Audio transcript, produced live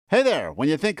Hey there, when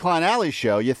you think Klein Alley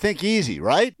Show, you think easy,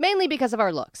 right? Mainly because of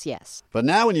our looks, yes. But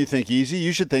now when you think easy,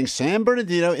 you should think San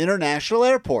Bernardino International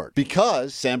Airport.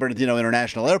 Because San Bernardino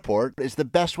International Airport is the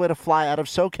best way to fly out of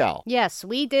SoCal. Yes,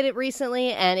 we did it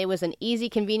recently, and it was an easy,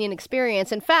 convenient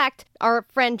experience. In fact, our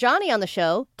friend Johnny on the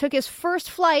show took his first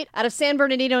flight out of San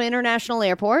Bernardino International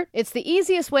Airport. It's the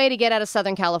easiest way to get out of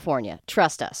Southern California.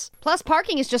 Trust us. Plus,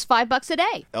 parking is just $5 a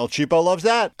day. El Cheapo loves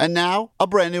that. And now, a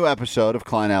brand new episode of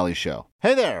Klein Alley Show.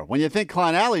 Hey there, when you think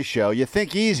Klein Alley Show, you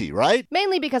think easy, right?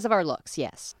 Mainly because of our looks,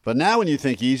 yes. But now when you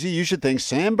think easy, you should think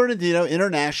San Bernardino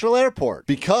International Airport.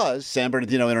 Because San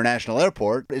Bernardino International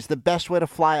Airport is the best way to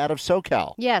fly out of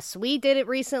SoCal. Yes, we did it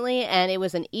recently, and it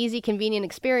was an easy, convenient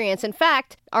experience. In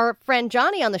fact, our friend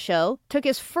Johnny on the show took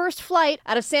his first flight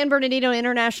out of San Bernardino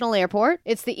International Airport.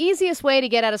 It's the easiest way to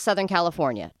get out of Southern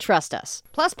California. Trust us.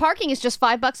 Plus, parking is just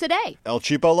 $5 a day. El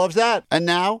Cheapo loves that. And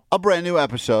now, a brand new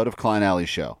episode of Klein Alley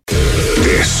Show.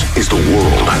 This is the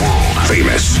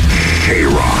world-famous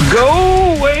K-Rock.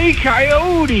 Go away,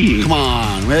 Coyote! Come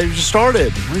on, man, you just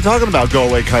started. What are you talking about, Go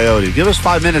Away Coyote? Give us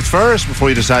 5 minutes first before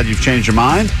you decide you've changed your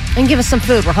mind. And give us some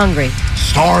food. We're hungry.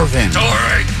 Starving. All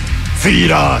right.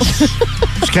 Feed us.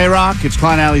 It's K-Rock. It's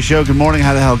Klein Alley Show. Good morning.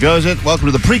 How the hell goes it? Welcome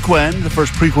to the Prequen, the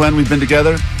first Prequen we've been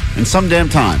together in some damn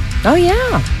time. Oh,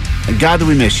 yeah. And God, do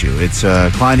we miss you. It's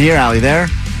Klein here, Alley there.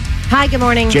 Hi, good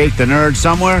morning. Jake the Nerd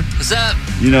somewhere. What's up?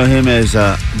 You know him as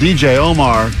DJ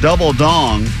Omar, Double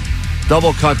Dong,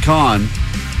 Double Cut Con,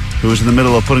 who was in the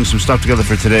middle of putting some stuff together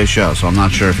for today's show, so I'm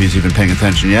not sure if he's even paying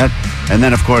attention yet. And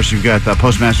then, of course, you've got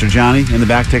Postmaster Johnny in the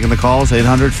back taking the calls,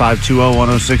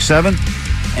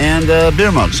 800-520-1067, and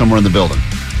Beer Mug somewhere in the building.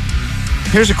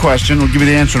 Here's a question. We'll give you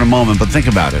the answer in a moment, but think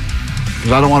about it,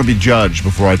 because I don't want to be judged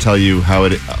before I tell you how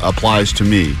it applies to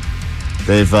me.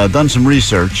 They've done some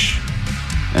research,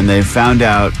 and they've found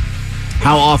out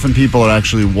how often people are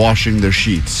actually washing their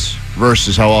sheets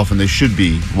versus how often they should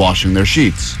be washing their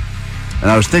sheets. And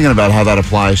I was thinking about how that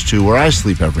applies to where I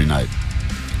sleep every night.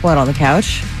 What, on the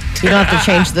couch? You don't have to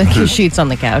change the sheets on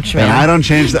the couch, man. And I don't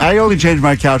change. I only change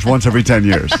my couch once every 10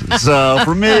 years. So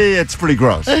for me, it's pretty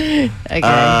gross. Okay.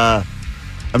 I'm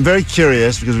very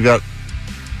curious because we've got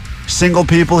single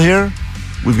people here.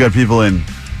 We've got people in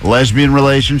lesbian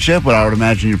relationship, but I would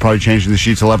imagine you're probably changing the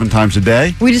sheets 11 times a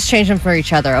day. We just change them for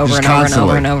each other over and over and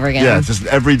over and over again. Yeah, it's just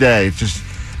every day. It's just,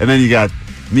 and then you got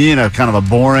me in a kind of a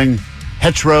boring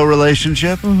hetero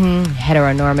relationship. Mm-hmm.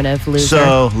 Heteronormative loser.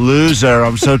 So, loser.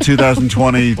 I'm so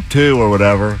 2022 or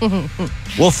whatever.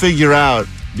 We'll figure out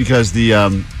because the...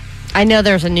 I know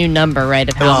there's a new number, right,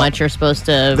 of how much you're supposed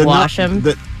to wash them.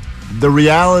 The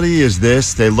reality is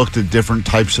this. They looked at different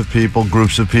types of people,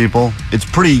 groups of people. It's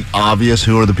pretty obvious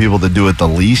who are the people that do it the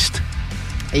least.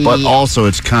 But also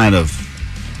it's kind of...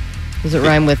 Does it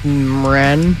rhyme with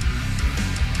mren?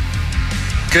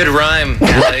 Good rhyme,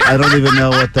 Allie. I don't even know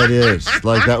what that is.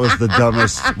 Like, that was the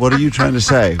dumbest... What are you trying to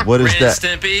say? What is Ren that?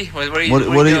 Stimpy? What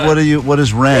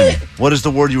is Ren? What is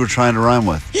the word you were trying to rhyme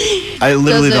with? I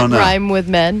literally don't know. Does it rhyme with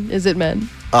men? Is it men?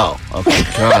 Oh, okay.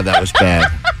 God, that was bad.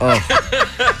 Oh.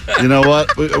 You know what?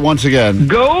 Once again.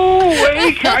 Go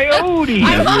away, Coyote!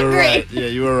 I'm You were hungry. right. Yeah,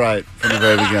 you were right from the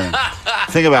very beginning.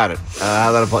 Think about it.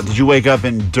 How that applies. Did you wake up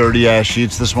in dirty-ass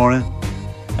sheets this morning?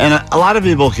 And a lot of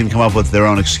people can come up with their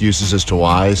own excuses as to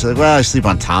why. So, like, well, I sleep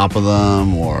on top of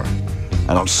them, or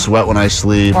I don't sweat when I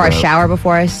sleep. Or I shower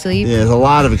before I sleep. Yeah, there's a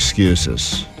lot of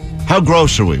excuses. How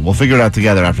gross are we? We'll figure it out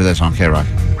together after this on K-Rock.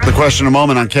 The question in a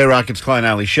moment on K-Rock, it's Klein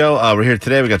Alley Show. We're here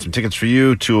today. We got some tickets for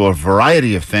you to a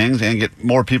variety of things and get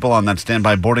more people on that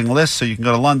standby boarding list so you can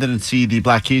go to London and see the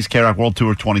Black Keys K-Rock World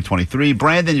Tour 2023.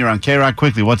 Brandon, you're on K-Rock.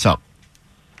 Quickly, what's up?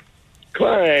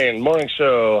 Klein, morning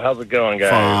show. How's it going, guys?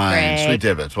 Fine. Great. Sweet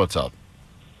Divots, what's up?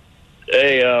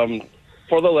 Hey,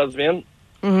 for the lesbian,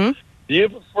 Mm-hmm. do you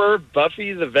prefer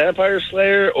Buffy the Vampire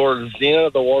Slayer or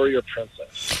Xena the Warrior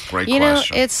Princess? Great You know,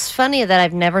 question. it's funny that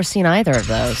I've never seen either of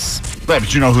those.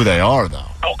 But you know who they are, though.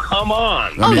 Oh, come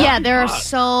on. Oh, yeah, there are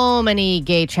so many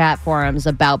gay chat forums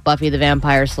about Buffy the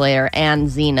Vampire Slayer and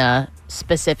Xena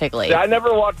specifically. See, I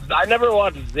never watched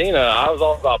Xena. I was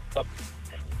all about Buffy.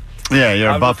 Yeah, you're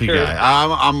a I'm Buffy curious. guy.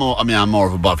 I'm more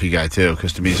of a Buffy guy, too,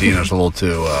 because to me, Xena's a little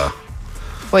too...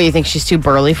 What, you think she's too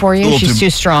burly for you? She's too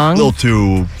strong? A little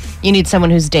too... You need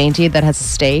someone who's dainty that has a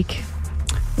steak?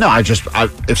 No,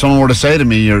 if someone were to say to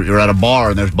me, you're at a bar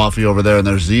and there's Buffy over there and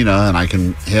there's Xena, and I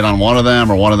can hit on one of them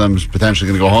or one of them's potentially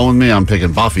going to go home with me, I'm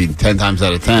picking Buffy 10 times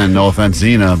out of 10. No offense,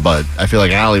 Xena, but I feel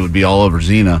like Allie would be all over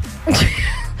Xena.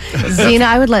 Xena,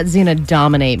 I would let Xena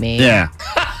dominate me. Yeah.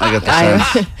 I get the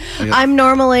sense. I'm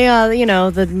normally,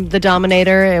 the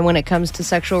dominator and when it comes to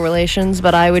sexual relations,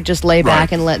 but I would just lay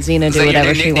back and let Xena do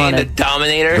whatever she wanted. The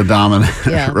Dominator? The Dominator.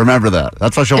 Yeah. Remember that.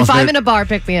 That's why she almost If I'm named, in a bar,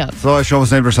 pick me up. that's why she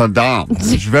almost named her son Dom.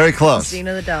 It's very close.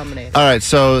 Xena the Dominator. All right,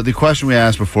 so the question we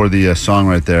asked before the song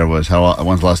right there was,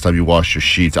 when's the last time you washed your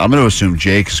sheets? I'm going to assume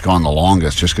Jake's gone the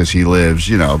longest just because he lives,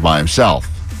 by himself.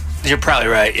 You're probably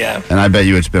right, yeah. And I bet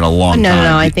you it's been a long time.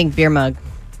 No, I think Beer Mug.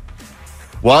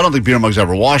 Well, I don't think Beer Mug's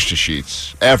ever washed his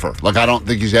sheets, ever. Like, I don't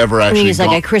think he's ever actually He's like,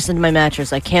 gone- I christened my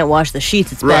mattress. I can't wash the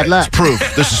sheets. It's Right, bad luck. it's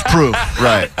proof. This is proof.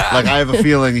 Right. Like, I have a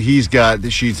feeling he's got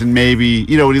the sheets, and maybe,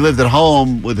 when he lived at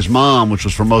home with his mom, which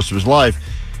was for most of his life,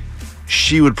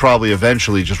 she would probably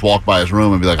eventually just walk by his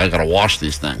room and be like, I got to wash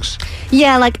these things.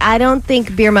 Yeah, I don't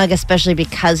think Beer Mug, especially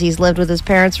because he's lived with his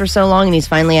parents for so long and he's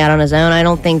finally out on his own, I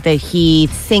don't think that he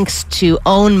thinks to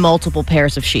own multiple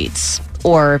pairs of sheets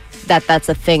or that's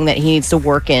a thing that he needs to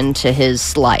work into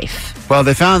his life. Well,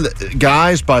 they found that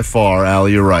guys by far,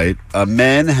 Allie, you're right.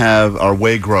 Men are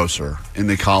way grosser in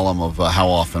the column of how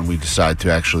often we decide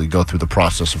to actually go through the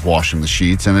process of washing the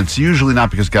sheets. And it's usually not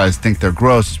because guys think they're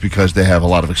gross. It's because they have a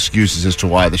lot of excuses as to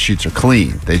why the sheets are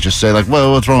clean. They just say,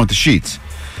 well, what's wrong with the sheets?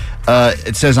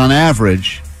 It says on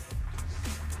average,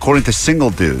 according to single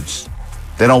dudes,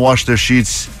 they don't wash their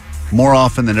sheets more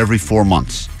often than every 4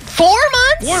 months. 4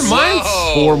 months? 4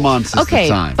 months? 4 months is Okay,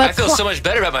 the time. but I feel so much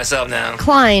better about myself now.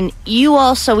 Klein,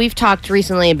 we've talked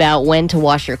recently about when to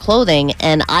wash your clothing,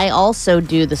 and I also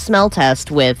do the smell test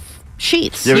with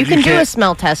sheets. Yeah, you but can you do a can't-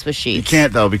 smell test with sheets. You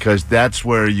can't, though, because that's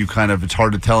where you it's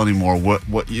hard to tell anymore what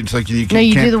it's like you No,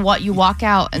 you can't, do you walk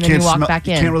out and then you walk back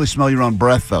in. You can't really smell your own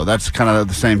breath, though. That's kind of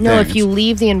the same No, thing. if you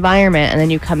leave the environment and then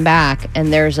you come back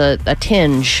and there's a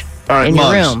tinge All right, in your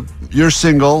Muggs, room. You're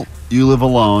single. You live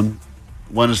alone.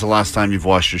 When is the last time you've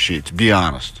washed your sheets? Be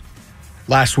honest.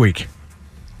 Last week.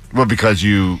 Well, because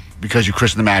you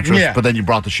christened the mattress, Yeah. but then you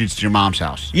brought the sheets to your mom's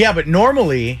house. Yeah, but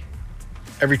normally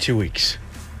every 2 weeks.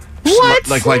 What?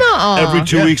 Like No. every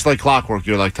 2 Yeah. weeks, like clockwork.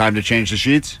 You're like, time to change the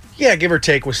sheets? Yeah, give or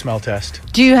take with smell test.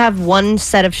 Do you have one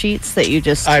set of sheets that you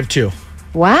just... I have 2.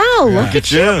 Wow, look at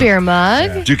Look you, at you. Beer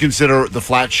Mug. Do you consider the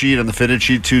flat sheet and the fitted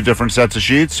sheet 2 different sets of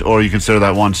sheets, or you consider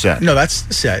that one set? No, that's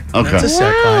the set. Okay. That's a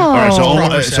set, Klein. Wow. All right,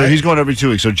 Proper so set. he's going every 2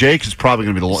 weeks. So Jake is probably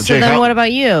going to be the So Jake, then how- what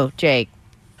about you, Jake?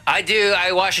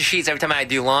 I wash the sheets every time I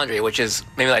do laundry, which is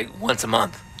maybe like once a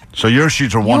month. So your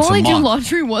sheets are You once a only do month.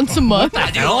 laundry once a month. I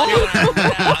do laundry when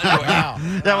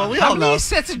I Yeah, well, we Oh, all uh, know. uh, How many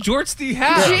sets of jorts do you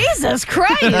have? Jesus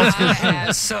Christ. I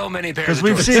have so many pairs Because of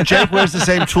we've jorts. seen Jake wears the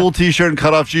same Tool T-shirt and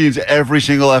cut-off jeans every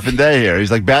single effing day here.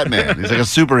 He's like Batman. He's like a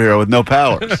superhero with no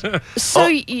powers. So,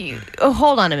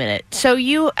 hold on a minute. So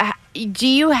do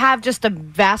you have just a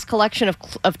vast collection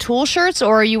of tool shirts,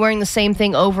 or are you wearing the same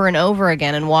thing over and over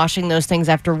again and washing those things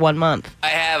after 1 month? I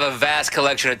have a vast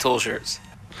collection of tool shirts.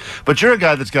 But you're a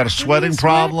guy that's got a sweating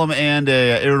problem and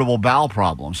a irritable bowel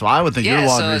problem. So I would think Yeah, your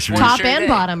so laundry it's should be... one Top shirt and day.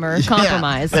 bottom are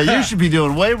compromised. Yeah, you should be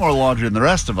doing way more laundry than the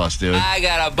rest of us, dude. I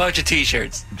got a bunch of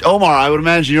T-shirts. Omar, I would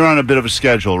imagine you're on a bit of a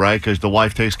schedule, right? Because the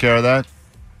wife takes care of that?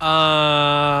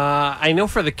 I know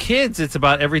for the kids, it's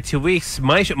about every 2 weeks.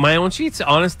 My own sheets,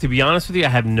 to be honest with you, I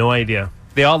have no idea.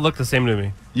 They all look the same to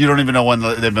me. You don't even know when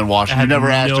they've been washed. I You have never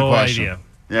asked no a question. idea.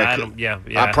 Yeah, I don't- yeah,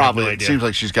 I have probably. no It idea. seems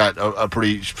like she's got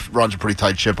runs a pretty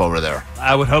tight ship over there.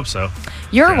 I would hope so.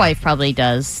 Your wife probably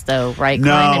does, though, right,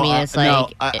 No, Klein? I mean, it's no,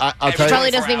 like... I'll she tell you.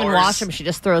 probably doesn't even 24 wash hours. them. She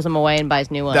just throws them away and buys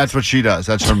new ones. That's what she does.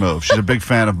 That's her move. She's a big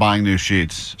fan of buying new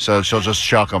sheets, so she'll just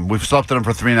chuck them. We've slept in them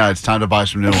for 3 nights. Time to buy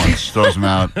some new ones. Throws them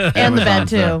out. And the bed,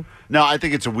 Amazon's there. too. No, I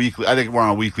think it's a weekly. I think we're on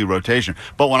a weekly rotation.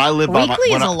 But when I live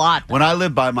Weekly is a lot, though. When I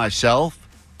live by myself,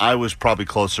 I was probably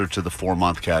closer to the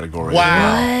 4-month category.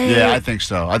 Wow. Yeah, I think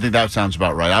so. I think that sounds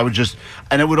about right. I would just,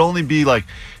 and it would only be like,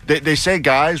 they say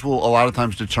guys will a lot of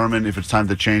times determine if it's time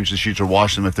to change the sheets or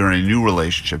wash them if they're in a new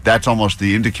relationship. That's almost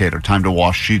the indicator. Time to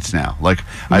wash sheets now. Like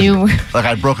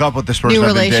I broke up with this person. New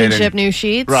I've been relationship, dating. new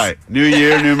sheets? Right. New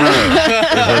year, new me. Is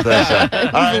what they say. All right,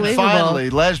 and Unbelievable. finally,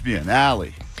 lesbian,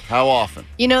 Allie. How often?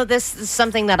 You know, this is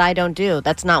something that I don't do.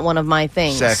 That's not one of my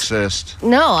things. Sexist.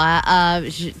 No,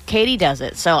 Katie does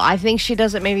it. So I think she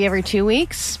does it maybe every 2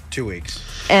 weeks. 2 weeks.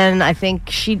 And I think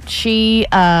she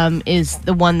is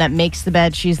the one that makes the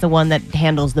bed. She's the one that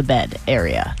handles the bed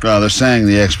area. They're saying,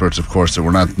 the experts, of course,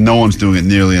 that no one's doing it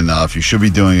nearly enough. You should be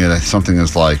doing it something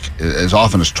as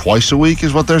often as twice a week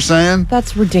is what they're saying.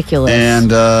 That's ridiculous. And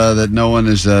that no one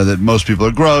is, that most people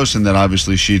are gross, and that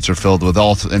obviously sheets are filled with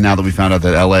and now that we found out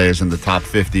that LA is in the top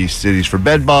 50 cities for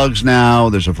bed bugs now,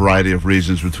 there's a variety of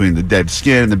reasons between the dead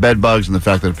skin and the bed bugs and the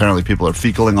fact that apparently people are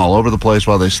fecaling all over the place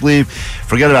while they sleep.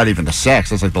 Forget about even the sex.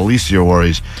 That's like the least of your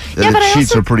worries. Yeah, The but I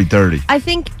sheets also- are pretty dirty. I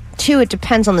think too, it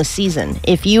depends on the season.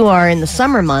 If you are in the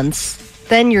summer months,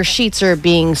 then your sheets are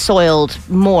being soiled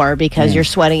more because you're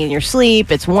sweating in your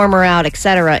sleep, it's warmer out,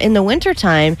 etc. In the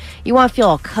wintertime, you want to feel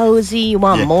all cozy, you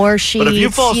want more sheets. But if you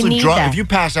fall you asleep need drunk, that. if you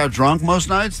pass out drunk most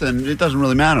nights, then it doesn't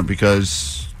really matter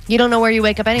because You don't know where you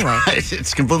wake up anyway.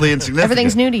 it's completely insignificant.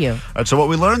 Everything's new to you. All right, so what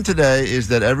we learned today is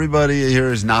that everybody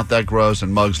here is not that gross,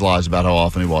 and Muggs lies about how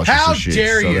often he washes How his sheets.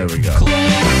 dare so you. there we go.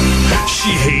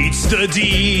 She hates the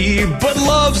D, but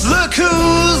loves the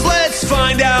coos. Let's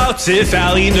find out if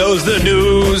Allie knows the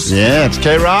news. Yeah, it's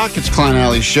K-Rock. It's Klein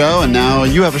Alley's show, and now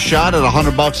you have a shot at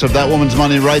 $100 of that woman's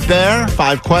money right there.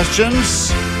 5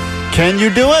 questions. Can you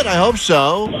do it? I hope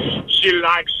so. She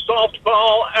likes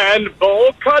softball and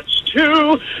bowl cuts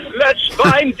too. Let's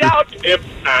find out if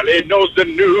Allie knows the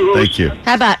news. Thank you.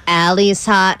 How about Allie's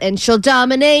hot and she'll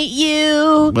dominate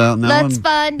you? Well, no Let's one-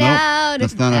 find nope, out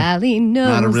that's if not Allie knows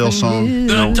not a real the song.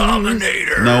 news. No.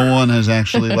 Dominator. No one has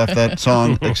actually left that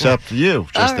song except you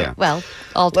just All right, there. well,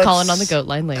 I'll call in on the goat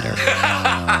line later.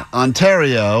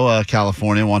 Ontario,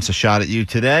 California wants a shot at you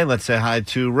today. Let's say hi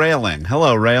to Railing.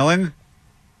 Hello, Railing.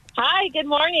 Hi, good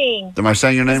morning. Am I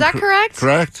saying your name? that correct?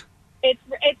 Correct. It's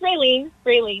Raylene.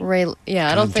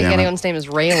 Yeah, I don't think damn it. anyone's name is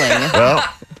Railing. Well,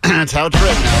 that's how it's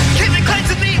written. Kevin Klein's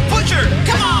the name butcher.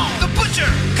 Come on, the butcher.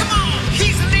 Come on,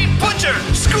 he's the name butcher.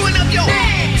 Screwing up your,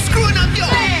 screwing up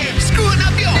your, screwing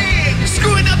up your,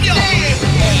 screwing up your.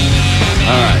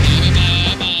 All right.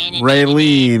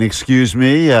 Raylene, excuse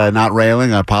me, not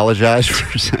Railing. I apologize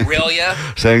for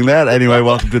saying that. Anyway,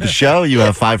 welcome to the show. You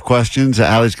have 5 questions.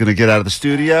 Allie's going to get out of the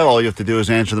studio. All you have to do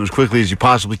is answer them as quickly as you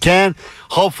possibly can.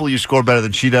 Hopefully you score better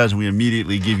than she does, and we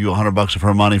immediately give you $100 of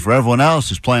her money. For everyone else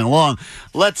who's playing along,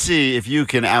 let's see if you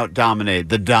can out-dominate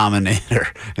the Dominator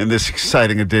in this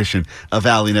exciting edition of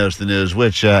Allie Knows the News,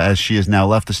 which, as she has now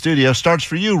left the studio, starts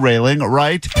for you, Railing,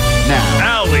 right now.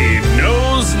 Allie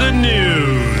knows the news.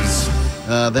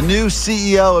 The new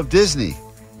CEO of Disney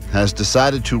has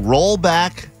decided to roll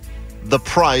back the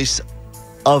price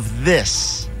of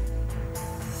this.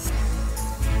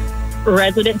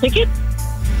 Resident tickets?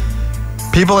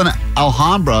 People in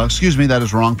Alhambra, excuse me, that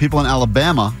is wrong. People in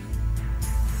Alabama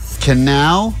can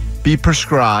now be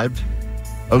prescribed,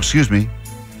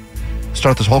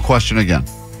 start this whole question again.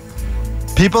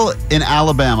 People in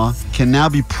Alabama can now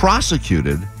be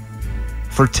prosecuted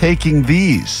for taking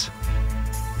these.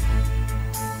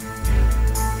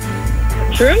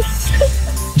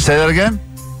 Shrooms? Say that again?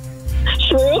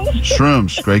 Shrooms?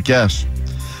 Shrooms, great guess.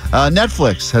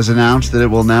 Netflix has announced that it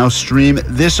will now stream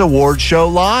this award show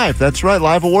live. That's right,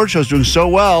 live award show is doing so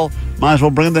well, might as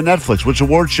well bring them to Netflix. Which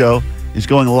award show is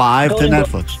going live to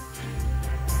Netflix?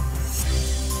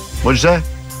 What'd you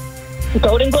say?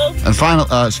 Golden Globe? And final,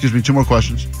 2 more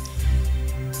questions.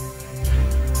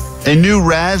 A new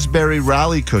Raspberry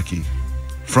Rally cookie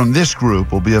from this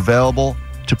group will be available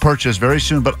to purchase very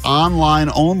soon, but online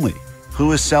only.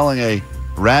 Who is selling a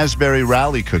Raspberry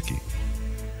Rally cookie?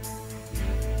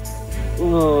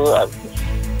 Ooh,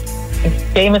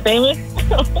 famous.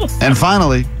 And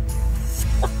finally,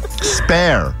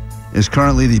 Spare is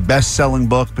currently the best-selling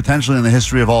book, potentially in the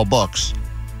history of all books.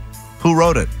 Who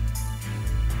wrote it?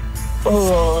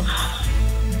 Ooh,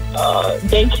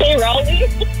 J.K. Rowling?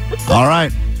 All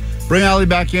right. Bring Allie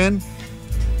back in.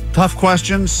 Tough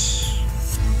questions.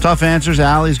 Tough answers.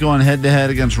 Allie's going head-to-head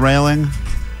against Railing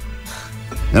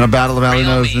in a battle of Allie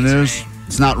Knows the News.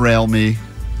 It's not Rail Me.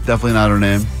 Definitely not her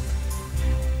name.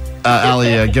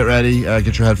 Allie, get ready.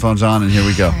 Get your headphones on, and here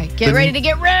we go. All right, get ready to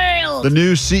get railed. The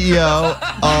new CEO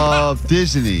of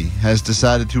Disney has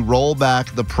decided to roll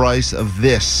back the price of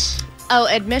this. Oh,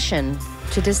 admission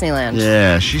to Disneyland.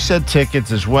 Yeah, she said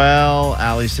tickets as well.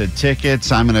 Allie said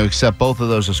tickets. I'm going to accept both of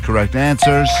those as correct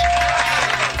answers.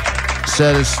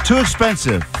 Said it's too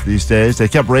expensive these days. They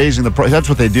kept raising the price. That's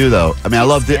what they do, though. I mean, I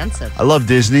love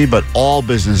Disney, but all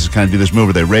businesses kind of do this move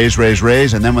where they raise,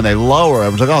 and then when they lower, I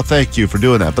was like, oh, thank you for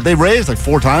doing that. But they raised like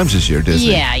 4 times this year,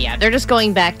 Disney. Yeah. They're just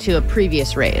going back to a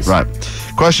previous raise. Right.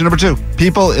 Question number 2.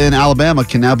 People in Alabama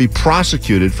can now be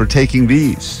prosecuted for taking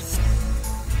these.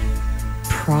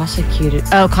 Prosecuted.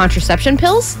 Oh, contraception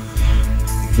pills?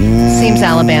 Seems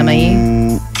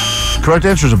Alabama-y. Correct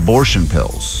answer is abortion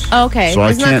pills. Oh, okay. So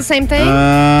Isn't that the same thing?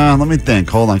 Let me think.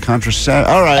 Hold on.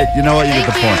 Contraception. All right. You know what? You get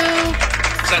the point.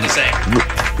 It's not the same.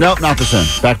 Nope, not the same.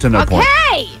 Back to no point.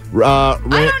 Okay. I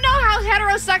don't know how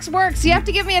heterosex works. You have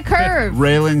to give me a curve.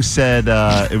 Railing said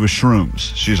it was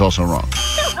shrooms. She's also wrong.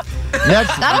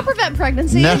 That'll prevent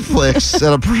pregnancy. Netflix,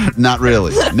 not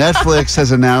really. Netflix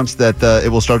has announced that it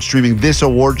will start streaming this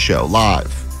award show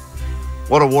live.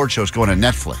 What award show is going to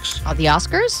Netflix? Oh, the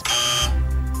Oscars?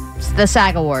 the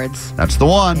SAG Awards. That's the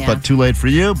one, Yeah. but too late for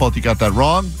you. Both you got that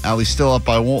wrong. Allie's still up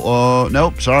by one.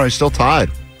 Nope, sorry, still tied.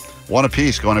 One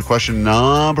apiece. Going to question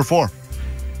number 4.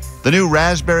 The new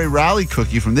Raspberry Rally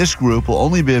cookie from this group will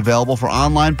only be available for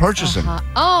online purchasing.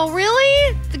 Oh,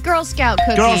 really? The Girl Scout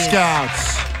cookies. Girl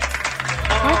Scouts.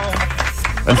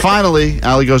 And finally,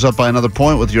 Allie goes up by another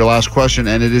point with your last question,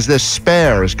 and it is this.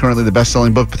 Spare is currently the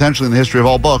best-selling book potentially in the history of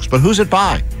all books, but who's it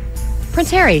by?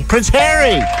 Prince Harry. Prince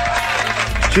Harry!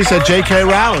 She said J.K.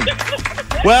 Rowling.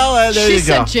 Well, there you go. She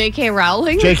said J.K.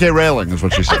 Rowling? J.K. Railing is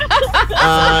what she said.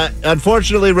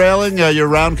 Unfortunately, Railing, your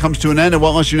round comes to an end, and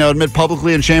what must you now admit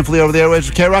publicly and shamefully over the airwaves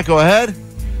of K-Rock? Go ahead.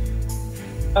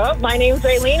 My name's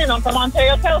Raylene, and I'm from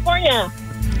Ontario, California.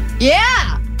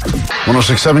 Yeah!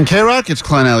 106.7 K-Rock, it's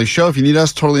Klein Alley Show. If you need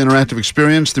us, totally interactive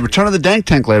experience. The return of the Dank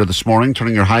Tank later this morning,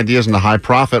 turning your ideas into high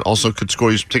profit. Also could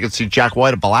score you some tickets to see Jack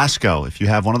White at Belasco. If you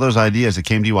have one of those ideas that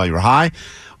came to you while you were high,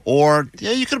 or,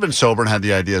 yeah, you could have been sober and had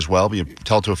the idea as well, but you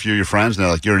tell it to a few of your friends, and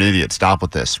they're like, you're an idiot, stop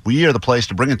with this. We are the place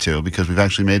to bring it to because we've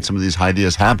actually made some of these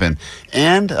ideas happen.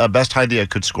 And Best Idea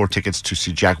could score tickets to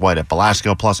see Jack White at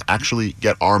Belasco, plus actually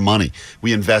get our money.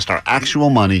 We invest our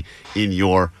actual money in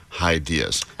your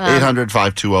ideas.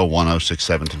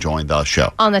 800-520-1067 to join the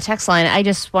show. On the text line, I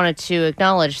just wanted to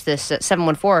acknowledge this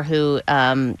 714 who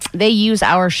they use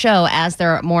our show as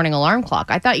their morning alarm clock.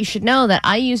 I thought you should know that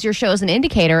I use your show as an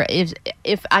indicator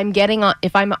if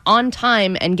I'm on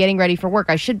time and getting ready for work.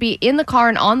 I should be in the car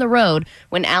and on the road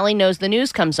when Allie knows the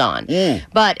news comes on.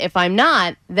 But if I'm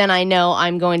not, then I know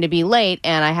I'm going to be late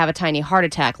and I have a tiny heart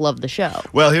attack. Love the show.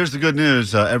 Well, here's the good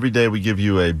news. Every day we give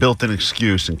you a built-in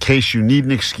excuse in case you need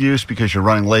an excuse because you're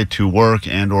running late to work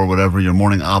and or whatever your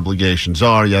morning obligations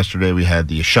are. Yesterday we had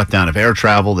the shutdown of air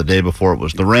travel. The day before it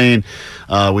was the rain.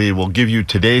 We will give you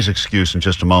today's excuse in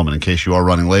just a moment in case you are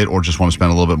running late or just want to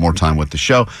spend a little bit more time with the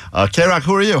show. K-Rock,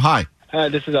 who are you? Hi. Hi,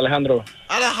 this is Alejandro.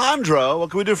 Alejandro,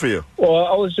 what can we do for you? Well,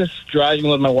 I was just driving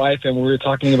with my wife, and we were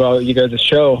talking about you guys'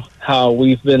 show, how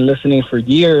we've been listening for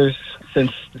years,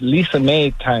 since Lisa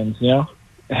May times, you know?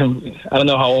 And I don't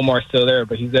know how Omar's still there,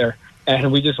 but he's there.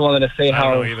 And we just wanted to say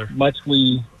how much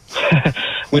we...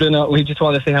 we don't know. We just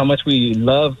wanted to say how much we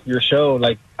love your show.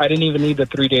 Like, I didn't even need the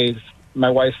 3 days. My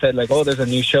wife said, like, oh, there's a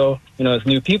new show. You know, it's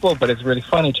new people, but it's really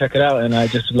funny. Check it out. And I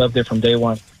just loved it from day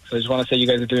one. So I just want to say you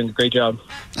guys are doing a great job.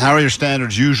 How are your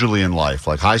standards usually in life?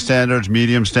 Like high standards,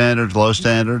 medium standards, low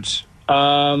standards?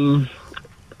 I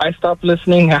stopped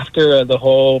listening after the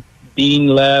whole Bean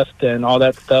left and all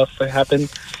that stuff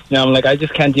happened. You know, I'm like, I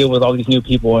just can't deal with all these new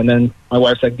people. And then my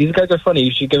wife's like, these guys are funny.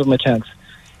 You should give them a chance.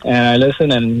 And I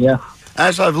listen, and yeah.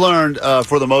 As I've learned,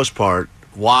 for the most part,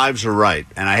 wives are right.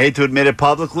 And I hate to admit it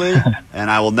publicly,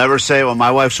 and I will never say it when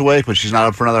my wife's awake, but she's not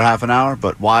up for another half an hour,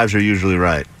 but wives are usually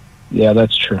right. Yeah,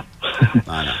 that's true.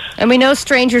 I know. And we know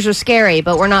strangers are scary,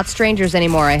 but we're not strangers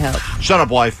anymore, I hope. Shut up,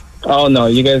 wife. Oh, no,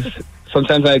 you guys,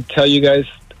 sometimes I tell you guys,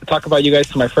 talk about you guys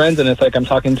to my friends, and it's like I'm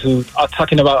talking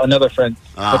about another friend.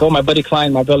 Like, oh, my buddy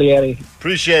Klein, my buddy Eddie.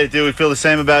 Appreciate it, dude. We feel the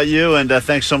same about you, and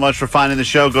thanks so much for finding the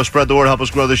show. Go spread the word. Help us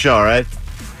grow the show, all right?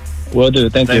 Will do.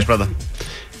 Thanks, brother.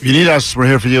 If you need us, we're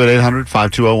here for you at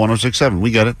 800-520-1067.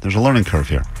 We get it. There's a learning curve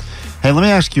here. Hey, let me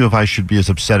ask you if I should be as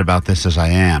upset about this as I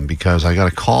am, because I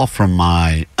got a call from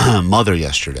my mother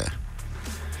yesterday.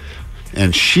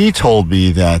 And she told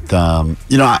me that,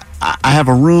 I have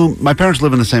a room. My parents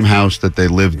live in the same house that they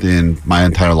lived in my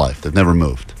entire life. They've never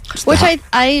moved. Which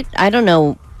I don't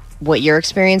know what your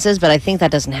experience is, but I think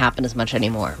that doesn't happen as much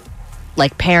anymore.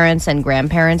 Like parents and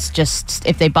grandparents, just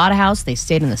if they bought a house, they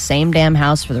stayed in the same damn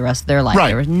house for the rest of their life. Right.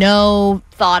 There was no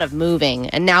thought of moving.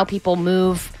 And now people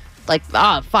move like,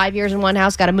 5 years in one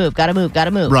house, gotta move.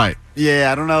 Right. Yeah,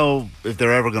 I don't know if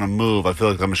they're ever going to move. I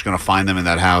feel like I'm just going to find them in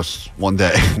that house one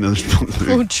day.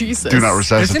 Oh, Jesus. Do not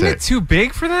resuscitate. Isn't it too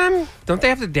big for them? Don't they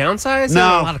have to downsize?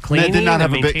 No, a lot of cleaning. They did not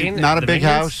have and a big, not a big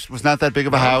house. It was not that big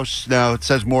of a house. No, it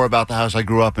says more about the house I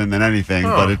grew up in than anything.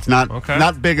 But it's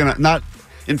not big enough. Not.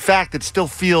 In fact, it still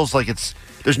feels like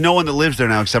there's no one that lives there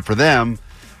now except for them.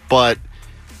 But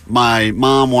my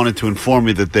mom wanted to inform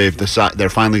me that they're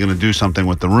finally going to do something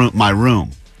with my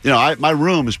room. You know, my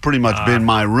room has pretty much been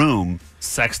my room.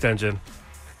 Sex dungeon.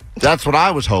 That's what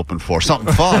I was hoping for.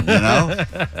 Something fun, you know?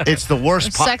 It's the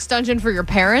worst. Sex dungeon for your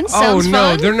parents? Oh, Sounds no.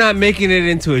 fun. They're not making it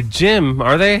into a gym,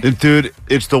 are they? Dude,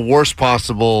 it's the worst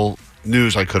possible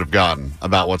news I could have gotten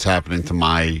about what's happening to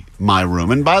my room.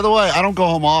 And by the way, I don't go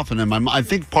home often. And I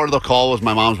think part of the call was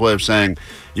my mom's way of saying,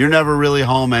 you're never really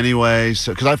home anyway.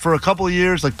 So, because for a couple of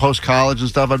years, like post-college and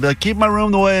stuff, I'd be like, keep my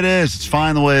room the way it is. It's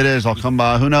fine the way it is. I'll come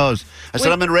by. Who knows? I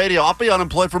said, I'm in radio. I'll be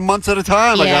unemployed for months at a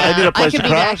time. Like, I need a place to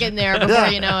crash. I could be back in there before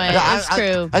you know it. It's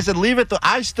true. I said, leave it.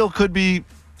 I still could be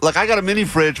Like, I got a mini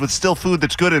fridge with still food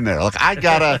that's good in there. Like,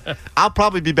 I'll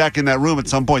probably be back in that room at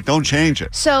some point. Don't change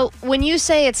it. So when you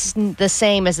say it's the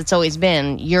same as it's always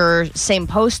been, your same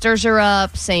posters are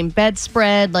up, same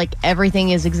bedspread, like everything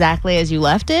is exactly as you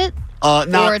left it?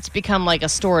 Or it's become like a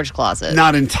storage closet?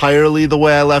 Not entirely the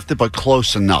way I left it, but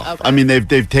close enough. Okay. I mean,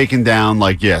 they've taken down,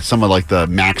 some of like the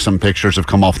Maxim pictures have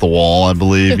come off the wall, I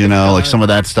believe, like some of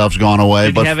that stuff's gone away.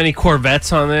 Did you have any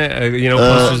Corvettes on it?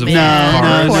 Posters of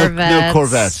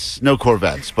cars? No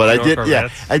Corvettes. But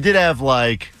I did have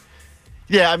I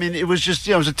mean, it was just,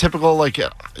 it was a typical,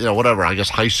 whatever, I guess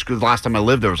high school. The last time I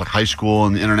lived there was like high school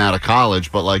and in and out of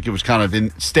college, but it was kind of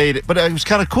but it was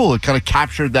kind of cool. It kind of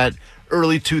captured that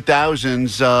early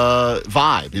 2000s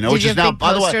vibe, Did which you is have now, big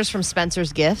by the way. posters from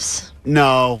Spencer's Gifts?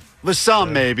 No. With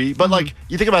some, maybe. But,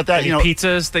 you think about that, Any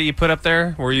pizzas that you put up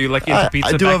there? Were you into pizza I back then?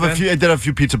 I did have a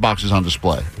few pizza boxes on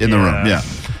display in the room,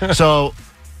 yeah. So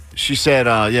she said,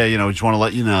 just want to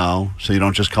let you know so you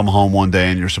don't just come home one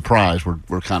day and you're surprised.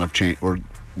 We're kind of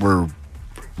we're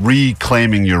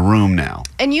reclaiming your room now.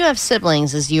 And you have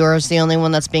siblings. Is yours the only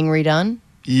one that's being redone?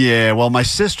 Yeah, well, my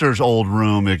sister's old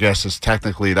room, I guess, is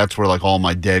technically, that's where all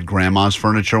my dead grandma's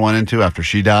furniture went into after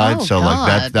she died. Oh, so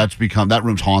God. that's become, that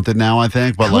room's haunted now, I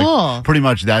think. But Cool. pretty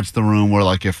much that's the room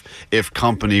where if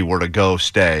company were to go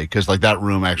stay, because that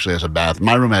room actually has a bathroom.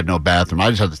 My room had no bathroom.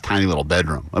 I just had this tiny little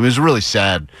bedroom. I mean, it was really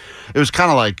sad. It was kind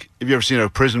of like, have you ever seen a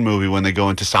prison movie when they go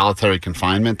into solitary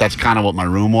confinement? That's kind of what my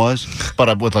room was,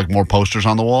 but with more posters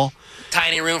on the wall.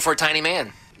 Tiny room for a tiny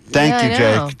man. Thank you,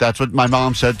 Jake. That's what my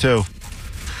mom said too.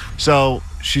 So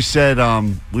she said,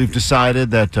 we've decided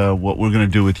that what we're going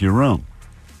to do with your room.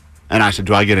 And I said,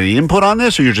 do I get any input on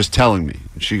this or you're just telling me?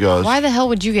 And she goes, Why the hell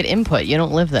would you get input? You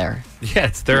don't live there. Yeah,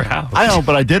 it's their house. I know,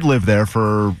 but I did live there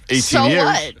for 18 so years.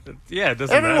 What? Yeah, it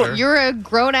doesn't matter. You're a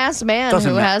grown-ass man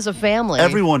who has a family.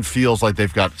 Everyone feels like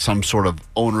they've got some sort of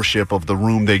ownership of the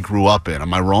room they grew up in.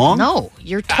 Am I wrong? No,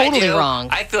 you're totally wrong.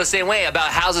 I feel the same way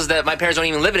about houses that my parents don't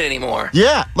even live in anymore.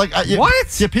 Yeah, what?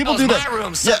 Yeah, people do that. My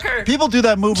room, sucker. Yeah, people do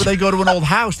that move where they go to an old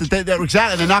house that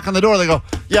exactly. They knock on the door. They go,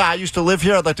 "Yeah, I used to live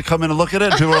here. I'd like to come in and look at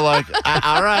it." And people are like,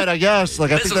 "All right, I guess." I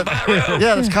think that.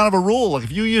 Yeah, that's kind of a rule.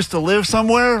 If you used to live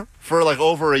somewhere for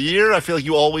over a year, I feel like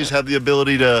you always have the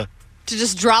ability to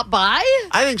just drop by?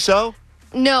 I think so.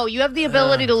 No, you have the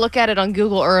ability to look at it on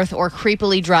Google Earth or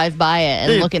creepily drive by it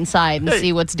and look inside and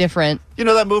see what's different. You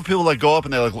know that move? People go up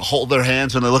and they hold their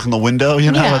hands and they look in the window.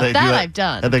 You know, yeah, they that do I've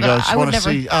done. And they go, I want to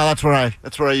see. Oh, that's where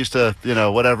I used to.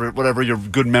 Whatever your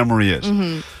good memory is.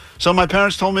 Mm-hmm. So my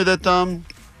parents told me that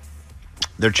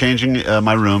they're changing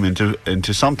my room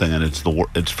into something, and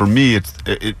it's for me.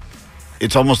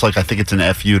 It's almost like I think it's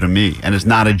an FU to me, and it's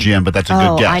not a gym, but that's a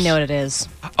good guess. I know what it is.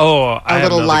 Oh, a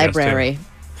little library.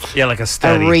 Yeah, like a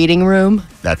study. A reading room.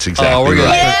 That's exactly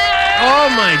right. Yeah! Oh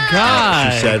my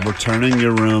God! She said, "We're turning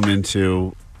your room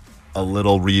into a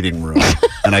little reading room."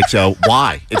 And I go,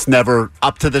 "Why? It's never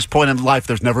up to this point in life.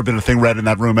 There's never been a thing read in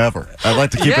that room ever. I'd like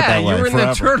to keep it that way." You were in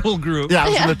forever. the turtle group. Yeah, I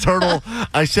was in the turtle.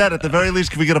 I said, at the very least,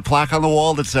 can we get a plaque on the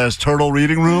wall that says "Turtle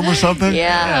Reading Room" or something?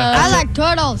 Yeah. I like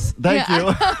turtles. Thank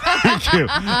you. Thank you.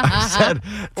 I said,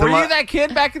 Were you that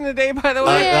kid back in the day, by the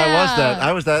way?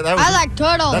 I was that. I like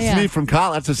turtles. That's me from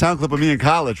college. That's a sound clip of me in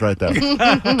college right there.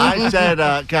 I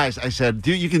said, guys,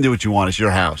 you can do what you want. It's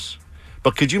your house.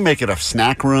 But could you make it a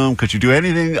snack room? Could you do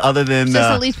anything other than... Just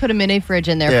at least put a mini fridge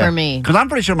in there for me. Because I'm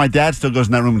pretty sure my dad still goes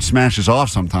in that room and smashes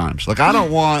off sometimes. I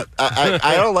don't want...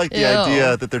 I don't like the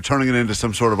idea that they're turning it into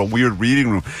some sort of a weird reading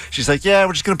room. She's like, yeah,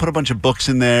 we're just going to put a bunch of books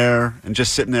in there and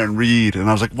just sit in there and read. And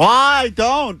I was like, why?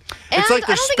 Don't. And I don't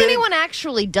think anyone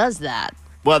actually does that.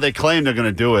 Well, they claim they're going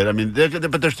to do it. I mean,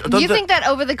 but there's... Do you think that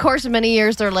over the course of many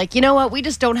years, they're like, you know what, we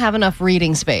just don't have enough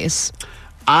reading space.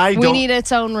 We need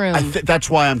its own room. That's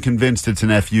why I'm convinced it's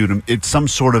an FU. It's some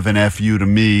sort of an FU to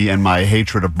me and my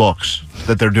hatred of books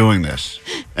that they're doing this.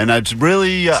 And it's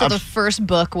really... so the first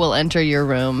book will enter your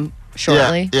room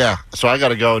shortly? Yeah. So I got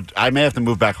to go. I may have to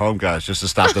move back home, guys, just to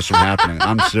stop this from happening.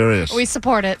 I'm serious. We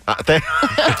support it.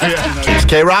 It's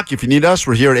K-Rock. If you need us,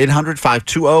 we're here at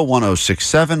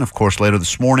 800-520-1067. Of course, later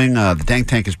this morning, the Dank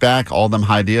Tank is back. All them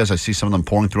high ideas. I see some of them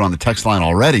pouring through on the text line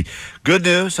already. Good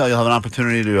news. You'll have an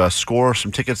opportunity to score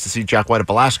some tickets to see Jack White at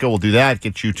Belasco. We'll do that.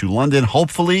 Get you to London,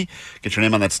 hopefully. Get your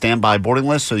name on that standby boarding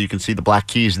list so you can see the Black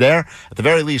Keys there. At the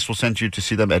very least, we'll send you to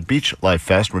see them at Beach Life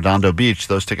Fest, Redondo Beach.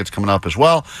 Those tickets coming up as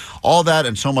well. All that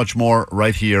and so much more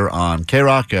right here on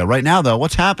K-Rock. Right now, though,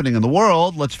 what's happening in the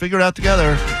world? Let's figure it out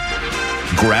together.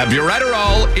 Grab your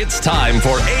Adderall. It's time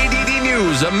for ADD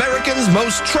News, Americans'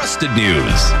 most trusted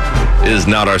news. Is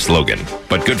not our slogan,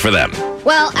 but good for them.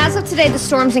 Well, as of today, the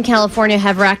storms in California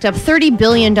have racked up $30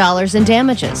 billion in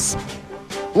damages.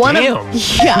 One Damn.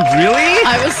 yeah. Really?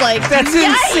 I was like, That's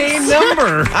an yikes. insane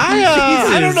number.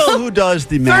 I don't know who does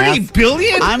the math. 30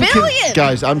 billion? Billion.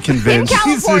 Guys, I'm In convinced.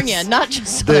 California, not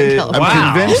just Southern California.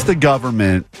 I'm convinced the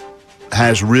government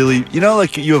has really,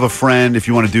 like you have a friend if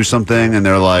you want to do something and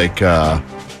they're like,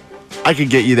 I could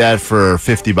get you that for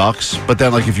 $50, but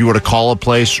then like if you were to call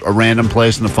a random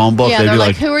place in the phone book, Yeah, they'd they're be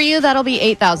like, who are you? That'll be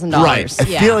 $8,000. right. I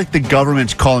feel like the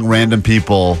government's calling random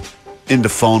people into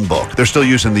phone book. They're still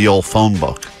using the old phone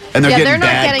book. And they're getting not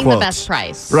bad getting quotes. the best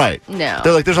price. Right. No.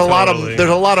 They're like, there's a lot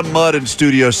of mud in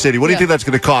Studio City. What do you think that's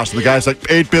going to cost? And the guy's like,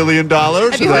 $8 billion.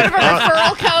 Have you heard of a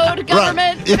referral code,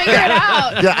 government? Right. Figure it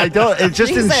out. Yeah, I don't. It's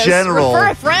just in Jesus, general. Refer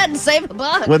a friend, save a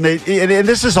buck. When and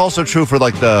this is also true for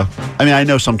like I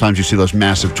know sometimes you see those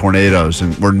massive tornadoes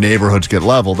and where neighborhoods get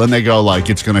leveled, then they go like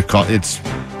it's going to cost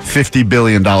 $50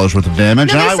 billion worth of damage.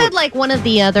 No, And they I said like one of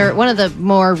the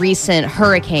more recent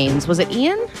hurricanes. Was it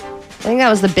Ian? I think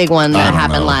that was the big one that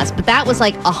happened last. But that was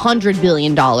like $100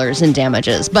 billion in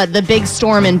damages. But the big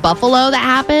storm in Buffalo that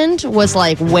happened was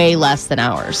like way less than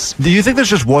ours. Do you think there's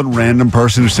just one random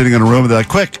person who's sitting in a room and they're like,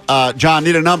 quick, John,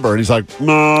 need a number? And he's like,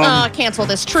 cancel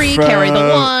this tree, carry the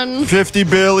one. $50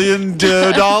 billion.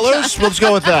 Let's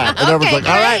go with that. And everyone's like,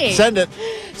 all right, great. send it.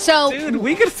 So, dude,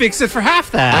 we could fix it for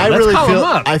half that. I Let's really call feel. him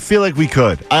up. I feel like we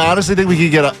could. I honestly think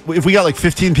we could if we got like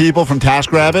 15 people from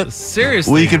TaskRabbit.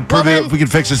 Seriously, we could we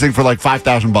could fix this thing for like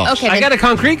 $5,000. Okay, I got a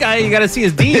concrete guy. You got to see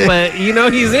his D, but he's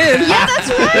in. Yeah, that's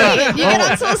right. You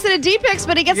get unsolicited D-pics,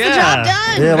 but he gets the job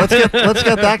done. Yeah, let's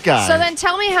get that guy. So then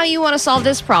tell me how you want to solve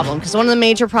this problem, because one of the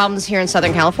major problems here in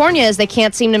Southern California is they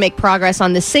can't seem to make progress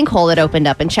on this sinkhole that opened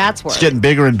up in Chatsworth. It's getting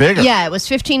bigger and bigger. Yeah, it was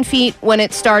 15 feet when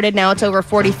it started. Now it's over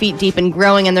 40 feet deep and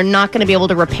growing, and they're not going to be able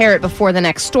to repair it before the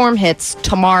next storm hits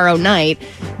tomorrow night.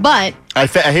 But I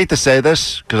hate to say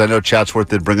this because I know Chatsworth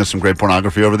did bring us some great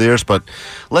pornography over the years, but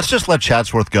let's just let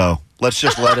Chatsworth go. Let's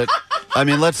just let it. I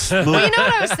mean, let's. Well, you know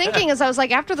what I was thinking is I was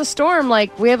like, after the storm,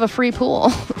 like we have a free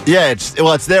pool. Yeah, it's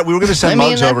there. We were going to send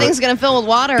mugs over. That thing's going to fill with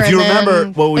water. If you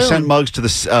remember, well, we sent mugs to the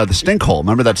stink hole.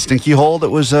 Remember that stinky hole that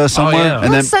was somewhere? Oh, yeah.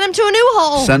 And Let's send him to a new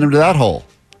hole. Send him to that hole.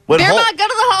 Bear Mug, go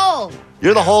to the hole.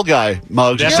 You're the hole guy,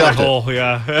 Muggs. That's Accept a it. hole,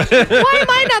 yeah. Why am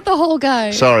I not the hole guy?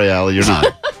 Sorry, Allie, you're not.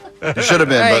 You should have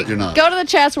been, All right, but you're not. Go to the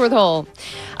Chatsworth hole.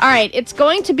 All right, it's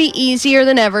going to be easier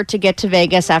than ever to get to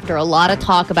Vegas after a lot of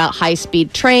talk about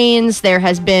high-speed trains. There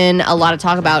has been a lot of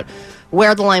talk about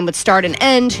where the line would start and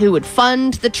end, who would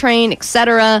fund the train,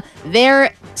 etc.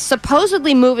 They're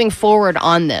supposedly moving forward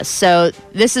on this. So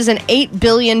this is an $8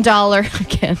 billion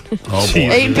again. Oh, boy.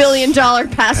 $8 billion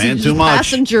too much.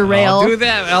 passenger rail. I'll do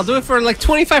that. I'll do it for like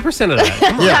 25% of that.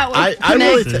 Come on. Yeah, I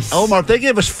really Omar, if they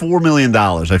gave us $4 million,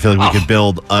 I feel like we could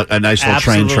build a nice little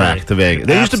train track to Vegas.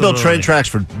 They used to build train tracks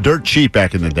for dirt cheap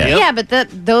back in the day. Yeah, but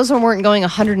those weren't going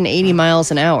 180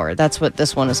 miles an hour. That's what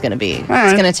this one is going to be. It's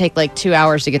going to take like 2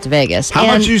 hours to get to Vegas. How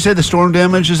much did you say the storm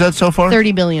damage is that so far?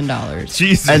 $30 billion.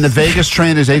 Jesus. And the Vegas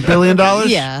train is $8 billion?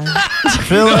 Yeah. I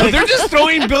feel like They're just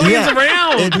throwing billions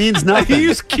around. it means nothing. Are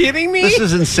you kidding me? This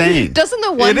is insane. Doesn't the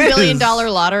 $1 billion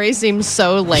lottery seem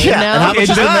so lame Yeah, and now? how much It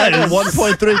is does. the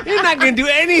 1.3? You're not going to do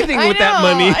anything I with know. that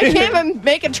money. I can't even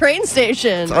make a train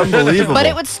station. It's unbelievable. But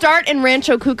it would start in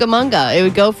Rancho Cucamonga. It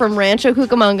would go from Rancho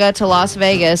Cucamonga to Las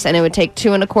Vegas, and it would take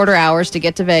 2.25 hours to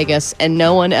get to Vegas, and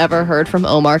no one ever heard from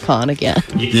Omar Khan again.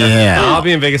 Yeah. I'll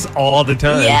be in Vegas all the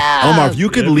time. Yeah. Omar, if you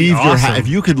could That'd be leave your awesome. if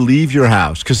you could leave your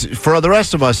house, because for the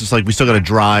rest of us, it's like we still got to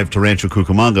drive to Rancho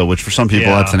Cucamonga, which for some people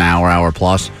Yeah. that's an hour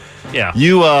plus. Yeah.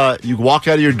 You walk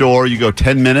out of your door, you go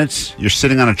 10 minutes, you're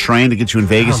sitting on a train to get you in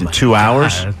Vegas in 2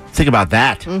 hours. God. Think about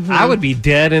that. I would be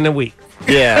dead in a week.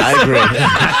 Yeah, I agree.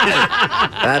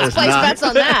 That is Place not. bets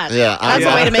on that. Yeah, That's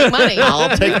a way to make money.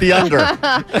 I'll take the under.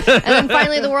 And then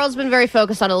finally, the world's been very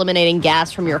focused on eliminating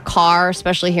gas from your car,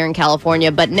 especially here in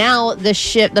California. But now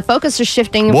the focus is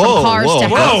shifting from cars to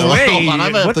houses. whoa, wait. Hold on,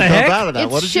 I'm gonna have What to the jump heck? out of that.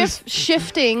 What It's did you?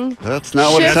 shifting. That's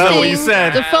not what it That's not sounded. what you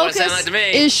said. The That's what it sounded focus like to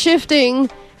me. is shifting.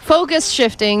 Focus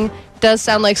shifting does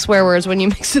sound like swear words when you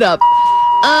mix it up.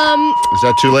 Is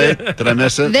that too late? Did I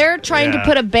miss it? They're trying to Yeah.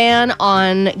 put a ban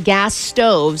on gas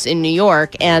stoves in New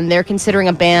York, and they're considering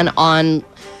a ban on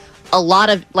a lot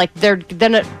of, like, they're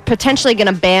then potentially going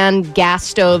to ban gas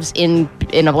stoves in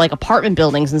like apartment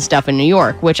buildings and stuff in New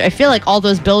York, which I feel like all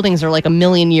those buildings are like 1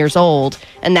 million years old,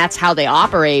 and that's how they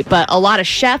operate. But a lot of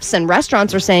chefs and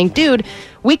restaurants are saying, dude,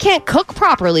 we can't cook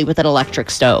properly with an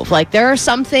electric stove. Like, there are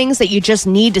some things that you just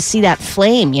need to see that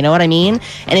flame, you know what I mean?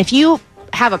 And if you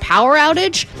have a power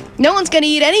outage, no one's going to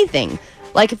eat anything.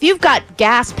 Like, if you've got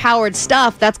gas-powered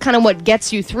stuff, that's kind of what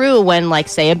gets you through when, like,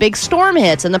 say, a big storm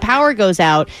hits and the power goes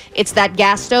out. It's that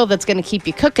gas stove that's going to keep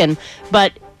you cooking.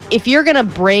 But if you're going to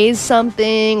braise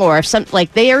something, or if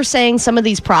they are saying some of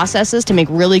these processes to make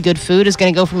really good food is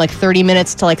going to go from like 30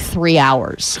 minutes to like 3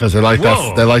 hours. Because they like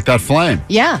that flame.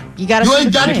 Yeah, you got to. You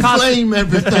ain't got to flame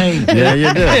everything. Yeah,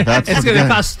 you do. It's going to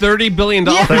cost $30 billion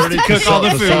to cook all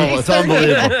the food. It's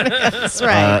unbelievable. That's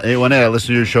right. 818, I listen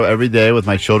to your show every day with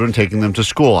my children, taking them to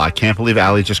school. I can't believe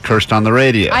Allie just cursed on the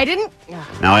radio. I didn't.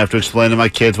 Now I have to explain to my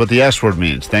kids what the S word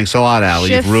means. Thanks a lot,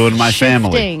 Allie. You've ruined my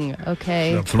family.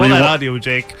 Okay. Pull that audio,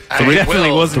 Jake.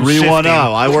 Definitely wasn't 310.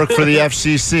 I work for the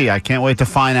FCC. I can't wait to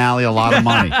fine Allie a lot of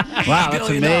money. Wow, that's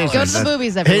amazing. Go to the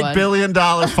movies, everyone. $8 billion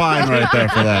fine right there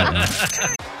for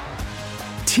that.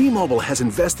 T-Mobile has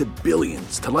invested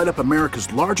billions to light up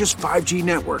America's largest 5G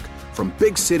network, from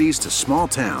big cities to small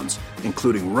towns,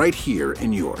 including right here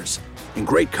in yours. And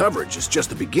great coverage is just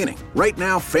the beginning. Right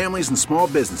now, families and small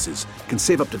businesses can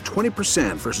save up to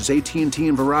 20% versus AT&T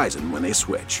and Verizon when they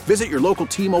switch. Visit your local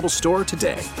T-Mobile store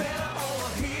today.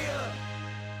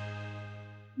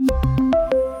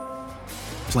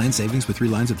 Plan savings with 3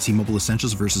 lines of T-Mobile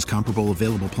Essentials versus comparable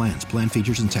available plans. Plan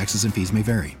features and taxes and fees may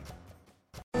vary.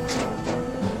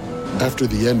 After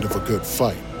the end of a good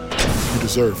fight, you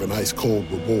deserve an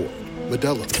ice-cold reward.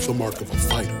 Modelo is the mark of a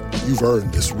fighter. You've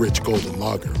earned this rich golden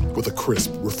lager with a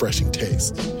crisp, refreshing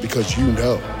taste. Because you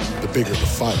know, the bigger the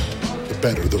fight, the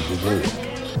better the reward.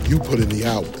 You put in the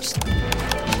hours,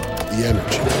 the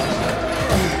energy,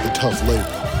 the tough labor.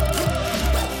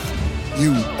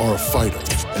 You are a fighter,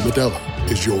 and Modelo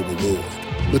is your reward.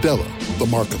 Modelo, the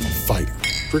mark of a fighter.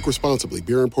 Drink responsibly.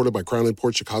 Beer imported by Crown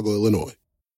Imports, Chicago, Illinois.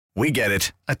 We get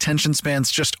it. Attention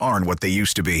spans just aren't what they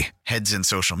used to be. Heads in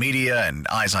social media and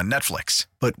eyes on Netflix.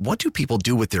 But what do people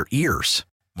do with their ears?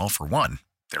 Well, for one,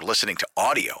 they're listening to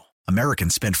audio.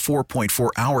 Americans spend 4.4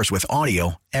 hours with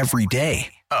audio every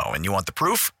day. Oh, and you want the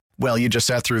proof? Well, you just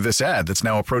sat through this ad that's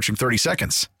now approaching 30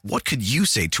 seconds. What could you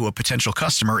say to a potential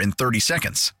customer in 30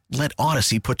 seconds? Let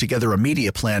Odyssey put together a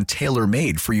media plan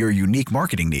tailor-made for your unique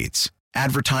marketing needs.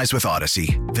 Advertise with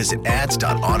Odyssey. Visit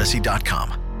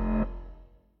ads.odyssey.com.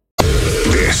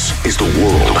 This is the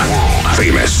world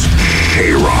famous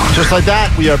K-Rock. Just like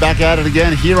that, we are back at it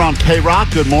again here on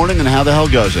K-Rock. Good morning, and how the hell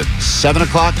goes it? 7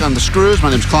 o'clock on the Screws. My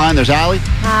name's Klein. There's Allie.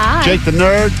 Hi. Jake the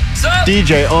Nerd.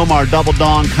 DJ Omar Double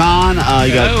Dong Khan.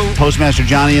 You got Postmaster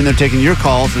Johnny in there taking your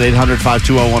calls at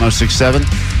 800-520-1067.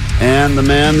 And the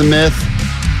man, the myth,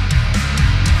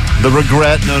 the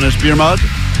regret known as Beer Mug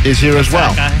is here as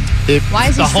well. Why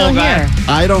is he still here?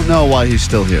 I don't know why he's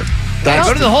still here.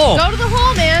 Go to the hole. Go to the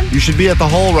hole, man. You should be at the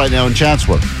hole right now in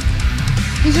Chatsworth.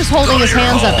 He's just holding his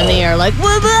hands up in the air like,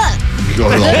 what's that? Go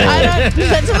to the hole.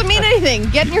 That doesn't mean anything.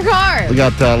 Get in your car. We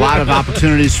got a lot of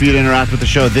opportunities for you to interact with the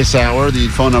show this hour. The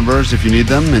phone numbers, if you need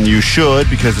them, and you should,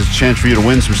 because it's a chance for you to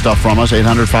win some stuff from us.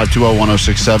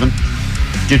 800-520-1067.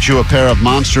 Get you a pair of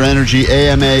Monster Energy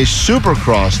AMA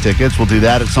Supercross tickets. We'll do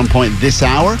that at some point this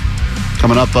hour.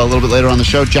 Coming up a little bit later on the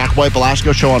show, Jack White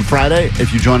Belasco show on Friday.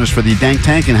 If you join us for the Dank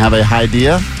Tank and have a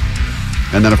idea.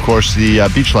 And then, of course, the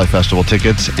Beach Life Festival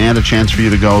tickets and a chance for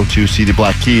you to go to see the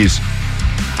Black Keys.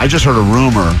 I just heard a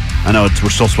rumor. I know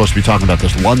we're still supposed to be talking about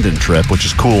this London trip, which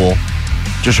is cool.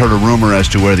 Just heard a rumor as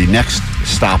to where the next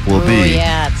stop will be. Oh,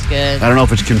 yeah, it's good. I don't know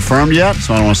if it's confirmed yet,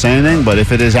 so I don't want to say anything. But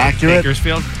if it is accurate,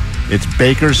 Bakersfield? It's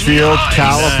Bakersfield,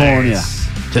 California. Nice.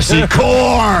 To see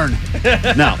corn.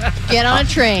 No. Get on a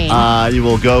train. You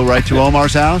will go right to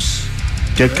Omar's house.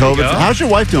 Get COVID. How's your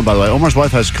wife doing, by the way? Omar's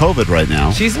wife has COVID right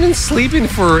now. She's been sleeping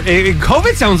for...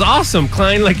 COVID sounds awesome,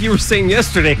 Klein, like you were saying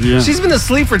yesterday. Yeah. She's been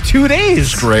asleep for 2 days.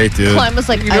 It's great, dude. Klein was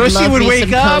like, You know, I'd she love would me wake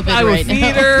some up, COVID I would right feed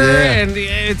now. her, Yeah. and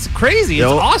it's crazy. It's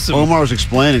awesome. Omar was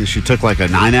explaining she took like a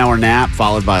 9-hour nap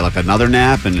followed by like another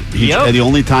nap, and and the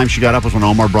only time she got up was when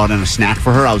Omar brought in a snack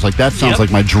for her. I was like, that sounds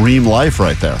like my dream life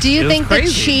right there. Do you think that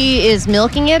she is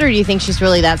milking it, or do you think she's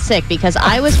really that sick? Because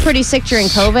I was pretty sick during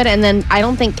COVID, and then I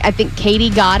think Katie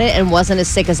got it and wasn't as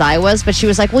sick as I was, but she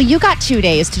was like, well, you got 2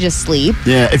 days to just sleep.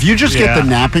 Yeah, if you just get the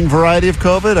napping variety of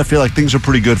COVID, I feel like things are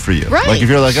pretty good for you. Right. Like if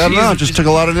you're like, I don't know, just took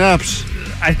a lot of naps.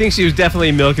 I think she was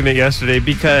definitely milking it yesterday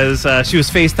because she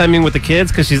was FaceTiming with the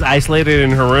kids because she's isolated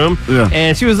in her room. Yeah.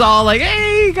 And she was all like,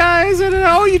 hey, guys, and,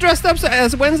 oh, you dressed up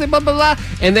as Wednesday, blah, blah, blah.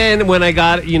 And then when I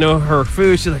got, her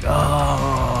food, she's like,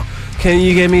 oh, can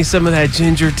you get me some of that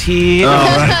ginger tea?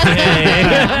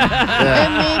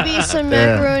 And maybe some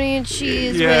macaroni and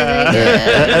cheese with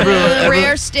it.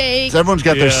 Rare steak. So everyone's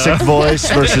got their sick voice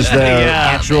versus their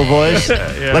actual voice.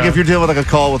 Like if you're dealing with like a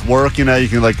call with work, you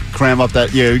can like cramp up that,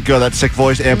 that sick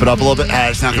voice, amp it up a little bit.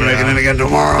 It's not going to make it in again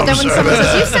tomorrow. But then when someone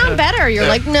says, you sound better, you're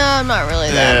like, no, I'm not really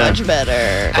that much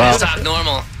better. I just talk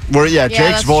normal. Jake's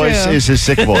that's voice true. is his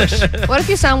sick voice. What if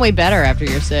you sound way better after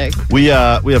you're sick? We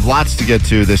have lots to get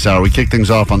to this hour. We kick things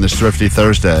off on this Thrifty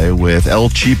Thursday with El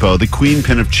Cheapo, the queen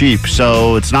pin of cheap.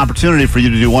 So it's an opportunity for you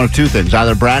to do one of two things.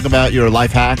 Either brag about your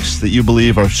life hacks that you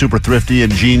believe are super thrifty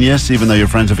and genius, even though your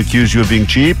friends have accused you of being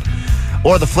cheap.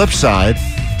 Or the flip side,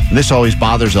 and this always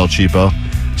bothers El Cheapo,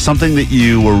 something that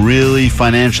you were really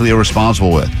financially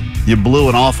irresponsible with. You blew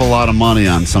an awful lot of money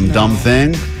on some dumb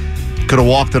thing. Could have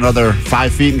walked another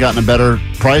 5 feet and gotten a better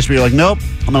price, but you're like, nope,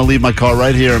 I'm going to leave my car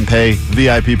right here and pay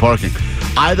VIP parking.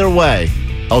 Either way,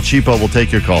 El Cheapo will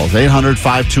take your calls.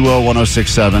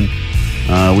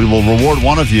 800-520-1067. We will reward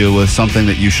one of you with something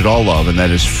that you should all love, and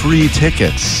that is free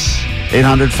tickets.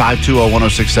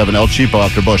 800-520-1067. El Cheapo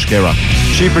after Bush. K-Rock.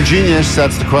 Cheap or genius?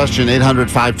 That's the question.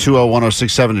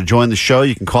 800-520-1067 to join the show.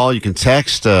 You can call, you can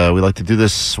text. We like to do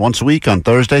this once a week on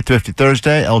Thursday, Thrifty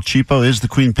Thursday. El Cheapo is the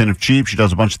queen pin of cheap. She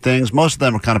does a bunch of things. Most of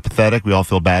them are kind of pathetic. We all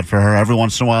feel bad for her. Every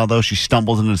once in a while, though, she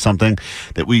stumbles into something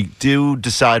that we do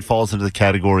decide falls into the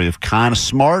category of kind of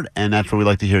smart, and that's where we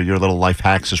like to hear your little life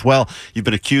hacks as well. You've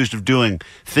been accused of doing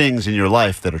things in your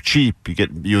life that are cheap.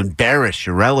 You embarrass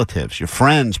your relatives, your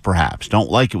friends, perhaps.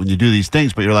 Don't like it when you do these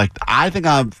things, but you're like, I think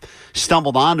I've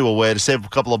stumbled onto a way to save a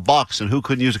couple of bucks, and who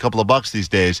couldn't use a couple of bucks these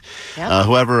days? Yep.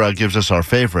 Whoever gives us our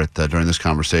favorite during this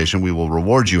conversation, we will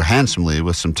reward you handsomely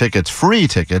with some tickets, free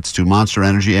tickets to Monster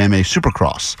Energy AMA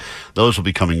Supercross. Those will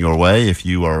be coming your way if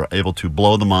you are able to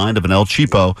blow the mind of an El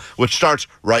Cheapo, which starts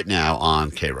right now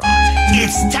on K-Rock.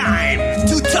 It's time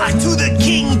to talk to the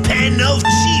kingpin of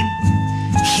cheap.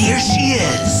 Here she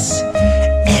is,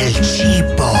 El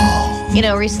Cheapo. You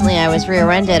know, recently I was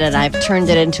rear-ended and I've turned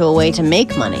it into a way to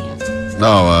make money.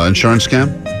 Oh, insurance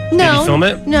scam? No. Did you film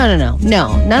it? No,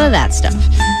 none of that stuff.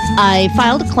 I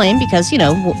filed a claim because,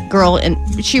 girl, and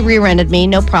she rear-ended me,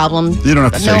 no problem. You don't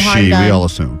have to say she, we all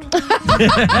assumed.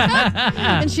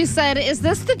 And she said, is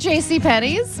this the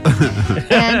JCPenney's?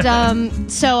 And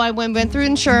so I went through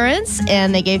insurance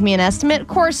and they gave me an estimate. Of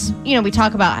course, we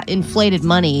talk about inflated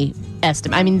money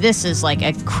estimate. I mean, this is like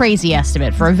a crazy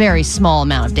estimate for a very small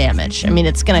amount of damage. I mean,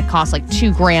 it's going to cost like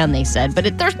 $2,000, they said,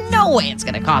 but there's no way it's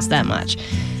going to cost that much.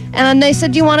 And they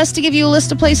said, do you want us to give you a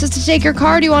list of places to take your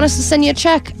car? Do you want us to send you a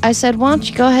check? I said, why don't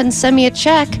you go ahead and send me a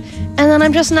check, and then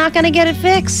I'm just not going to get it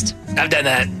fixed. I've done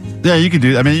that. Yeah, you can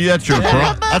do that. I mean, that's your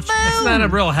That's not a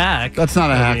real hack. That's not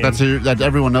a hack. That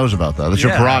everyone knows about that. That's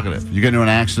your prerogative. You get into an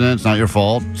accident, it's not your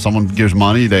fault. Someone gives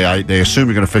money, they assume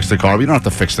you're going to fix the car, but you don't have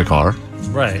to fix the car.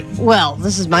 Right. Well,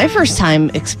 this is my first time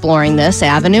exploring this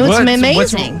avenue. It's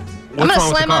amazing. I'm going to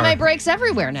slam on my brakes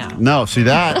everywhere now. No, see,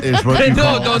 that is what you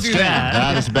call don't do that.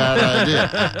 That is a bad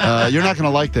idea. You're not going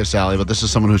to like this, Allie, but this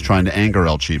is someone who's trying to anger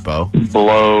El Cheapo.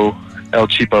 Blow El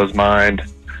Cheapo's mind.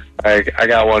 I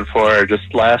got one for her.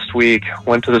 Just last week,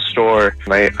 went to the store,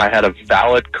 and I had a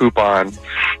valid coupon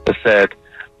that said,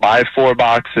 buy 4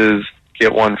 boxes,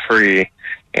 get 1 free.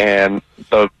 And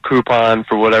the coupon,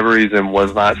 for whatever reason,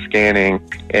 was not scanning.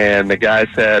 And the guy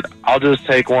said, I'll just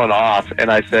take 1 off.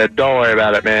 And I said, don't worry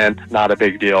about it, man. Not a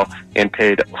big deal. And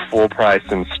paid full price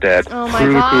instead. Oh, my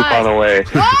Threw God. the coupon away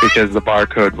because the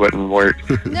barcode wouldn't work.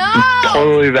 No!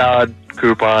 Totally valid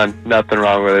coupon. Nothing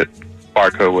wrong with it.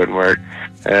 Barcode wouldn't work.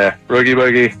 Roogie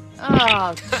boogie.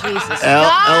 Oh, Jesus.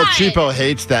 El Cheapo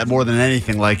hates that more than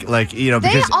anything.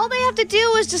 Because all they have to do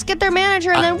is just get their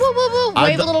manager and then woo, woo, woo,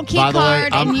 wave a little key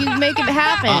card and you make it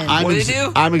happen. What do they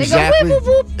do? I'm They exactly. go, woo,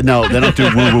 woo, woo. No, they don't do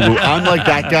woo, woo, woo. I'm like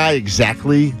that guy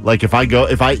exactly. Like if I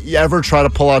ever try to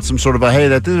pull out some sort of hey,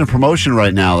 that isn't a promotion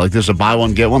right now. Like there's a buy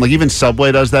one, get one. Like even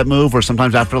Subway does that move where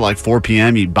sometimes after like 4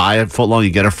 p.m. you buy a footlong,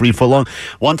 you get a free footlong.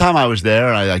 One time I was there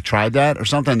and I tried that or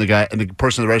something. The guy and the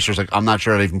person at the register was like, I'm not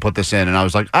sure I can put this in. And I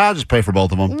was like, I'll just pay for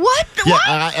both of them. What?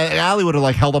 Yeah, Allie would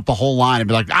have held up the whole line and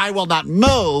be like, I will not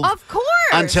move. Of course.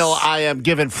 Until I am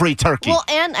given free turkey. Well,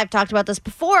 and I've talked about this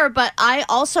before, but I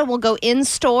also will go in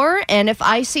store, and if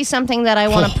I see something that I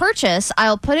want to purchase,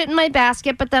 I'll put it in my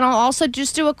basket, but then I'll also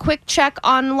just do a quick check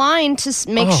online to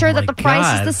make sure that the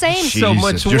price is the same. So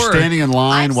much work. You're standing in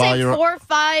line I've while saved you're $4,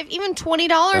 $5, even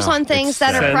 $20 on things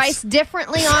that are priced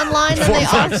differently online than they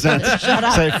are. Shut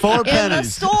up. Say 4 pennies. In the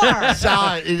store.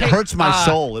 It hurts my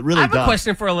soul. It really I have does. a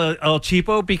question for El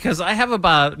Cheapo because I have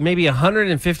about maybe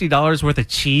 $150 worth of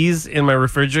cheese in my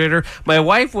refrigerator. My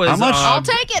wife was. How much? I'll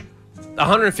take it.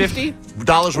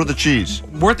 $150 worth of cheese.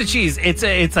 Worth of cheese.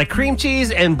 It's like cream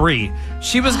cheese and brie.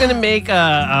 She was gonna make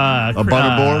a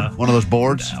butter board, one of those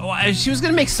boards. She was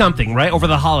gonna make something right over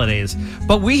the holidays.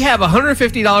 But we have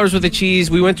 $150 worth of cheese.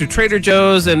 We went to Trader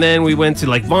Joe's and then we went to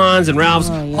like Vons and Ralph's.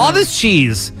 All this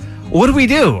cheese. What do we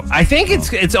do? I think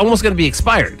it's almost gonna be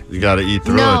expired. You got to eat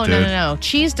through No. it, dude.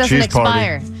 Cheese doesn't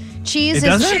expire. Cheese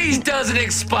Cheese doesn't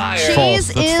expire. Cheese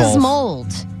That's is false.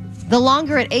 mold. The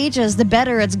longer it ages, the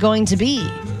better it's going to be.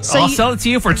 So I'll sell it to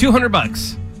you for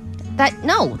 $200.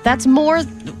 that's more.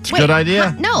 It's a good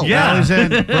idea. No. Yeah. Allie's in.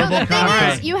 No, the Verbal thing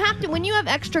contract. is, you have to, when you have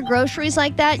extra groceries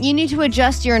like that, you need to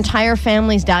adjust your entire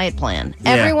family's diet plan.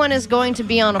 Yeah. Everyone is going to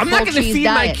be on a I'm full not going to cheese feed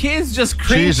diet. my kids just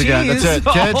cream Cheese again. That's it.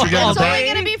 Kids, you're getting It's only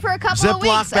going to be for a couple of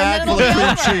Ziploc weeks, bag and full then of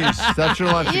it'll cream be over. cheese. That's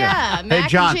your lunch. Yeah, again. mac Hey,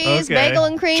 John. and cheese, bagel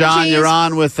and cream John, cheese. you're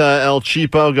on with El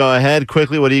Cheapo. Go ahead.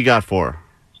 Quickly, what do you got for?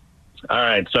 All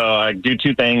right, so I do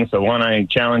two things. So one, I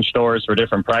challenge stores for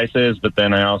different prices, but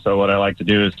then what I like to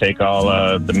do is take all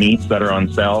the meats that are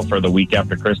on sale for the week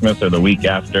after Christmas or the week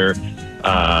after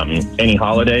any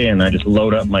holiday, and I just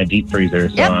load up my deep freezer.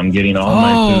 So Yep. I'm getting all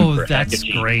my food for heck of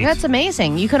cheap. That's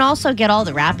amazing. You can also get all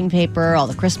the wrapping paper, all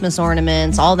the Christmas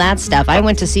ornaments, all that stuff. I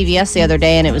went to CVS the other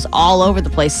day, and it was all over the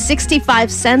place.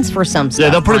 65 cents for some stuff. Yeah,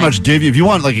 they'll pretty much give you, if you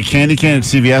want like a candy cane at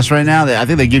CVS right now, I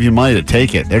think they give you money to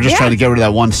take it. They're just Yeah. trying to get rid of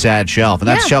that one sad shelf. And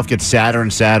that Yeah. shelf gets sadder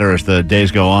and sadder as the days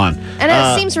go on. And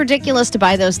it seems ridiculous to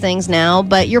buy those things now,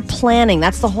 but you're planning.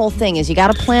 That's the whole thing, is you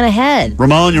got to plan ahead.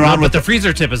 Ramon, you're on with But the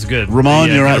freezer tip is good. Ramon,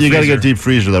 Yeah, you're on. You got to freezer. get deep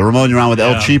freezer though. Ramon, you're on with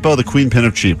El Yeah. Cheapo, the queen pin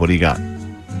of cheap. What do you got?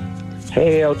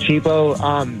 Hey, El Cheapo.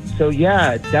 So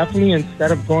yeah, definitely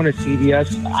instead of going to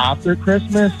CVS after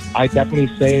Christmas, I definitely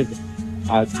save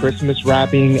Christmas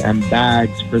wrapping and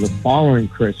bags for the following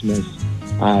Christmas.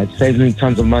 It saves me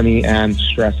tons of money and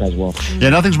stress as well. Yeah,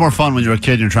 nothing's more fun when you're a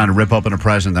kid and you're trying to rip open a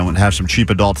present than when have some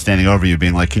cheap adult standing over you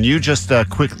being like, can you just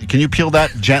can you peel that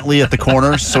gently at the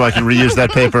corners so I can reuse that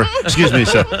paper? Excuse me,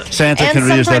 so Santa And can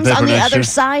reuse that sometimes paper on the next other year?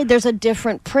 side, there's a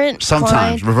different print.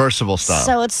 Sometimes, Clyde. reversible style.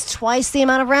 So it's twice the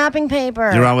amount of wrapping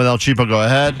paper. You're on with El Cheapo. Go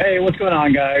ahead. Hey, what's going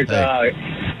on, guys?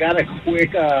 Hey. Got a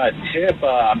quick tip.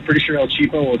 I'm pretty sure El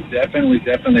Cheapo will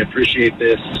definitely appreciate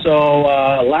this. So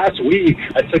last week,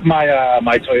 I took my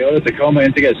my Toyota Tacoma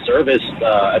in to get serviced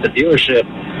at the dealership,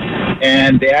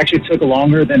 and they actually took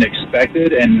longer than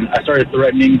expected, and I started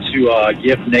threatening to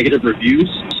give negative reviews.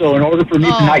 So in order for me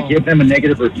to not give them a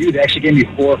negative review, they actually gave me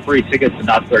 4 free tickets to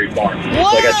Knott's Berry Farm. So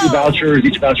I got 2 vouchers.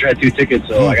 Each voucher had 2 tickets,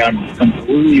 so I got them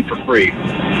completely for free.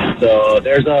 So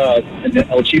there's an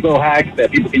El Cheapo hack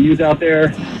that people can use out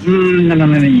there.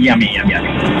 Yummy.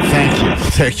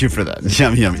 Thank you for that.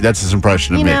 Yummy. That's his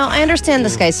impression of You me. know, I understand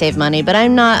this guy saved money, but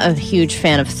I'm not a huge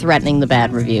fan of threatening the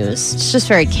bad reviews. It's just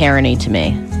very Karen-y to me.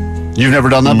 You've never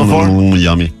done that before?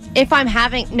 Yummy. If I'm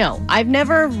no, I've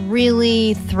never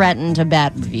really threatened a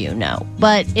bad review, no.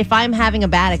 But if I'm having a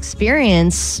bad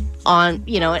experience on,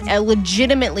 a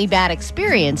legitimately bad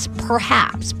experience,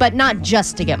 perhaps, but not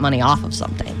just to get money off of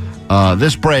something.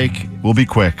 This break will be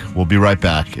quick. We'll be right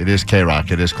back. It is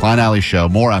K-Rock. It is Klein Alley Show.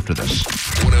 More after this.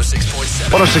 106.7.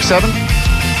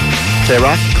 106.7.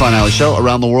 K-Rock, Klein Alley Show,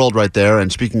 around the world right there.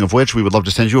 And speaking of which, we would love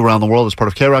to send you around the world as part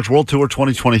of K-Rock's World Tour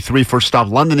 2023. First stop,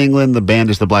 London, England. The band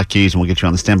is the Black Keys, and we'll get you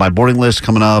on the standby boarding list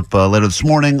coming up later this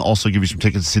morning. Also give you some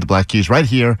tickets to see the Black Keys right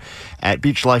here at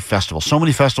Beach Life Festival. So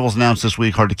many festivals announced this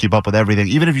week, hard to keep up with everything.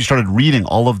 Even if you started reading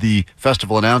all of the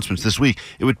festival announcents this week,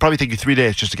 it would probably take you 3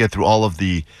 days just to get through all of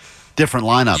the different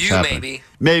lineups happening.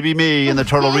 Maybe me in the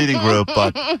Turtle Reading Group,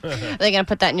 but Are they going to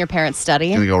put that in your parents' study?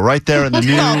 going to go right there in the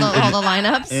new all the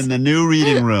lineups. in the new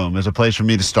reading room is a place for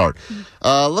me to start.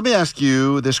 Let me ask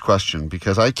you this question,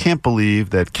 because I can't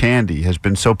believe that candy has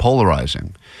been so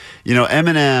polarizing.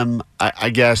 M&M, I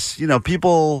guess,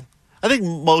 people, I think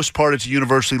most part it's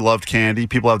universally loved candy.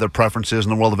 People have their preferences in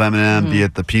the world of M&M, be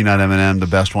it the peanut M&M, the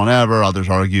best one ever. Others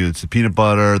argue it's the peanut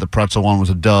butter. The pretzel one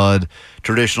was a dud.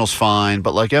 Traditional's fine.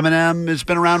 But like M&M has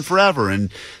been around forever,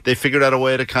 and they figured out a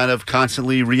way to kind of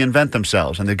constantly reinvent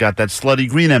themselves. And they've got that slutty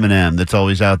green M&M that's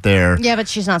always out there. Yeah, but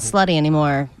she's not slutty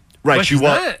anymore. Right, Well, she she's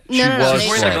was. not. She No, was. they-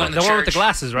 slutty. The one with the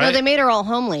glasses, right? No, they made her all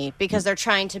homely because they're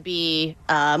trying to be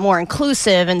more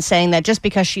inclusive and saying that just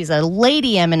because she's a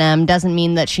lady M&M doesn't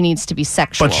mean that she needs to be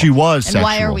sexual. But she was And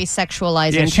why sexual. are we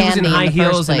sexualizing Yeah, she was candy in high the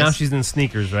heels, first and now place? she's in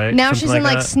sneakers, right? Now Something she's in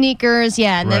like that. sneakers,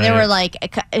 yeah, and then they Right. were like,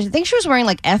 I think she was wearing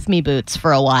like FME boots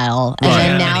for a while, and Right.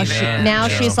 then Yeah, now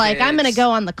she's like, I'm gonna go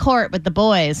on the court with the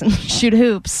boys and shoot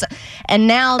hoops, and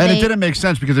now And they it didn't make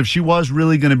sense, because if she was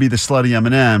really going to be the slutty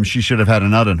M&M, she should have had a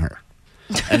nut in her.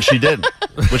 And she didn't.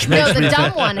 Which makes no, the me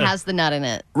dumb one has the nut in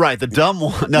it. Right, the dumb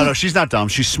one. No, she's not dumb.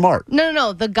 She's smart.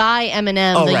 No, the guy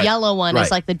M&M, Oh, the right, yellow one right.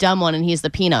 is like the dumb one, and he's the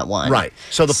peanut one. Right.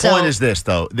 So the point is this,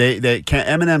 though.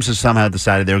 M&M's has somehow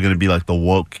decided they were going to be like the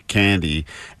woke candy,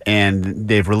 and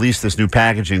they've released this new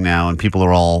packaging now, and people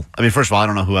are all... I mean, first of all, I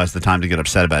don't know who has the time to get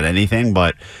upset about anything,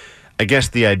 but I guess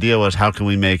the idea was, how can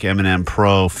we make M&M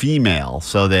Pro female?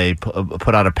 So they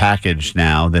put out a package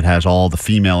now that has all the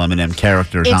female M&M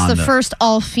characters It's on the first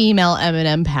all-female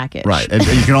M&M package. Right. And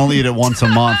you can only eat it once a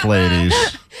month, ladies.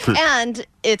 And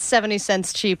it's 70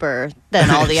 cents cheaper than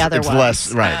all the other it's ones.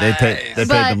 less, right. They paid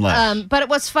them less. But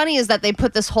what's funny is that they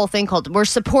put this whole thing called "We're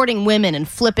supporting women and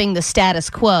flipping the status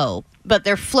quo." But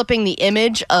they're flipping the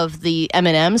image of the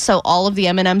M&Ms, so all of the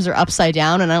M&Ms are upside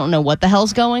down, and I don't know what the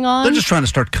hell's going on. They're just trying to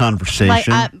start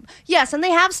conversation. Yes, and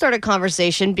they have started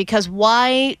conversation, because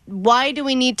why do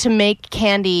we need to make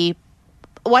candy?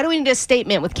 Why do we need a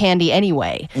statement with candy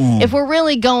anyway? If we're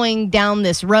really going down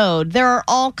this road, there are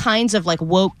all kinds of like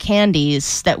woke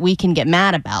candies that we can get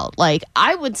mad about. Like,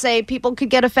 I would say people could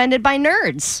get offended by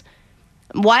nerds.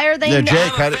 Why are they?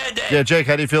 Jake,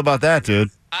 how do you feel about that,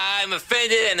 dude? I'm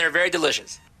offended, and they're very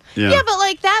delicious. Yeah, but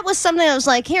like that was something that was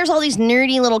like, here's all these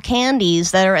nerdy little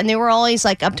candies and they were always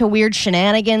like up to weird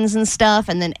shenanigans and stuff,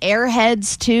 and then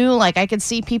Airheads too. Like, I could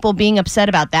see people being upset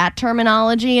about that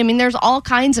terminology. I mean, there's all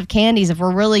kinds of candies, if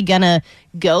we're really gonna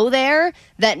go there,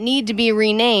 that need to be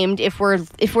renamed if we're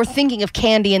thinking of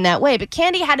candy in that way. But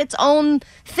candy had its own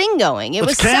thing going. It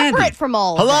was separate from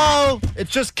all of that.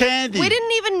 It's just candy. We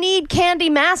didn't even need candy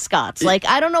mascots. Like,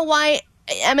 I don't know why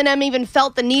M&M even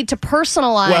felt the need to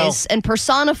personalize and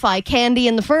personify candy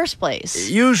in the first place.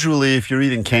 Usually, if you're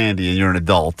eating candy and you're an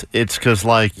adult, it's because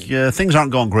things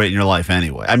aren't going great in your life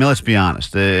anyway. I mean, let's be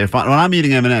honest. When I'm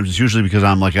eating M&Ms, it's usually because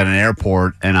I'm like at an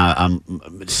airport and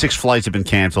I'm 6 flights have been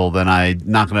canceled, and I'm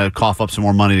not going to cough up some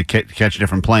more money to catch a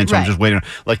different plane. So I'm just waiting.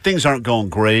 Like, things aren't going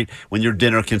great when your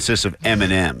dinner consists of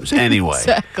M&Ms anyway.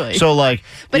 Exactly. So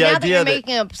but now that you're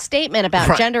making a statement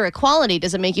about gender equality,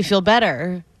 does it make you feel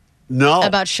better? No.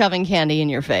 About shoving candy in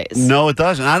your face. No, it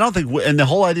doesn't. I don't think, and the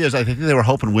whole idea is, I think they were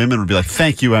hoping women would be like,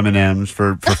 thank you, M&Ms,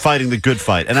 for fighting the good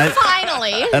fight. And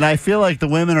Finally. And I feel like the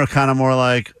women are kind of more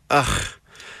like, ugh.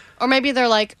 Or maybe they're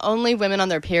like, only women on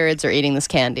their periods are eating this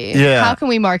candy. Yeah. How can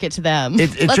we market to them?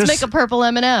 Let's make a purple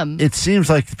M&M. It seems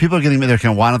like people are getting there.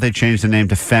 Why don't they change the name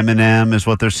to Feminem, is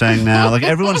what they're saying now. Like,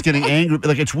 everyone's getting angry.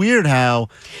 Like, it's weird how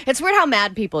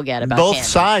mad people get about both candy.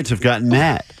 sides have gotten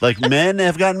mad. Like, men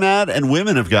have gotten mad and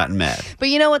women have gotten mad. But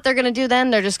you know what they're going to do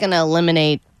then? They're just going to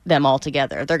eliminate them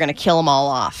altogether. They're going to kill them all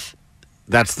off.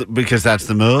 Because that's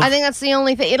the move? I think that's the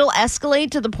only thing. It'll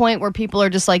escalate to the point where people are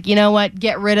just like, you know what?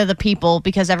 Get rid of the people,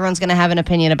 because everyone's going to have an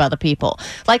opinion about the people.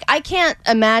 Like, I can't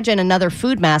imagine another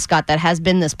food mascot that has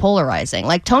been this polarizing.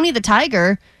 Like, Tony the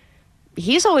Tiger,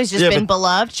 he's always just been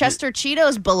beloved. Chester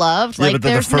Cheeto's beloved. Yeah, but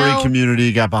the furry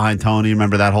community got behind Tony.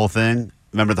 Remember that whole thing?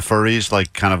 Remember the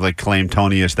furries, kind of claimed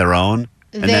Tony as their own?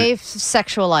 They've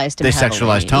sexualized him. They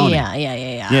sexualized Tony.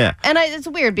 Yeah. And it's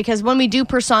weird, because when we do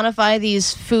personify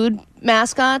these food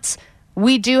mascots,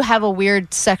 we do have a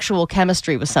weird sexual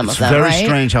chemistry with some of them, It's right? very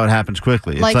strange how it happens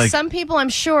quickly. It's some people, I'm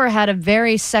sure, had a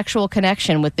very sexual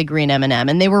connection with the green M&M,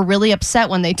 and they were really upset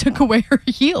when they took away her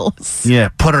heels. Yeah,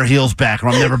 put her heels back, or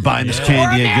I'm never buying this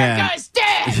candy again.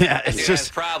 Yeah, it's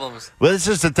just problems. Well, this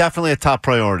is definitely a top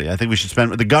priority. I think we should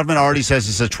spend. The government already says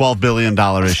it's a $12 billion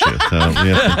issue. So we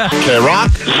have to, okay, Rock.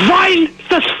 Sein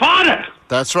das Vater.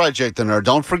 That's right, Jake the Nerd.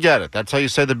 Don't forget it. That's how you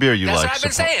say the beer you That's like. what I've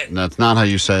been saying. That's not how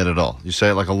you say it at all. You say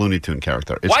it like a Looney Tune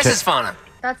character. Why is this fun?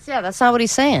 That's not what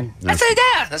he's saying. That's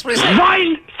what he's saying.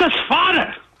 Sein das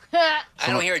Vater. I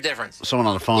don't hear a difference. Someone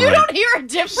on the phone. You don't hear a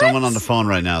difference? Someone on the phone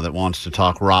right now that wants to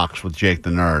talk rocks with Jake the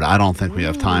Nerd. I don't think we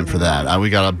have time for that. We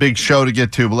got a big show to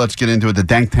get to, but let's get into it. The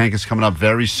Dank Tank is coming up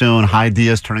very soon. High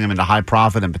Diaz turning them into high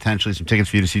profit, and potentially some tickets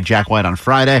for you to see Jack White on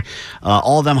Friday.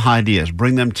 All of them High Diaz.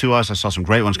 Bring them to us. I saw some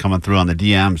great ones coming through on the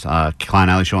DMs, Klein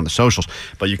Alley Show on the socials,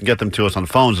 but you can get them to us on the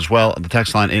phones as well. The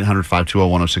text line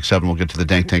 800-520-1067. We'll get to the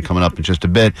Dank Tank coming up in just a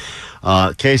bit.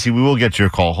 Casey, we will get your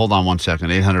call. Hold on one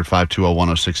second.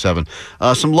 800-520-1067.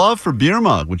 Some love for Beer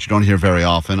Mug, which you don't hear very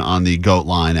often on the Goat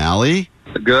Line, Alley.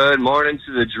 Good morning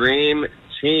to the Dream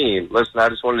Team. Listen, I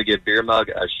just wanted to give Beer Mug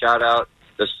a shout-out.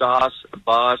 The Sauce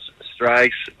Boss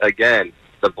strikes again.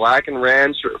 The Blackened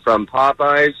Ranch from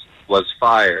Popeyes was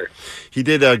fire. He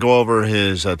did go over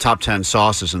his top 10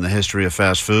 sauces in the history of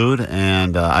fast food,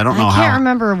 and I don't know how. I can't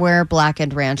remember where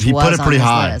Blackened Ranch he was put it pretty on his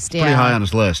high, list. pretty high on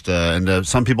his list, and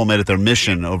some people made it their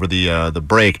mission over the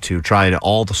break to try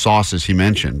all the sauces he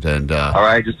mentioned. And all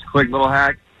right, just a quick little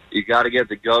hack. You got to get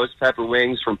the ghost pepper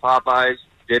wings from Popeyes,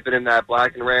 dip it in that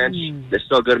Blackened Ranch. They're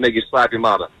so good to make you slap your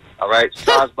mama. All right,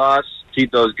 Sauce Boss.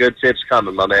 Keep those good tips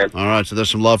coming, my man. All right, so there's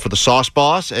some love for the Sauce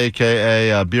Boss,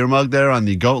 a.k.a. Beer Mug there on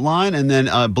the Goat Line. And then,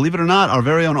 believe it or not, our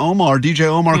very own Omar, DJ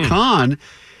Omar Khan,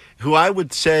 who I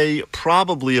would say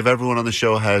probably of everyone on the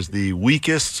show has the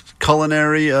weakest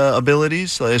culinary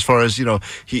abilities as far as,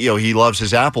 he loves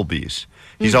his Applebee's.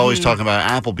 he's always talking about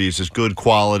Applebee's is good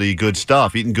quality, good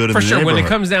stuff, eating good in For the sure, when neighborhood. it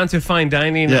comes down to fine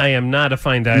dining, I am not a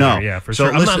fine diner. No. Yeah, for So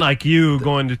sure. I'm listen- not like you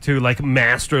going to like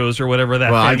Mastro's or whatever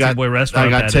that Well, fancy boy restaurant. I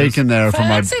got that taken is. there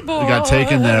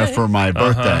for my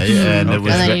birthday, and it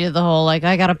was. And then you did the whole, like,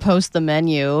 I got to post the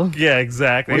menu. Yeah,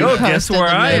 exactly. You Oh, guess posted where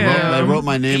the I menu. am. They wrote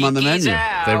my name on the menu.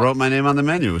 They wrote my name on the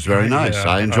menu. It was very nice. Yeah.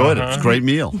 I enjoyed it. It was a great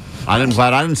meal. I'm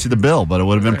glad I didn't see the bill, but it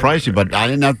would have been pricey. But I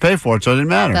didn't have to pay for it, so it didn't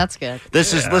matter. That's good.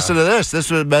 This is listen to this.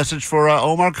 This was a message for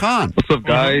Omar Khan. What's up,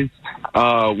 guys?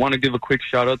 Want to give a quick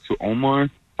shout out to Omar.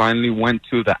 Finally went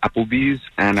to the Applebee's,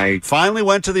 and I finally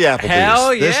went to the Applebee's. Hell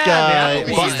This yeah, guy, the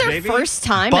This is their first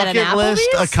time at an bucket list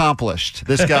Applebee's? accomplished.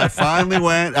 This guy finally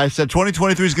went. I said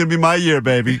 2023 is going to be my year,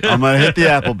 baby. I'm going to hit the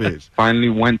Applebee's. finally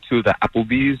went to the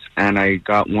Applebee's, and I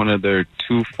got one of their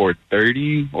 2 for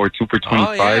 $30 or 2 for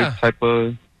 $25 type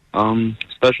of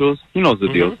specials. He knows the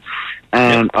deal.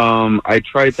 And I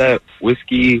tried that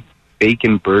whiskey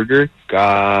bacon burger.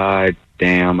 God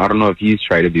damn, I don't know if he's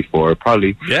tried it before.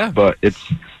 Probably. Yeah. But it's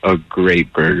a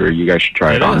great burger. You guys should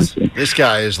try it, honestly. This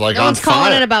guy is like No on one's calling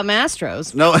fire. it about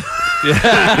Mastro's. No,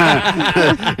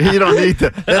 you don't need to.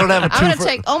 They don't have a I'm 2 going to for.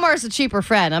 take Omar's a cheaper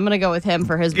friend. I'm going to go with him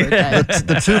for his birthday.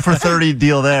 The 2 for $30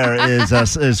 deal there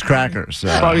is crackers.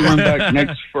 Probably went back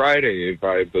next Friday, if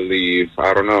I believe.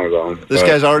 I don't know, though. This But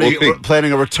guy's already we'll see.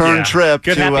 planning a return Yeah. trip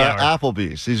Good to happy hour.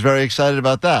 Applebee's. He's very excited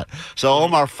about that. So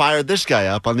Omar fired this guy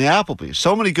up on the Applebee's.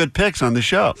 So many good picks on the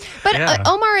show. But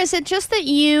Omar, is it just that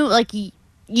you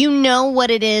you know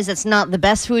what it is? It's not the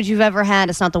best food you've ever had.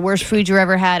 It's not the worst food you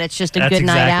ever had. It's just a That's good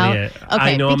night out. exactly it.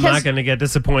 I know I'm not going to get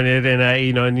disappointed, and I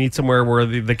need somewhere where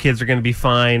the kids are going to be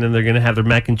fine, and they're going to have their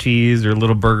mac and cheese or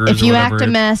little burgers. If or you whatever act a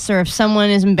mess or if someone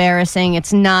is embarrassing,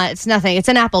 it's nothing. It's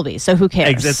an Applebee's, so who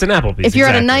cares? It's an Applebee's. If you're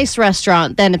at a exactly. nice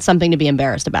restaurant, then it's something to be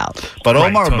embarrassed about. But Right,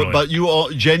 Omar, totally. but you all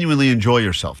genuinely enjoy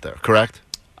yourself there, correct?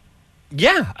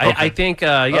 Yeah, I think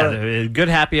good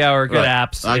happy hour, good Right.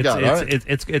 apps. I got it. All right.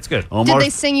 It's good. Did they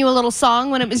sing you a little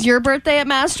song when it was your birthday at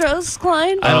Mastro's,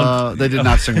 Klein? They did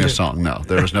not sing a song. No,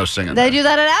 there was no singing. They do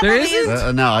that at There Applebee's?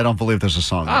 isn't? No, I don't believe there's a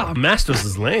song. Oh, Masters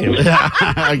is lame. Yeah,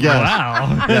 I guess.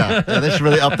 Wow. Yeah, they should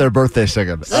really up their birthday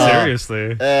singing.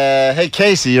 Seriously. Hey,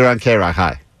 Casey, you're on K-Rock.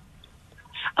 Hi.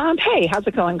 Hey, how's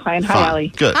it going, Klein? Hi, Fine. Allie.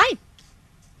 Good. Hi.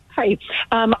 Hi.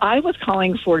 I was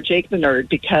calling for Jake the Nerd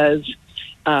because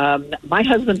my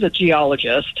husband's a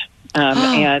geologist,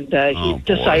 and he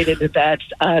decided that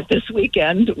this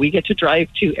weekend we get to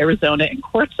drive to Arizona in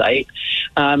Quartzsite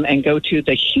and go to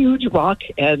the huge rock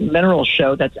and mineral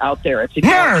show that's out there. It's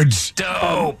Nerds!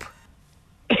 Dope!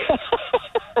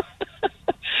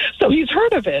 So he's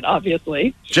heard of it,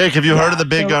 obviously. Jake, have you heard of the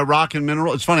big rock and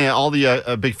mineral? It's funny, all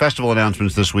the big festival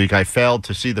announcements this week, I failed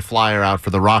to see the flyer out for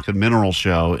the rock and mineral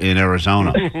show in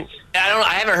Arizona.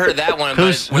 I haven't heard of that one.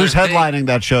 Who's headlining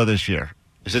that show this year?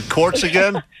 Is it Quartz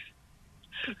again?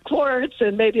 Quartz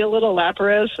and maybe a little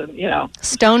Lapras and,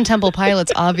 Stone Temple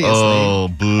Pilots, obviously. Oh,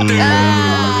 boo.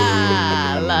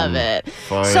 I love it.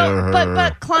 Fire So, her.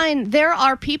 but Klein, there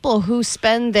are people who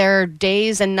spend their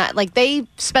days and they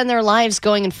spend their lives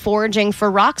going and foraging for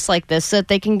rocks like this so that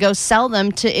they can go sell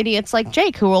them to idiots like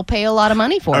Jake who will pay a lot of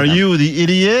money for Are them. you the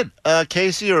idiot,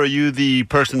 Casey, or are you the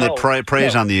person that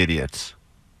preys no. on the idiots?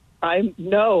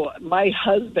 No, my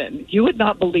husband, you would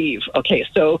not believe. Okay,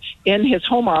 so in his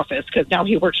home office, because now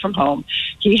he works from home,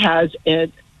 he has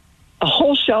a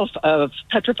whole shelf of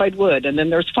petrified wood, and then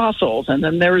there's fossils, and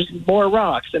then there's more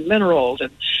rocks and minerals,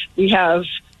 and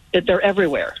they're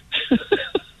everywhere.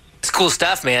 It's cool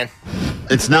stuff, man.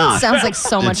 It's not. Sounds like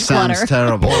so much It sounds clutter.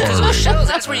 terrible. Those shows,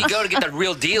 that's where you go to get the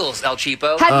real deals, El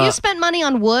Cheapo. Have you spent money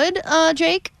on wood,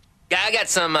 Jake? Yeah, I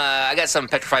got some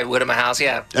petrified wood in my house.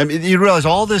 Yeah. I mean, you realize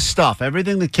all this stuff,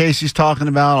 everything that Casey's talking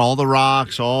about, all the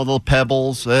rocks, all the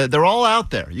pebbles, they're all out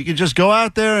there. You can just go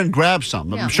out there and grab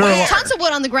some. I'm sure Tons of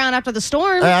wood on the ground after the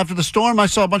storm. after the storm, I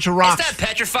saw a bunch of rocks. It's not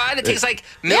petrified. It takes like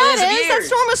Yeah, millions it of is. years. That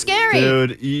storm was scary.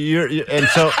 Dude, and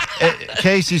so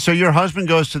Casey, so your husband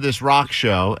goes to this rock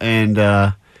show and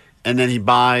then he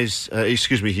buys, he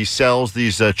sells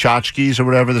these tchotchkes or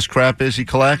whatever this crap is he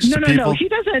collects to people? No, he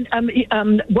doesn't.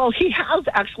 Well, he has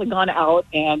actually gone out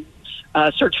and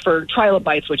searched for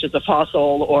trilobites, which is a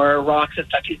fossil, or rocks and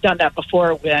stuff. He's done that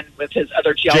before with his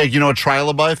other geology. Jake, you know what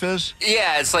trilobite is?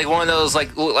 Yeah, it's like one of those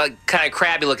like kind of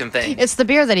crabby looking things. It's the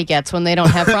beer that he gets when they don't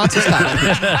have Francis on.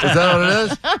 Is that what it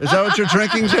is? Is that what you're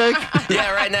drinking, Jake?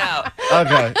 Yeah, right now.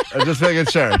 Okay, I'm just making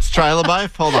sure. It's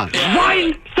trilobite? Hold on.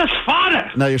 Why the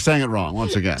father? No, you're saying it wrong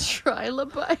once again.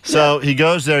 Trilobite. So he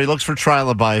goes there, he looks for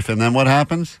trilobite, and then what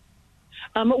happens?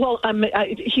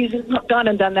 He's gone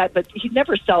and done that, but he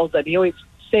never sells them. He always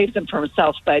saves them for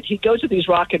himself. But he goes to these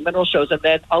rock and mineral shows, and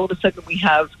then all of a sudden we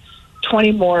have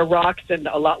 20 more rocks and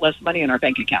a lot less money in our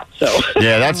bank account. So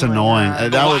Yeah, that's annoying.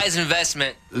 That Wise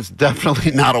investment. It's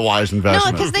definitely not a wise No,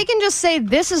 investment. because they can just say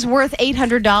this is worth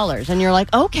 $800, and you're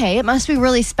like, okay, it must be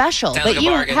really special. Sounds but like a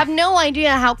you bargain. have no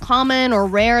idea how common or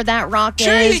rare that rock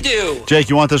Sure is. you do. Jake,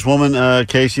 you want this woman,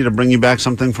 Casey, to bring you back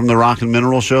something from the Rock and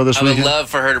Mineral Show this I would weekend? love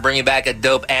for her to bring you back a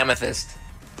dope amethyst.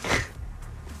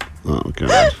 Oh,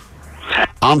 God.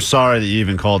 I'm sorry that you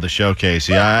even called the show,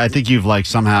 Casey. I think you've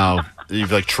somehow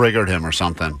triggered him or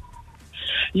something.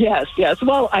 yes.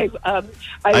 Well, I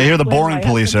hear the when boring my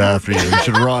police are after husband- you. You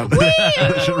should run.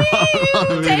 You should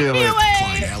run immediately.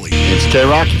 It's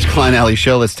K-Rock. It's Klein Alley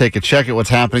Show. Let's take a check at what's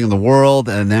happening in the world,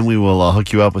 and then we will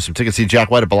hook you up with some tickets. See Jack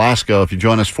White at Belasco if you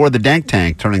join us for the Dank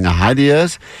Tank, turning the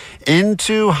ideas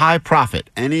into high profit.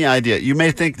 Any idea? You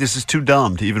may think this is too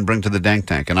dumb to even bring to the Dank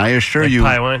Tank, and I assure you...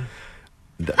 Pie wine.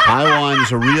 Pie wine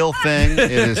is a real thing.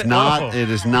 It is not. It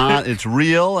is not. It's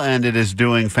real, and it is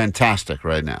doing fantastic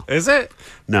right now. Is it?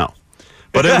 No.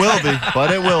 But it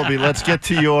will be. Let's get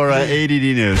to your ADD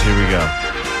news. Here we go.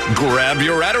 Grab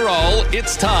your Adderall.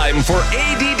 It's time for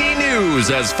ADD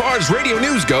News. As far as radio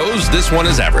news goes, this one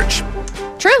is average.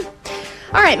 True.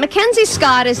 All right, Mackenzie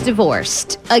Scott is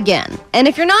divorced again. And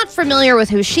if you're not familiar with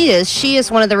who she is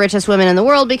one of the richest women in the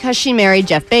world because she married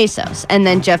Jeff Bezos. And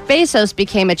then Jeff Bezos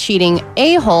became a cheating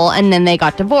a-hole, and then they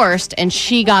got divorced, and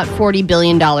she got $40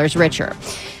 billion richer.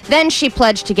 Then she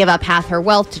pledged to give up half her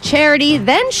wealth to charity.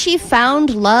 Then she found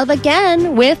love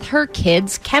again with her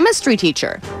kid's chemistry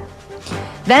teacher.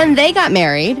 Then they got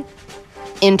married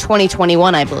in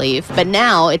 2021, I believe. But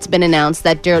now it's been announced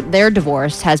that their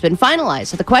divorce has been finalized.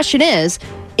 So the question is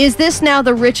this now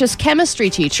the richest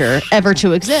chemistry teacher ever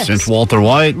to exist? Since Walter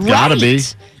White, gotta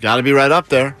be right up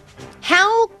there.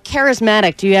 How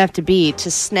charismatic do you have to be to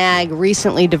snag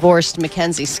recently divorced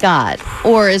Mackenzie Scott?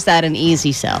 Or is that an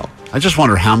easy sell? I just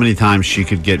wonder how many times she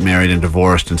could get married and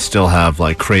divorced and still have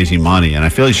crazy money. And I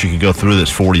feel like she could go through this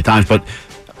 40 times, but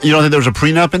you don't think there was a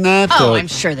prenup in that? Oh, I'm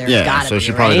sure there's gotta so be,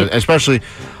 she probably right? does. Especially,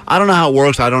 I don't know how it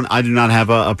works. I do not have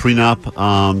a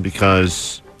prenup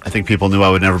because I think people knew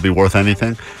I would never be worth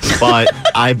anything. But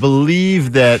I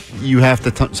believe that you have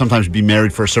to sometimes be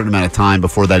married for a certain amount of time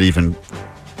before that even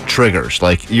triggers.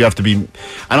 You have to be.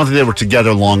 I don't think they were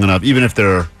together long enough, even if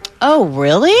they're. Oh,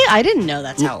 really? I didn't know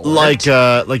that's how it worked.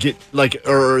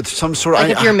 Or some sort of.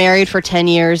 If you're married for 10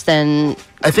 years, then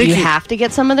I think you have to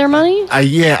get some of their money?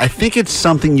 I think it's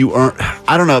something you earn.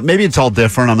 I don't know. Maybe it's all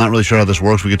different. I'm not really sure how this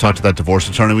works. We could talk to that divorce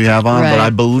attorney we have on. Right. But I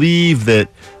believe that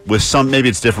with some, maybe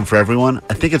it's different for everyone.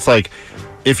 I think it's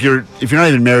if you're not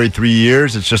even married 3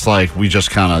 years, it's just we just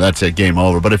kind of, that's it, game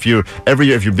over. But if you've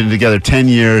been together 10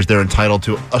 years, they're entitled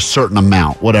to a certain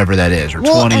amount, whatever that is, or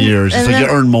 20 years. It's you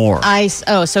earn more.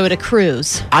 So it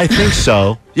accrues. I think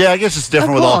so. Yeah, I guess it's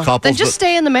different with all couples. Then just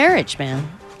stay in the marriage, man.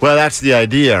 Well, that's the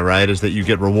idea, right? Is that you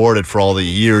get rewarded for all the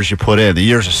years you put in, the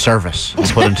years of service you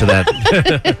put into that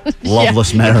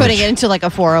loveless marriage. You're putting it into a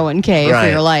 401k for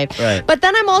your life. Right. But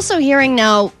then I'm also hearing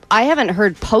now, I haven't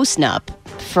heard post-nup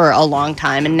for a long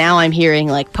time, and now I'm hearing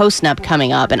post-nup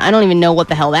coming up, and I don't even know what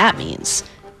the hell that means.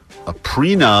 A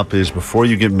prenup is before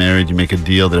you get married, you make a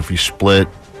deal that if you split,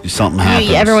 something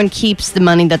happens. Everyone keeps the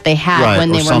money that they had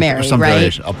when they were married, right?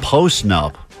 Variation. A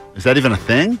post-nup, is that even a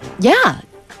thing? Yeah.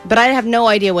 But I have no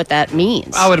idea what that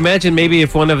means. I would imagine maybe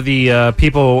if one of the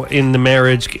people in the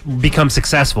marriage becomes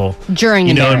successful during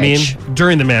the marriage. What I mean?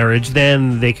 During the marriage,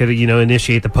 then they could,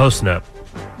 initiate the post-nup.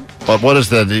 But what is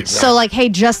that? So, hey,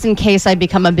 just in case I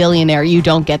become a billionaire, you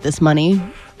don't get this money.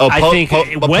 I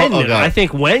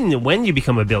think when you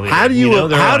become a billionaire. How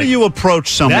do you approach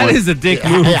someone? That is a dick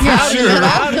move.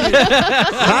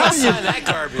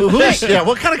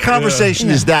 What kind of conversation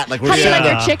is that? How do you like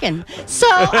your chicken? So,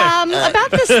 about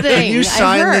this thing, Can you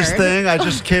sign I heard, this thing? I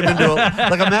just came into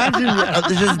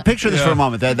imagine. Just picture this for a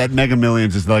moment. That Mega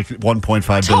Millions is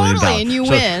 $1.5 billion. Totally, and you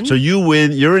win. So you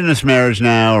win. You're in this marriage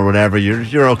now, or whatever.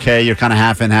 You're okay. You're kind of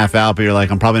half in, half out, but you're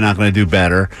I'm probably not going to do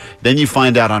better. Then you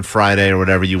find out on Friday or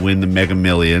whatever. You win the Mega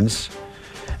Millions,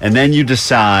 and then you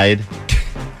decide,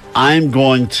 I'm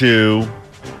going to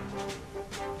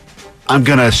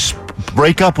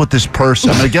break up with this person.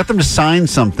 I'm going to get them to sign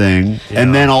something,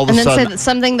 and then all of a sudden, say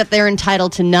something that they're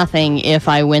entitled to nothing if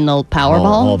I win the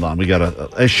Powerball. Hold on, we got to.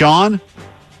 Hey, Sean.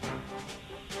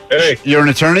 Hey, you're an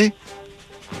attorney.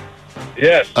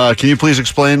 Yes. Can you please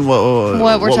explain what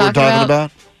we're talking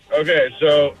about? Okay,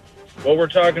 so what we're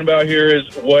talking about here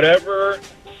is whatever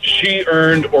she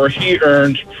earned or he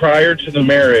earned prior to the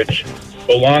marriage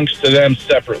belongs to them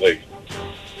separately.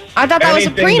 I thought that was a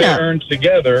Anything they prenup. earned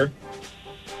together.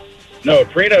 No, a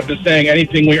prenup is saying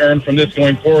anything we earn from this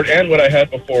going forward and what I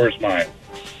had before is mine.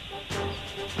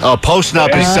 Oh,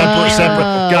 post-nup is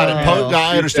separate. Got it.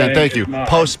 I understand. Thank you. It's mine.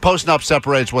 Post-nup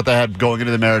separates what they had going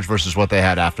into the marriage versus what they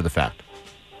had after the fact.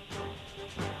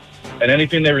 And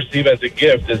anything they receive as a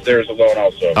gift is theirs alone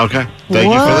also. Okay.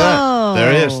 Thank you for that.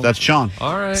 There he is. That's Sean.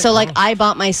 All right. So, like, I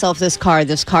bought myself this car.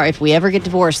 This car, if we ever get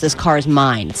divorced, this car is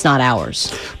mine. It's not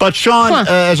ours. But Sean,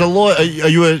 as a lawyer, are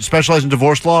you specialized in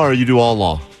divorce law or you do all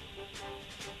law?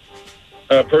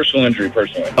 Personal injury,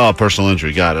 personally. Oh, personal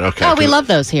injury. Got it. Okay. Oh, we love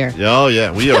those here. Oh,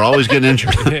 yeah. We are always getting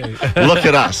injured. Look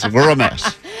at us. We're a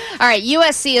mess. All right,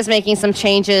 USC is making some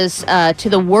changes to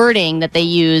the wording that they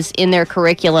use in their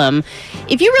curriculum.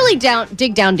 If you really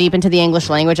dig down deep into the English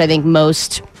language, I think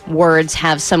most words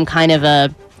have some kind of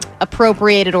a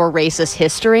appropriated or racist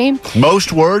history.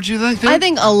 Most words, you think? Dude? I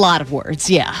think a lot of words,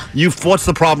 yeah. What's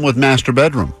the problem with master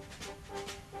bedroom?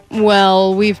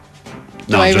 Well,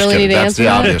 Do I really need to answer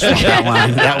that? That's the obvious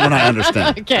one. That one I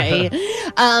understand. Okay.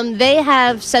 They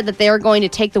have said that they are going to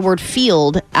take the word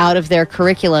field out of their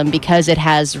curriculum because it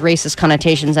has racist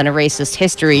connotations and a racist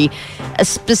history.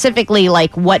 Specifically,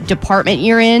 like what department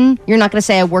you're in. You're not going to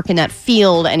say, I work in that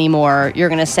field anymore. You're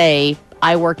going to say,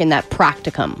 I work in that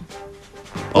practicum.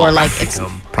 Or like it's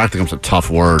practicum's a tough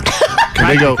word. Can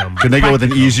they go with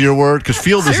an easier word? Because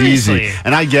field is easy,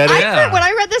 and I get it. When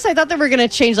I read this, I thought they were going to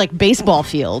change like baseball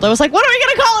field. I was like, what are we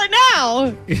going to call it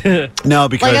now? No,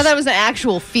 because I thought it was an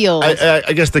actual field.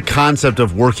 I guess the concept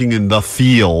of working in the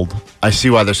field, I see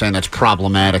why they're saying that's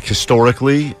problematic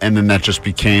historically, and then I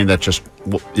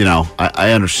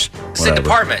understand. It's a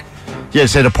department. Yeah,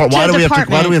 say department. Why do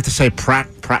we have to say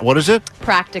what is it?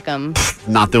 Practicum.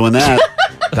 Not doing that.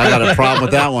 I got a problem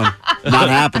with that one. Not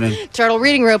happening. Turtle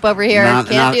reading rope over here.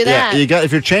 Can't do that. Yeah,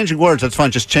 if you're changing words, that's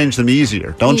fine. Just change them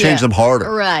easier. Don't change them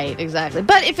harder. Right, exactly.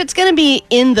 But if it's going to be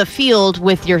in the field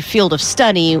with your field of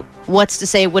study, what's to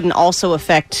say it wouldn't also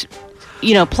affect,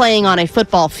 playing on a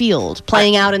football field,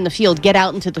 playing out in the field, get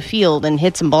out into the field and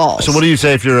hit some balls. So what do you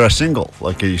say if you're single?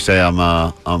 Like you say, I'm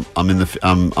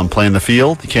playing the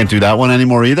field. You can't do that one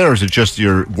anymore either. Or is it just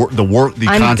the concept of working?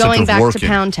 I'm going back to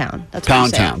Pound Town. That's what I'm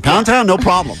saying. Pound Town, no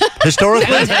problem. Historically,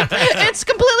 it's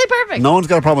completely perfect. No one's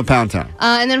got a problem with Pound Town.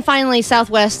 And then finally,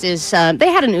 Southwest is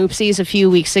they had an oopsies a few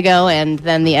weeks ago, and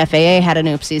then the FAA had an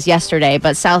oopsies yesterday.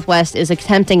 But Southwest is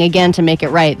attempting again to make it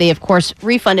right. They of course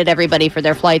refunded everybody for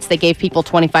their flights. They gave people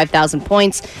 25,000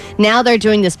 points. Now they're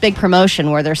doing this big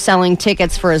promotion where they're selling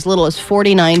tickets for as little as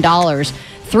 $49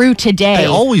 through today. They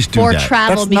always do for that.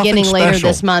 travel That's beginning later special.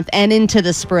 this month and into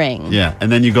the spring. Yeah,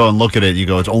 and then you go and look at it. You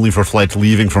go, it's only for flights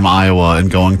leaving from Iowa and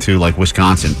going to like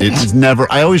Wisconsin. It's never.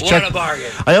 I always check. What a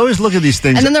bargain! I always look at these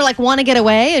things. And then they're like, want to get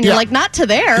away, and you're like, not to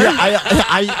there. Yeah,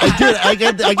 I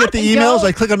did. I get the emails.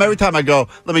 I click on them every time. I go,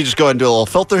 let me just go ahead and do a little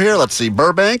filter here. Let's see,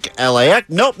 Burbank, LAX.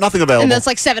 Nope, nothing available. And that's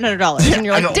like $700, and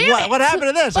you're like, damn what happened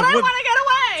to this? But I want to get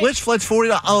away. Which flight's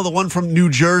 $40? Oh, the one from New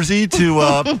Jersey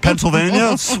to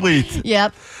Pennsylvania. Sweet.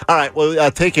 Yep. All right. Well,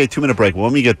 take a 2-minute break.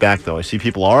 When we get back, though, I see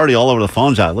people already all over the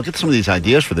phones out. Look at some of these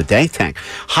ideas for the Dank Tank.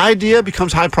 High idea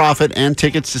becomes high profit, and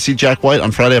tickets to see Jack White on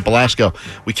Friday at Belasco.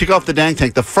 We kick off the Dank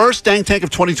Tank. The first Dank Tank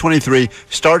of 2023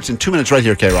 starts in 2 minutes right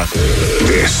here, K-Rock.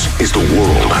 This is the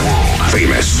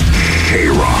world-famous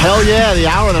K-Rock. Hell yeah, the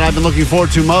hour that I've been looking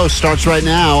forward to most starts right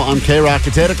now on K-Rock.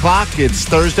 It's 8 o'clock. It's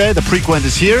Thursday. The Prequent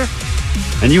is here,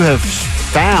 and you have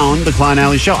found the Klein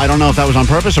Alley Show. I don't know if that was on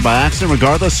purpose or by accident.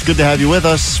 Regardless, good to have you with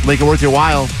us. Make it worth your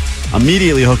while.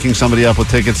 Immediately hooking somebody up with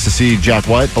tickets to see Jack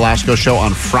White, Belasco Show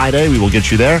on Friday. We will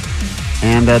get you there.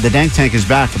 And the Dank Tank is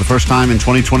back for the first time in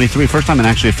 2023. First time in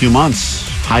actually a few months.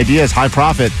 Ideas, high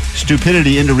profit,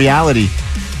 stupidity into reality.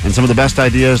 And some of the best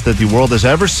ideas that the world has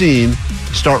ever seen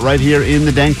start right here in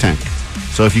the Dank Tank.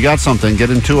 So if you got something, get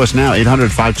into us now.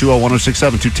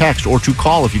 800-520-1067 to text or to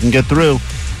call if you can get through.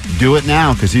 Do it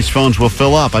now because these phones will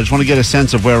fill up. I just want to get a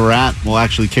sense of where we're at. We'll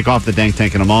actually kick off the Dank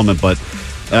Tank in a moment. But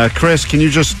Chris, can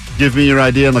you just give me your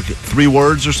idea in like 3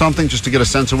 words or something just to get a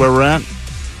sense of where we're at?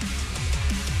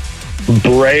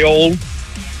 Braille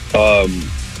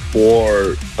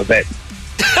for event.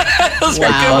 Those are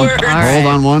good words. Hold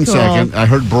on one second. I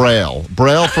heard Braille.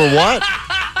 Braille for what?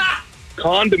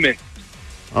 Condiment.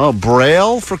 Oh,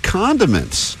 Braille for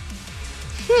condiments.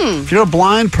 If you're a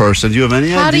blind person, do you have any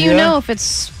idea? How do you know if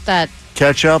it's that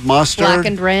ketchup, mustard,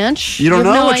 blackened ranch? You don't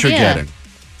know have no what idea. you're getting.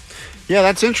 Yeah,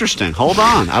 that's interesting. Hold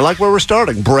on. I like where we're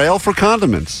starting. Braille for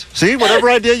condiments. See, whatever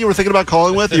idea you were thinking about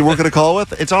calling with, you weren't going to call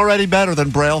with, it's already better than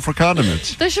Braille for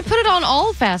condiments. They should put it on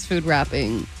all fast food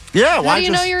wrapping. Yeah, How do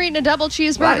you know you're eating a double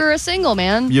cheeseburger or a single,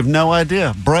 man? You have no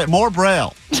idea. More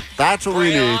Braille. That's what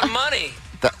we need. Money.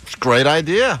 That's a great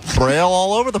idea. Braille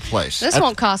all over the place. This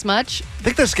won't cost much. I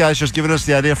think this guy's just giving us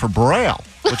the idea for Braille.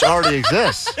 which already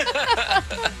exists.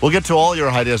 We'll get to all your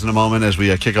ideas in a moment as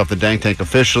we kick off the Dank Tank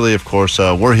officially. Of course,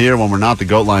 we're here. When we're not, the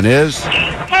goat line is.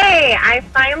 Hey, I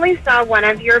finally saw one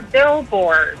of your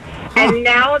billboards. And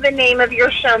now the name of your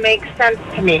show makes sense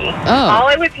to me. All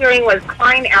I was hearing was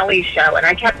Klein Alley Show, and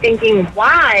I kept thinking,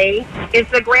 why is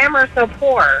the grammar so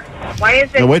poor? Why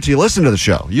is it... Now wait till you listen to the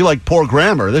show. You like poor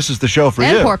grammar. This is the show for you.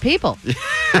 And poor people.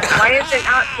 Why is it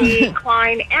not the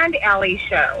Klein and Alley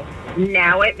Show?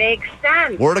 Now it makes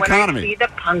sense. Word when economy. I see the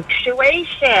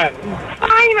punctuation.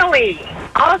 Finally.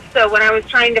 Also, when I was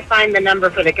trying to find the number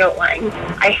for the goat line,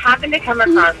 I happened to come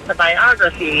across the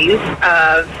biographies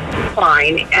of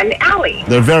Klein and Alley.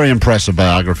 They're very impressive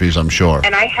biographies, I'm sure.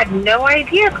 And I had no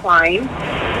idea, Klein,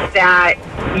 that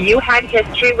you had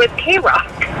history with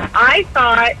K-Rock. I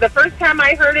thought, the first time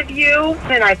I heard of you,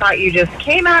 and I thought you just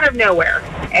came out of nowhere.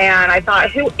 And I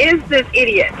thought, who is this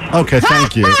idiot? Okay,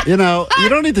 thank you. You know, you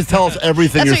don't need to tell us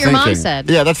everything That's you're what your thinking. mom said.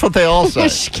 Yeah, that's what they all say.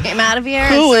 She came out of here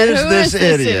Who and is said, this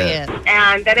idiot?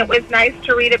 And then it was nice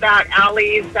to read about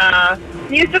Allie's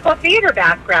musical theater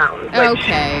background. Which,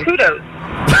 Okay. Kudos.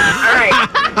 All right.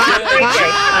 Have a great day.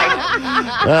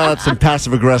 Bye. That's some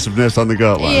passive aggressiveness on the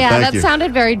goat line. Yeah, Thank that you.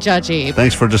 sounded very judgy.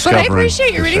 Thanks for But discovering. I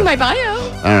appreciate you the reading show. my bio.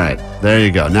 All right, there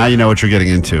you go. Now you know what you're getting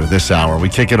into this hour. We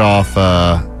kick it off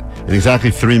in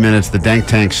exactly 3 minutes. The Dank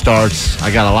Tank starts.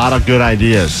 I got a lot of good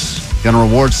ideas. Going to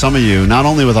reward some of you, not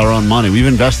only with our own money. We've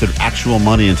invested actual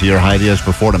money into your ideas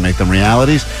before to make them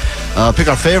realities. Pick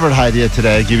our favorite idea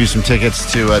today. Give you some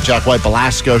tickets to Jack White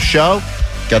Belasco show.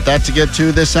 Got that to get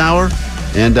to this hour.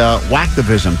 And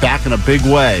Whack-the-Vism back in a big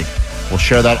way. We'll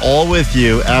share that all with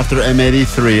you after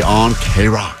M83 on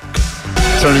K-Rock.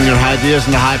 Turning your ideas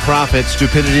into high profit,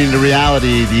 stupidity into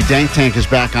reality. The Dank Tank is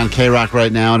back on K-Rock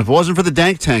right now. And if it wasn't for the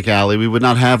Dank Tank, Allie, we would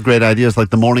not have great ideas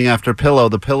like the morning after pillow,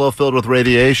 the pillow filled with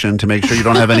radiation to make sure you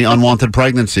don't have any unwanted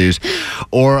pregnancies,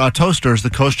 or toasters,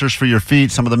 the coasters for your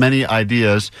feet, some of the many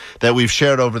ideas that we've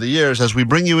shared over the years as we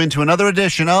bring you into another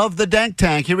edition of the Dank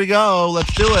Tank. Here we go.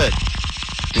 Let's do it.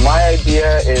 My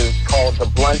idea is called the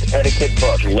Blunt Etiquette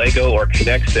Book. Lego or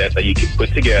Connect set that you can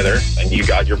put together, and you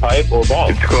got your pipe or ball.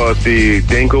 It's called the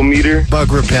Dankometer.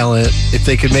 Bug repellent, if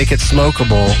they could make it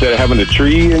smokable. Instead of having a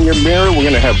tree in your mirror, we're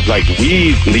going to have, like,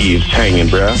 weed leaves hanging,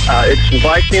 bruh. It's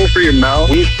Viking for your mouth.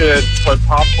 We should put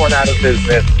popcorn out of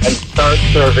business and start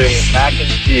serving mac and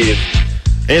cheese.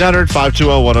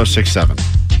 800-520-1067.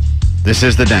 This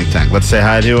is the Dank Tank. Let's say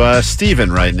hi to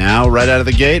Steven right now, right out of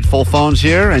the gate. Full phones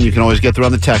here, and you can always get through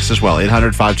on the text as well.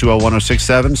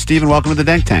 800-520-1067. Steven, welcome to the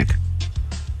Dank Tank.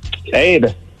 Abe.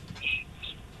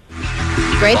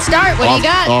 Great start. What do you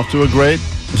got? Off to a great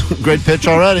pitch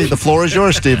already. The floor is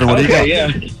yours, Steven. What do you got? Yeah.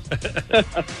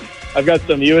 I've got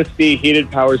some USB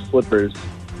heated power slippers.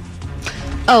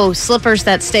 Oh, slippers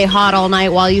that stay hot all night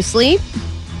while you sleep?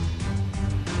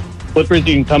 Slippers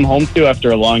you can come home to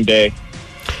after a long day.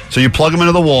 So you plug them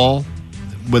into the wall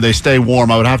where they stay warm.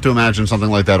 I would have to imagine something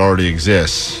like that already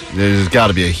exists. There's got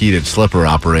to be a heated slipper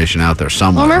operation out there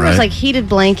somewhere, Well, remember, right? it's like heated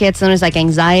blankets, and there's like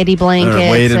anxiety blankets,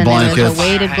 weighted and blankets. there's the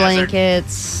weighted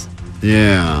blankets.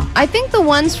 Yeah. I think the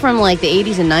ones from like the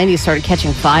 80s and 90s started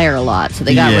catching fire a lot, so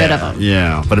they got rid of them.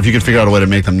 Yeah, but if you could figure out a way to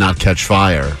make them not catch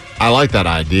fire, I like that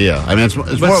idea. I mean, it's more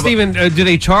But of Steven, do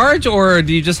they charge, or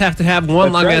do you just have to have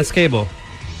one That's long-ass cable?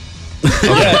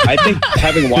 Yeah, I think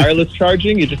having wireless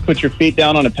charging, you just put your feet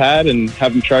down on a pad and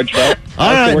have them charged up.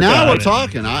 All right, now we're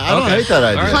talking. I don't hate that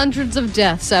idea. Hundreds of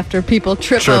deaths after people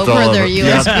trip Tripped over all their over.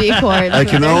 USB Yeah. cords. I with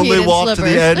can their only heated walk to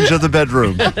slippers. the edge of the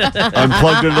bedroom. I'm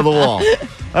plugged into the wall.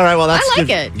 All right, well, that's I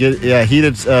like good. Yeah,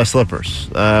 heated slippers.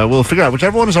 We'll figure out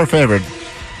whichever one is our favorite.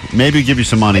 Maybe give you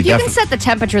some money. You can set the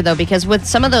temperature, though, because with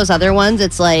some of those other ones,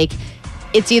 it's like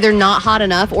it's either not hot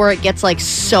enough or it gets like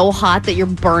so hot that you're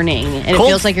burning and Cold- it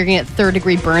feels like you're going to get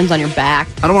third-degree burns on your back.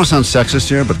 I don't want to sound sexist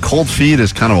here, but cold feet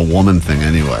is kind of a woman thing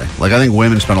anyway. Like, I think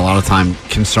women spend a lot of time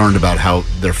concerned about how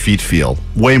their feet feel,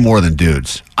 way more than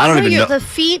dudes. I don't even know. The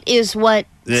feet is what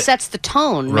Yeah. sets the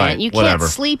tone, Right, man. You whatever.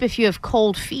 can't sleep if you have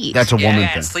cold feet. That's a woman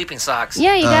thing. Sleeping socks.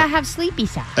 Yeah, you got to have sleepy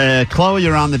socks. Chloe,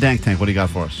 you're on the Dank Tank. What do you got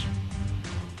for us?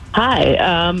 Hi,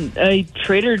 a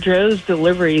Trader Joe's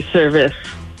delivery service.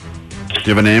 Do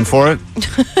you have a name for it?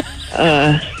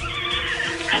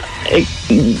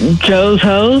 Joe's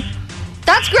Hose.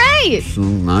 That's great.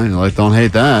 Don't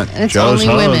hate that. It's Joe's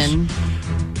only Hose. women.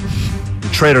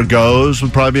 Trader Goes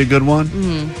would probably be a good one.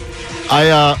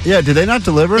 Did they not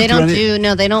deliver? They to don't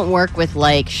any- they don't work with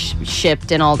like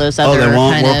Shipped and all those Oh, other they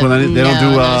won't kind work of, with any. They don't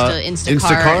do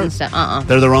Instacart and stuff.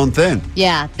 They're their own thing.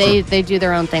 Yeah, they do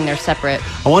their own thing. They're separate.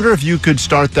 I wonder if you could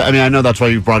start that. I mean, I know that's why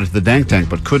you brought it to the Dank Tank,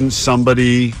 but couldn't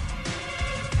somebody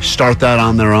start that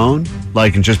on their own?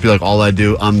 Like, and just be like, all I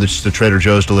do, I'm just the Trader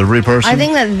Joe's delivery person? I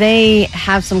think that they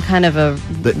have some kind of a,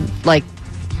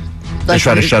 They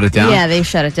try to shut it down? Yeah, they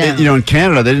shut it down. You know, in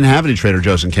Canada, they didn't have any Trader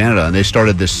Joe's in Canada,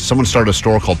 and someone started a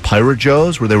store called Pirate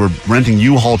Joe's where they were renting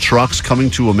U-Haul trucks coming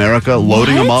to America,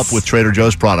 loading them up with Trader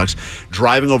Joe's products,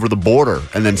 driving over the border,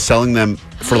 and then selling them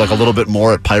for like a little bit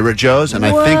more at Pirate Joe's. And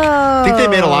I think they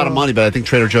made a lot of money, but I think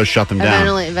Trader Joe's shut them down.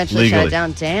 Eventually shut it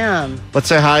down. Damn. Let's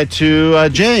say hi to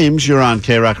James. You're on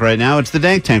K-Rock right now. It's the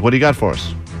Dank Tank. What do you got for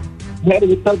us? Hey,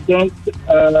 what's up, Dank?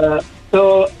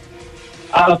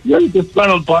 If you're a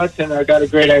disgruntled bartender, I got a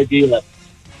great idea.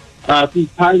 If you're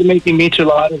tired of making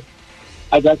micheladas,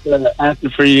 I got the answer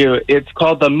for you. It's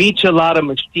called the Michelada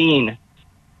Machine.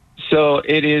 So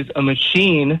it is a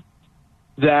machine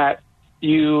that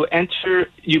you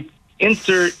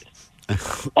insert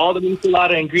all the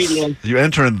michelada ingredients. You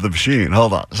enter into the machine.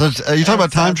 Hold on. So are you talking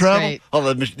about time travel? Great. Hold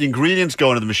on. The ingredients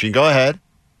go into the machine. Go ahead.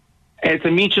 It's a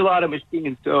michelada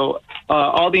machine. So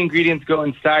all the ingredients go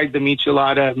inside the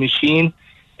michelada machine,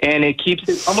 and it keeps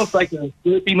it almost like a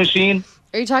Slurpee machine.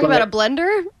 Are you talking about a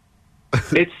blender?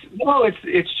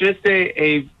 It's just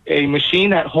a machine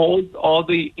that holds all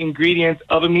the ingredients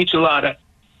of a michelada.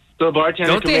 So a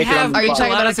bartender Don't can they make have it on the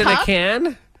micheladas in a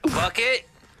can? Bucket?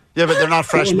 Yeah, but they're not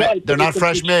fresh. They're not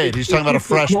fresh made. He's talking about a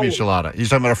fresh michelada. He's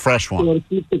talking about a fresh one. So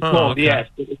keep it cold, yes.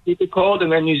 Keep it cold,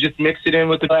 and then you just mix it in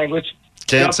with the language.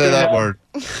 Can't say that word.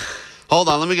 Hold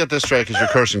on, let me get this straight because you're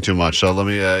cursing too much. So let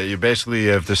me. You basically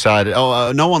have decided.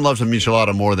 No one loves a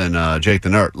michelada more than Jake the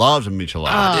Nerd. Loves a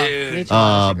michelada. Dude.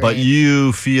 But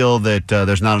you feel that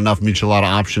there's not enough michelada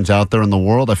options out there in the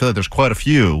world. I feel like there's quite a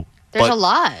few. There's a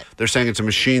lot. They're saying it's a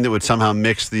machine that would somehow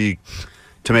mix the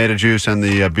tomato juice and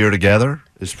the beer together.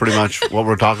 Is pretty much what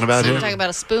we're talking about So here. we're talking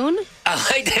about a spoon? I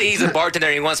like that he's a bartender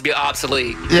and he wants to be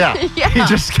obsolete. Yeah. He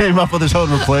just came up with his own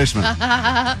replacement.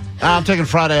 I'm taking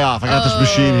Friday off. I got this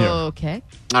machine here. Okay.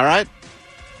 All right.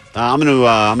 I'm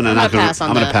gonna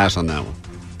pass on that one.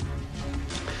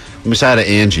 Let me say hi to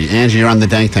Angie. Angie, you're on the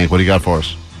Dank Tank. What do you got for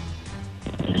us?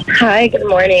 Hi, good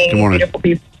morning. Good morning. Beautiful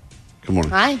people. Good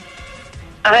morning.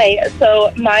 Hi.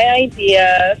 So my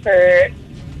idea for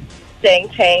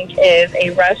Dank Tank is a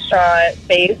restaurant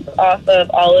based off of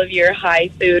all of your high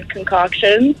food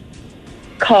concoctions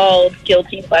called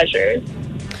Guilty Pleasures.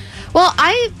 Well,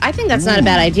 I think that's not a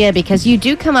bad idea because you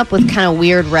do come up with kind of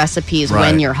weird recipes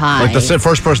when you're high. Like the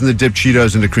first person that dipped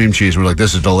Cheetos into cream cheese were like,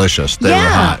 this is delicious. They were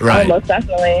high. Right. Oh, most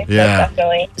definitely. Yeah. Most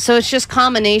definitely. So it's just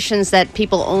combinations that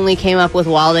people only came up with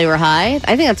while they were high.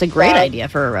 I think that's a great idea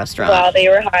for a restaurant. While they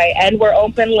were high. And we're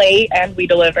open late and we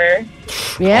deliver.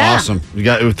 Yeah. Awesome.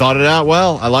 You thought it out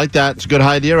well. I like that. It's a good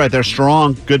idea right there.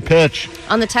 Strong. Good pitch.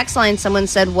 On the text line, someone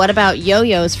said, what about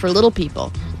yo-yos for little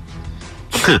people?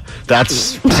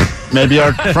 That's maybe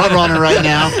our front runner right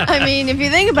now. I mean, if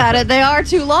you think about it, they are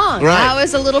too long. Right. How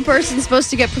is a little person supposed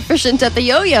to get proficient at the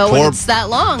yo-yo when it's that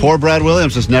long? Poor Brad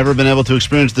Williams has never been able to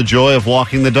experience the joy of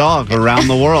walking the dog around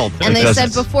the world. And they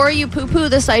said, before you poo-poo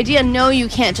this idea, no, you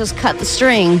can't just cut the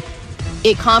string.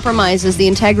 It compromises the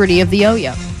integrity of the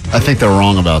yo-yo. I think they're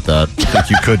wrong about that. I think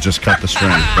you could just cut the string,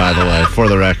 by the way, for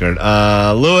the record.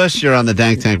 Lewis, you're on the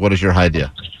Dank Tank. What is your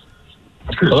idea?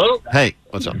 Hello? Hey,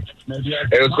 what's up?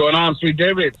 Hey, what's going on, Sweet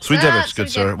David? Sweet David's good,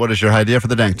 sir. What is your idea for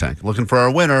the Dank Tank? Looking for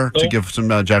our winner to give some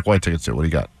Jack White tickets to. What do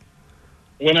you got?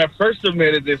 When I first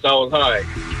submitted this, I was high.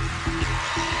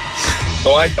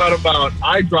 So I thought about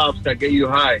eye drops that get you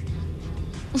high.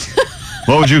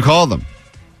 What would you call them?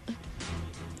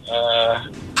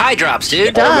 High drops,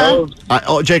 dude.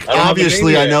 Jake,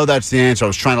 obviously I know that's the answer. I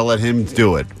was trying to let him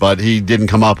do it, but he didn't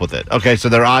come up with it. Okay, so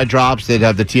they're eye drops. They'd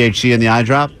have the THC in the eye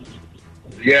drop?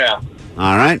 Yeah.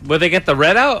 All right. Would they get the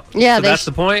red out? Yeah. So that's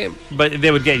the point, but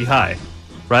they would get you high,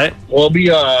 right? Well, it'll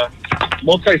be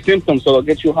multi-symptom, so they'll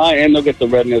get you high and they'll get the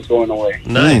redness going away.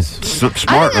 Nice. Smart I think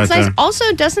that's right nice. there.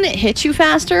 Also, doesn't it hit you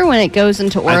faster when it goes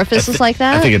into orifices like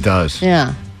that? I think it does.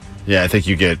 Yeah. Yeah, I think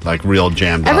you get like real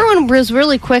jammed up. Everyone was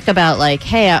really quick about like,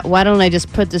 hey, why don't I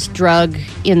just put this drug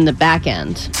in the back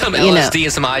end? Some LSD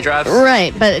and some eye drops.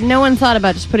 Right, but no one thought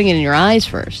about just putting it in your eyes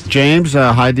first. James,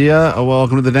 idea.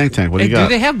 Welcome to the Dank Tank. What do you got? Do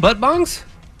they have butt bongs?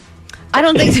 I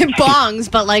don't think they're bongs,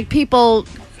 but like people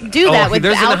do that with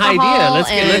there's alcohol an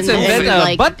idea. Let's invent a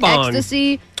like butt bong.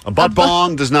 ecstasy. A butt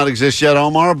bong does not exist yet,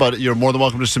 Omar, but you're more than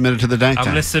welcome to submit it to the Dank Tank.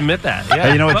 I'm going to submit that. Yeah.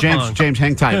 Hey, you know what, butt James? bong. James,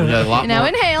 hang tight. We got a lot Now more.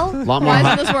 inhale. Lot more Why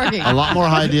isn't this working? A lot more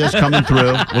ideas coming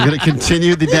through. We're going to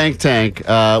continue the Dank Tank.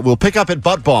 We'll pick up at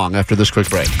Butt Bong after this quick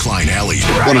break. Klein Alley.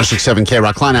 106.7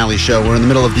 K-Rock, Klein Alley Show. We're in the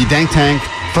middle of the Dank Tank.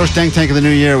 First Dank Tank of the new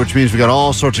year, which means we got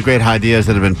all sorts of great ideas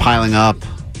that have been piling up.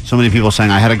 So many people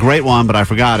saying, I had a great one, but I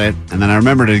forgot it, and then I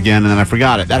remembered it again, and then I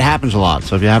forgot it. That happens a lot.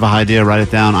 So if you have an idea, write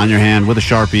it down on your hand with a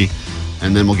Sharpie,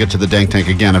 and then we'll get to the Dank Tank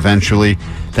again eventually.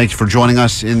 Thank you for joining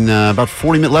us. In about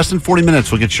 40 minutes, less than 40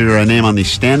 minutes, we'll get your name on the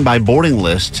standby boarding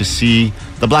list to see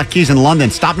the Black Keys in London.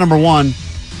 Stop number 1,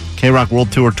 K-Rock World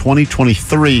Tour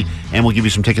 2023, and we'll give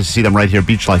you some tickets to see them right here,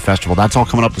 Beach Life Festival. That's all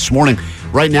coming up this morning.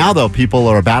 Right now, though, people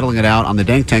are battling it out on the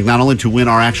Dank Tank, not only to win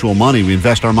our actual money, we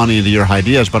invest our money into your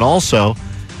ideas, but also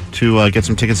to get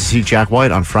some tickets to see Jack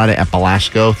White on Friday at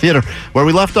Belasco Theater. Where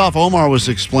we left off, Omar was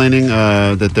explaining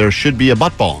that there should be a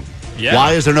butt bong. Yeah.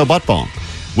 Why is there no butt bong?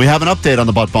 We have an update on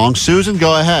the butt bong. Susan,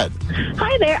 go ahead.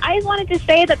 Hi there. I just wanted to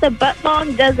say that the butt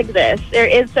bong does exist. There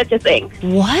is such a thing.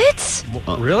 What?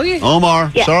 Really?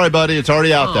 Omar, Yeah. sorry, buddy. It's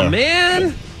already out there. Oh,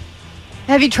 man.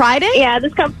 Have you tried it? Yeah,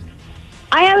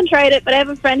 I haven't tried it, but I have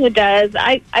a friend who does.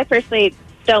 I personally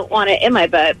don't want it in my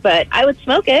butt, but I would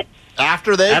smoke it.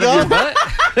 After they Out go? of your butt?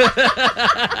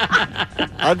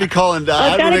 I'd be calling.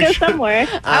 I've got to go somewhere.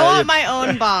 I want my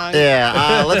own bong.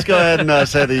 Yeah, let's go ahead and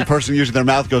say the person using their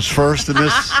mouth goes first in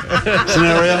this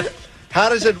scenario. How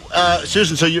does it,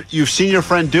 Susan, so you've seen your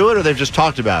friend do it, or they've just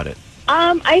talked about it?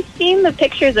 I've seen the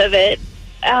pictures of it,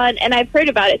 and I've heard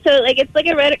about it. So, it's like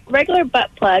a regular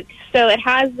butt plug. So it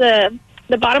has the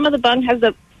bottom of the bung has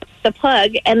the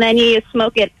plug, and then you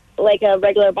smoke it like a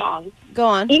regular bong. Go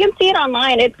on. You can see it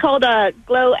online. It's called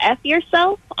Glow F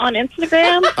Yourself on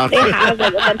Instagram. Okay. They have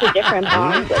a bunch of different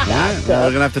bongs with that. Well, we're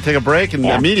going to have to take a break and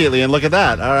immediately and look at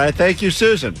that. All right. Thank you,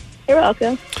 Susan. You're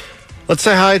welcome. Let's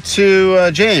say hi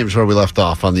to James, where we left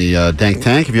off on the Dank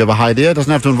Tank. If you have a idea, it doesn't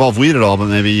have to involve weed at all, but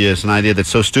maybe it's an idea that's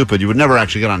so stupid you would never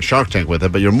actually get on Shark Tank with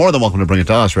it, but you're more than welcome to bring it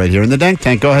to us right here in the Dank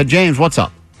Tank. Go ahead, James. What's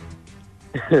up?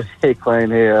 Hey, Klein.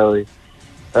 Hey, Allie.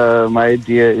 My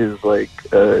idea is like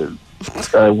a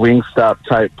Wingstop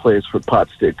type place for pot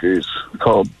stickers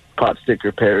called Pot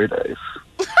Sticker Paradise.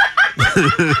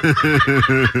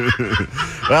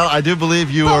 Well, I do believe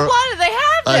you are. What do they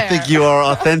have there? I think you are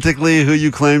authentically who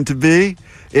you claim to be.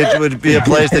 It would be a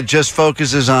place that just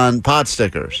focuses on pot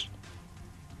stickers.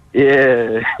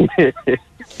 Yeah.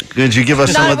 Could you give us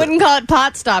No, some I of the... wouldn't call it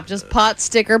Pot Stop, just Pot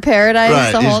Sticker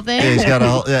Paradise, the whole thing. Yeah, he's got a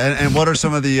whole... Yeah, and what are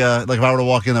some of the... like, if I were to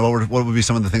walk in there, what would be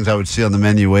some of the things I would see on the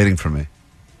menu waiting for me?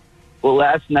 Well,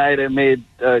 last night I made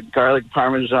garlic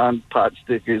parmesan pot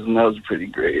stickers, and that was pretty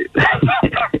great. All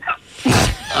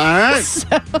right.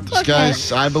 This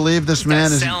guy's... I believe this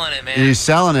man is... selling it, man. He's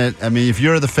selling it. I mean, if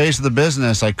you're the face of the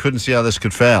business, I couldn't see how this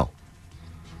could fail.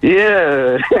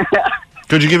 Yeah.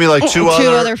 Could you give me, like, two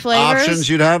other flavors? options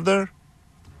you'd have there?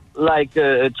 Like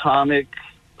atomic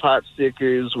pot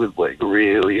stickers with like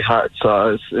really hot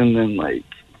sauce, and then like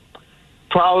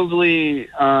probably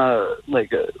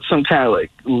some kind of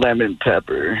like lemon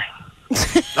pepper.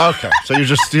 Okay, so you're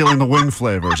just stealing the wing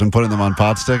flavors and putting them on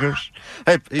pot stickers?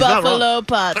 Hey, he's not wrong. Buffalo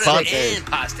pot Put stickers. it in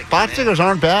pot sticker. Pot stickers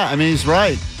aren't bad. I mean, he's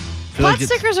right. I feel Pot like it's-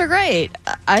 stickers are great.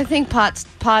 I think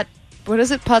what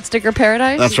is it? Pot Sticker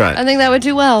Paradise? That's right. I think that would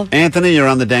do well. Anthony, you're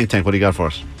on the Dank Tank. What do you got for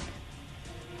us?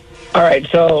 All right,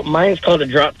 so mine's called a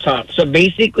drop top. So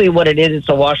basically what it is, it's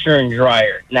a washer and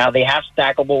dryer. Now, they have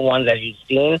stackable ones, as you've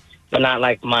seen, but not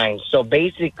like mine. So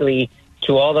basically,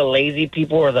 to all the lazy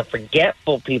people or the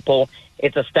forgetful people,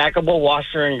 it's a stackable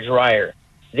washer and dryer.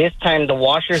 This time, the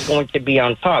washer is going to be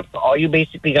on top. So all you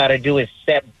basically got to do is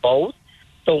set both.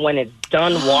 So when it's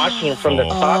done washing from the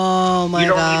top,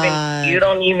 you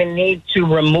don't even need to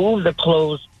remove the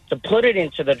clothes to put it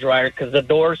into the dryer, because the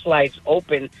door slides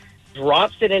open,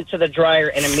 drops it into the dryer,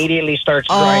 and immediately starts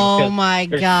drying. Oh, my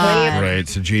God. Right,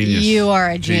 it's a genius. You are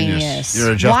a genius.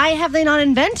 You're a Why have they not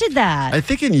invented that? I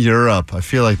think in Europe, I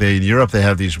feel like in Europe they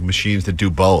have these machines that do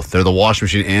both. They're the washing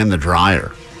machine and the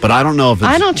dryer. But I don't know if it's...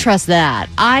 I don't trust that.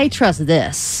 I trust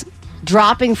this.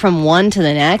 Dropping from one to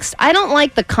the next. I don't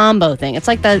like the combo thing. It's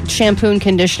like the shampoo and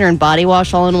conditioner and body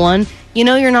wash all in one. You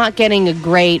know you're not getting a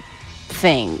great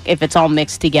thing if it's all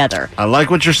mixed together. I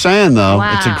like what you're saying, though.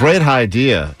 Wow. It's a great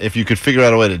idea if you could figure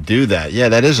out a way to do that. Yeah,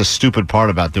 that is a stupid part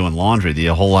about doing laundry, the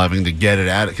whole having to get it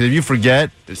out. Because if you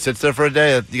forget, it sits there for a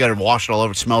day, you got to wash it all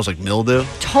over. It smells like mildew.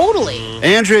 Totally.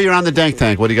 Andrea, you're on the Dank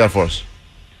Tank. What do you got for us?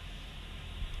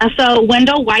 So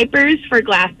window wipers for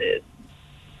glasses.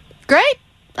 Great.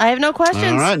 I have no questions.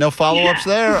 All right, no follow-ups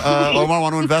there. Omar,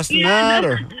 want to invest in that?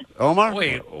 Or Omar?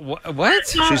 Wait, what?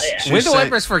 She's Window saying-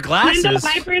 wipers for glasses? Window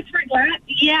wipers for glass.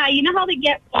 Yeah, you know how they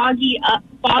get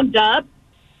fogged up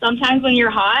sometimes when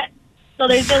you're hot? So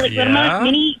there's the little Yeah.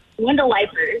 mini window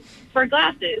wipers for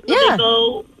glasses. So Yeah. they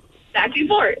go back and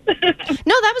forth. No,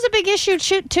 that was a big issue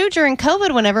too during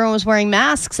COVID when everyone was wearing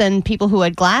masks and people who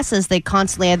had glasses, they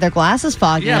constantly had their glasses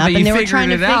fogging up, but and they you were trying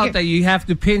to figured it out that you have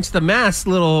to pinch the mask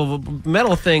little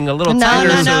metal thing a little No, tighter.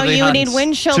 no, so no. they You have- need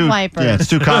windshield wipers. Yeah, it's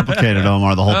too complicated,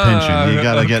 Omar. The whole pinching. You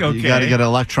gotta get okay.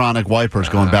 electronic wipers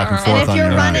going back and And forth if on you're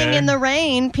your running in the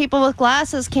rain, people with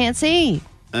glasses can't see.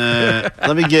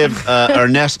 Let me give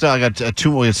Ernesto. I got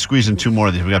two. We'll squeeze in two more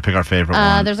of these. We got to pick our favorite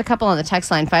one. There's a couple on the text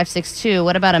line 562.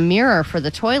 What about a mirror for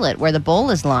the toilet where the bowl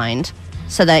is lined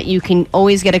so that you can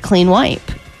always get a clean wipe?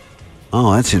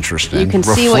 Oh, that's interesting. You can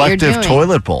see what you're doing. Reflective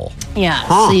toilet bowl. Yeah,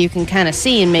 Huh. so you can kind of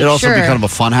see and make It'd also sure. be kind of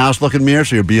a funhouse looking mirror,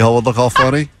 so your beehole would look all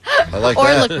funny. I like or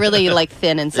that. look really like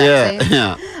thin and sexy.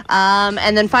 Yeah.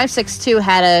 And then 562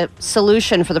 had a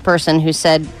solution for the person who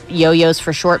said yo-yos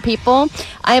for short people.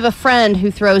 I have a friend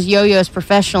who throws yo-yos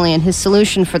professionally, and his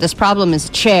solution for this problem is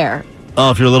a chair.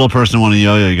 Oh, if you're a little person and want a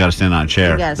yo-yo, you got to stand on a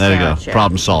chair. You gotta There you stand on go. a chair.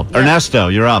 Problem solved. Ernesto,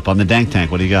 you're up on the Dank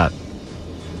Tank. What do you got?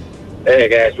 Hey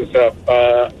guys, what's up?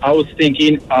 I was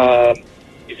thinking,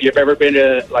 if you've ever been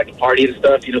to like a party and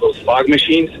stuff, you know those fog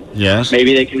machines. Yes.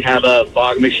 Maybe they can have a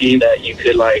fog machine that you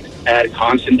could like add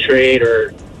concentrate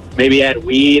or maybe add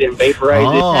weed and vaporize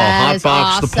it. Oh, hot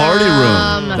box the party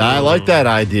room. I like that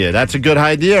idea. That's a good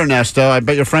idea, Ernesto. I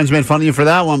bet your friends made fun of you for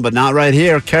that one, but not right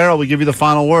here. Carol, we give you the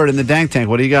final word in the Dank Tank.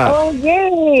 What do you got? Oh,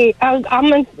 yay. I'm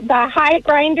the high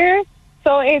grinder.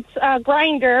 So it's a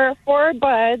grinder, 4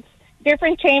 buds,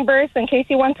 different chambers in case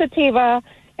you want sativa,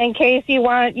 in case you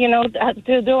want,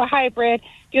 to do a hybrid.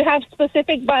 You have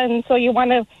specific buttons. So you want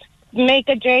to make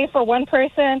a J for one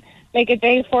person, make a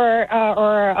J for,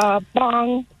 or a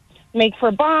bong, make for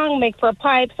bong, make for a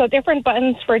pipe. So different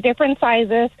buttons for different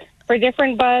sizes, for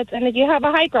different buds, and then you have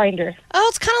a high grinder. Oh,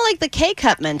 it's kind of like the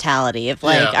K-cup mentality of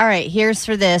like, Yeah. all right, here's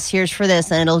for this,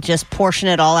 and it'll just portion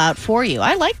it all out for you.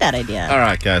 I like that idea. All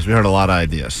right, guys, we heard a lot of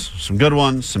ideas. Some good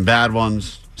ones, some bad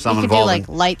ones, some You could do involving. like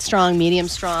light strong, medium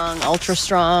strong, ultra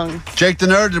strong. Jake the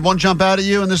Nerd, did one jump out at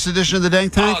you in this edition of the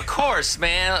Dank Tank? Oh, of course,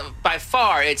 man. By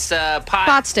far, it's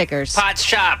pot stickers, pot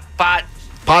shop, pot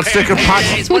sticker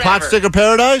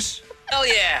paradise? Hell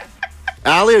yeah.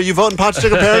 Allie, are you voting pot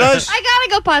sticker paradise? I gotta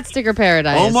go pot sticker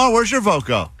paradise. Omar, where's your vote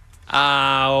go?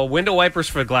 Window wipers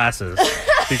for glasses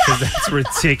because that's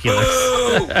ridiculous.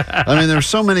 I mean, there's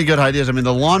so many good ideas. I mean,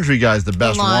 the laundry guy's the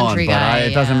best one, laundry but guy,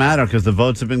 it doesn't matter because the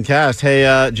votes have been cast.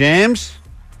 Hey, James?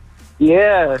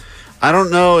 Yeah. I don't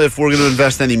know if we're going to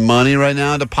invest any money right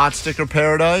now into pot sticker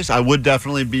paradise. I would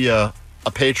definitely be a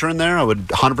patron there. I would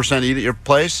 100% eat at your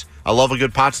place. I love a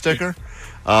good pot sticker.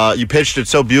 You pitched it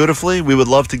so beautifully. We would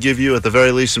love to give you, at the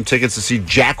very least, some tickets to see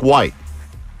Jack White.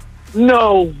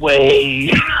 No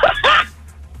way.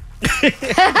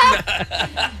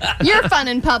 You're fun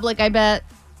in public, I bet.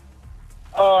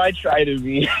 Oh, I try to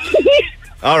be.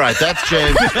 All right, that's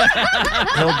James.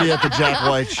 He'll be at the Jack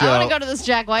White show. I want to go to this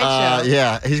Jack White show.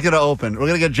 Yeah, he's going to open. We're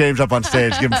going to get James up on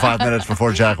stage. Give him 5 minutes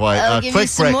before Jack White. I'll give Quick you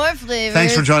some break. more flavors.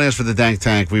 Thanks for joining us for the Dank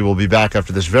Tank. We will be back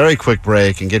after this very quick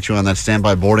break and get you on that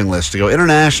standby boarding list to go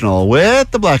international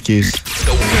with the Black Keys.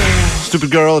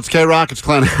 Stupid Girl, it's K-Rock, it's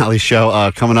Glenn Alley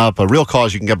Show. Coming up, a real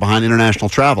cause you can get behind international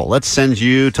travel. Let's send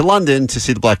you to London to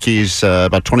see the Black Keys,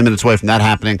 about 20 minutes away from that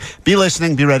happening. Be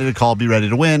listening, be ready to call, be ready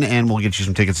to win, and we'll get you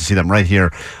some tickets to see them right here.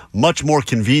 Much more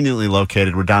conveniently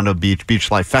located, Redondo Beach, Beach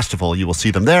Life Festival. You will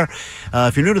see them there.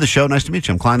 If you're new to the show, nice to meet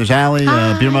you. I'm Kleiners Alley.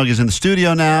 Beer Mug is in the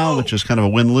studio now, which is kind of a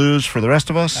win-lose for the rest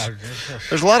of us.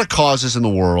 There's a lot of causes in the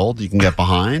world you can get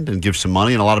behind and give some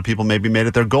money, and a lot of people maybe made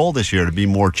it their goal this year to be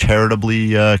more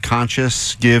charitably conscious,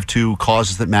 give to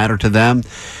causes that matter to them.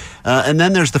 And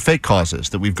then there's the fake causes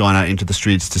that we've gone out into the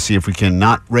streets to see if we can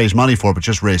not raise money for, but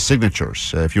just raise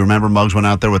signatures. If you remember, Muggs went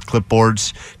out there with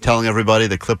clipboards telling everybody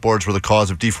that clipboards were the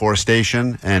cause of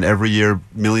deforestation, and every year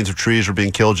millions of trees were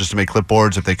being killed just to make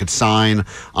clipboards. If they could sign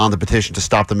on the petition to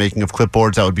stop the making of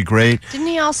clipboards, that would be great. Didn't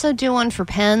he also do one for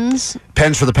pens?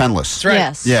 Pens for the penless.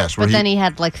 Yes. Yes. But then he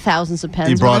had like thousands of pens.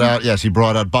 He brought with him. out, he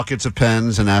brought out buckets of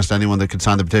pens and asked anyone that could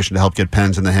sign the petition to help get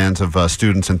pens in the hands of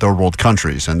students in third world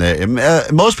countries. And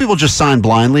most people just sign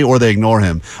blindly or they ignore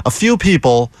him. A few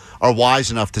people are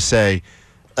wise enough to say,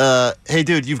 hey,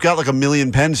 dude, you've got like 1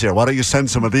 million pens here. Why don't you send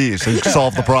some of these and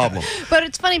solve the problem? But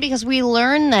it's funny because we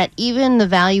learn that even the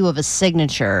value of a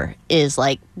signature is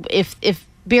like if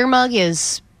Beer Mug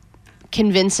is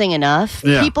convincing enough,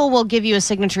 Yeah. people will give you a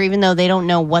signature even though they don't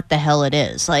know what the hell it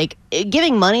is. Like,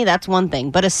 giving money, that's one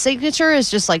thing. But a signature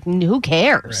is just like, who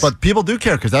cares? But people do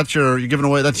care because you're giving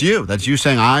away. That's you. That's you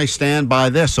saying, I stand by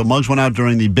this. So Muggs went out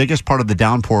during the biggest part of the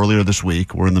downpour earlier this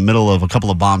week. We're in the middle of a couple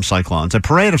of bomb cyclones, a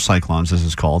parade of cyclones, this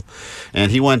is called.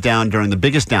 And he went down during the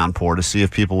biggest downpour to see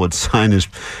if people would sign his.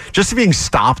 Just being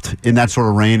stopped in that sort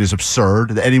of rain is absurd.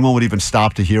 That anyone would even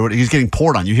stop to hear it. He's getting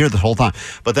poured on. You hear it the whole time.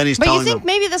 But then he's But telling you think them.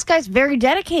 maybe this guy's very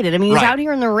dedicated. I mean, he's Right. out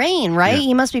here in the rain, right? Yeah.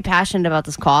 He must be passionate about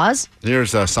this cause.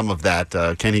 Here's some of that.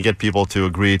 Can he get people to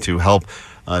agree to help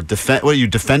defend? What are you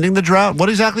defending the drought? What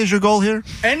exactly is your goal here?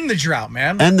 End the drought,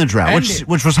 man. End the drought, End which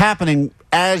it. was happening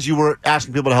as you were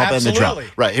asking people to help end the drought.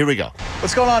 Absolutely. Right, here we go.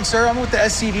 What's going on, sir? I'm with the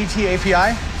SCDT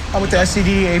API. I'm with the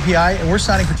SCDT API, and we're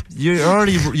signing.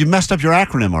 You messed up your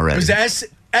acronym It already. was the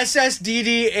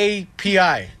SSDD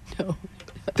API.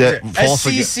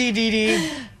 SCCDD,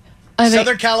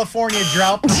 Southern California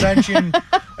Drought Prevention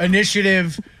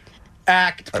Initiative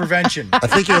Act Prevention. I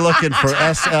think you're looking for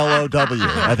SLOW.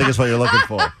 I think it's what you're looking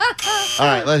for. All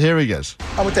right, here he goes.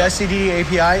 I'm with the SCDD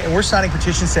API, and we're signing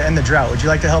petitions to end the drought. Would you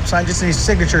like to help sign? Just a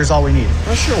signature is all we need.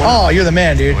 Oh, sure. Oh, you're the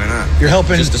man, dude. Why not? You're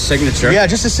helping. Just a signature? Yeah,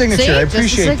 just a signature. See? I Just a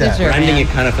appreciate that. signature, We're ending man. It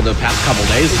kind of for the past couple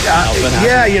days.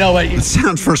 Yeah, you know what? It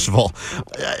sounds, first of all,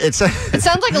 It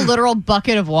sounds like a literal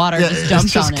bucket of water just dumped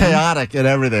it's just on him. chaotic and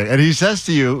everything. And he says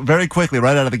to you very quickly,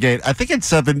 right out of the gate, I think it's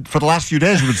been, for the last few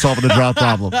days, we've been solving the drought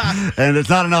problem. And it's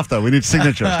not enough, though. We need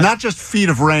signatures. Not just feet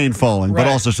of rain falling, but Right.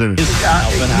 also signatures.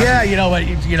 Yeah, you know what?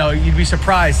 You'd be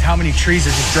surprised how many trees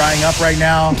are just drying up right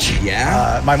now.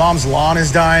 Yeah. My mom's lawn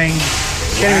is dying.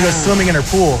 Can't even go swimming in her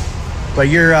pool. But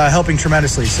you're helping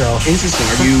tremendously. So Interesting.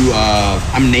 Are you?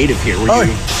 I'm native here. Were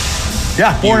you?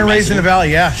 Yeah, born and raised in the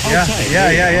valley. Yeah. Okay,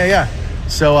 Yeah.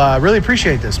 So really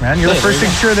appreciate this, man. You're the Good, first there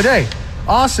you signature of the day.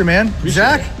 Awesome, man.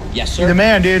 Zach? Yes, sir. You're the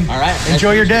man, dude. All right.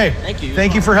 Enjoy your day. Thank you.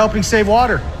 Thank you for helping save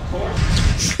water.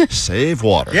 Save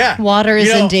water. Yeah. Water is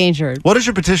You know, endangered. What does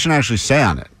your petition actually say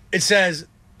on it? It says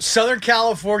Southern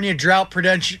California Drought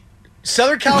Prevention.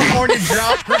 Southern California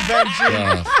Drought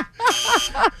Prevention.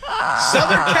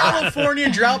 Southern California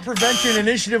Drought Prevention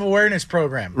Initiative Awareness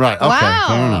Program. Right, okay,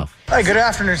 fair enough. Hi, good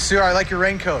afternoon, sir. I like your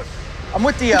raincoat. I'm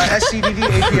with the SCDD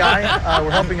API.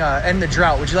 We're helping end the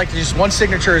drought. Would you like to just one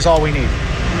signature is all we need?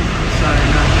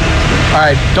 All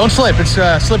right, don't slip. It's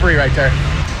slippery right there.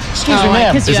 Excuse me,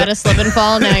 ma'am. Because you had a slip and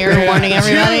fall. Now you're warning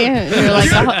everybody. You're like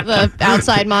the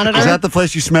outside monitor. Is that the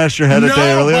place you smashed your head a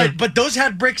day earlier? but those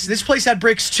had bricks. This place had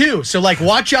bricks too. So like,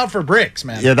 watch out for bricks,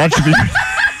 man. Yeah, that should be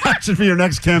that should be your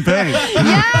next campaign.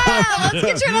 Let's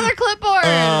get you another clipboard.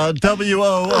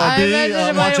 WOB,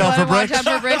 I watch out for bricks. Watch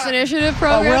out for bricks initiative We're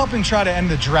program. helping try to end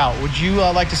the drought. Would you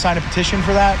like to sign a petition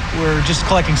for that? We're just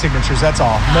collecting signatures. That's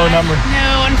all. No number.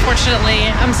 No, unfortunately.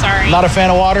 I'm sorry. Not a fan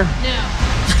of water.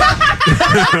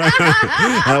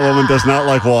 That woman does not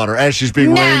like water as she's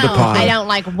being rained upon. I don't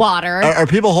like water. Are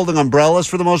people holding umbrellas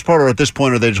for the most part, or at this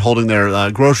point are they just holding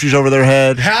their groceries over their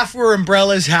head? Half were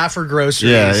umbrellas, half were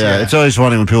groceries. Yeah. It's always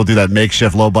funny when people do that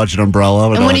makeshift low-budget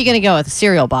umbrella. And what are you going to go with? A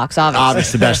cereal box, obviously.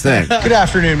 Obviously, the best thing. Good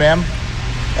afternoon, ma'am.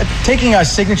 Taking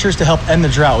signatures to help end the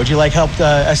drought. Would you like help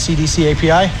SCDC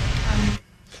API?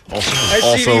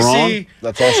 Also wrong.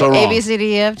 That's also wrong. A, B, C,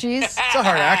 D, E, F, G's. It's a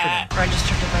hard acronym.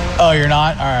 Registered to vote. Oh, you're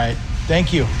not? All right.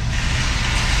 Thank you.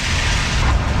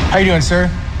 How you doing,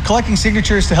 sir? Collecting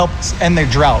signatures to help end the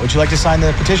drought. Would you like to sign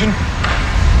the petition?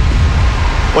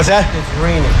 What's that? It's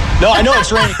raining. No, I know it's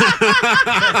raining.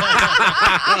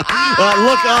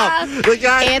 Look up. The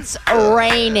guy. It's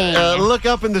raining. Look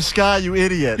up in the sky, you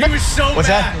idiot. He was so What's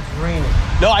mad. that? It's raining.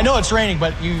 No, I know it's raining,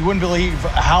 but you wouldn't believe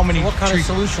how many. What kind of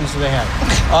solutions do they have?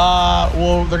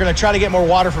 Well, they're going to try to get more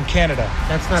water from Canada.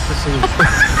 That's not the solution.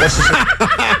 What's the solution?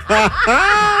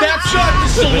 That's not the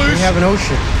solution. We have an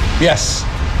ocean. Yes.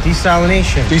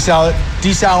 Desalination.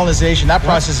 Desalinization. That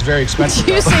process is very expensive.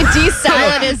 Did you say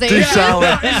desalinization?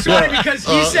 Yeah, it's funny because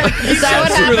he said. Is that what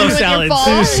happened with your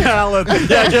fall? Salad.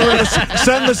 Yeah, get rid of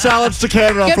send the salads to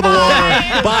Canada for the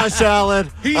water. Buy salad.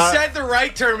 He said the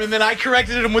right term, and then I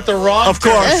corrected him with the wrong Of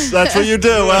course, that's what you do.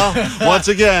 Well, once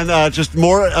again, just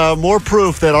more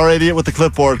proof that our idiot with the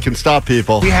clipboard can stop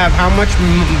people. We have how much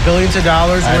billions of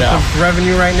dollars I worth know. of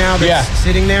revenue right now that's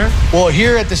sitting there? Well,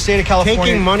 here at the state of California.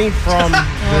 Taking money from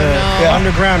the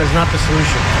underground is not the solution.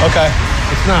 Okay.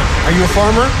 It's not. Are you a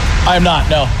farmer? I am not,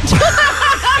 no.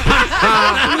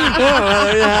 Well,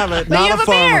 there you have it. But Not you have a a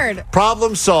farmer. beard.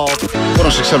 Problem solved.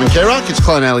 106.7 K-Rock. It's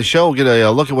Klein Alley Show. We'll get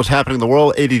a look at what's happening in the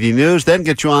world. ADD News. Then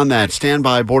get you on that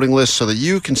standby boarding list so that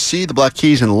you can see the Black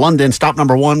Keys in London. Stop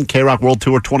number 1, K-Rock World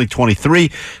Tour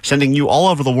 2023. Sending you all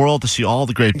over the world to see all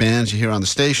the great bands you hear on the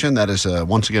station. That is,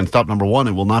 once again, stop number 1.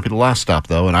 It will not be the last stop,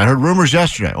 though. And I heard rumors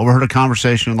yesterday. Overheard a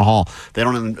conversation in the hall. They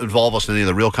don't involve us in any of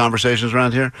the real conversations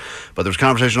around here. But there was a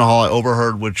conversation in the hall I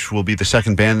overheard, which will be the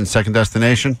second band and second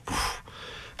destination.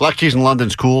 Black Keys in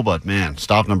London's cool, but man,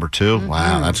 stop number 2.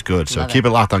 Wow, that's good. So keep it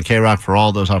locked on K-Rock for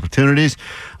all those opportunities.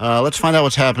 Let's find out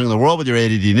what's happening in the world with your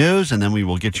ADD News, and then we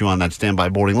will get you on that standby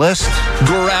boarding list.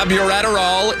 Grab your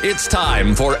Adderall. It's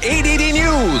time for ADD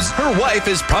News. Her wife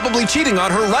is probably cheating on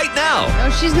her right now.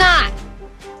 No, she's not.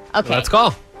 Okay. Let's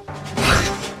call.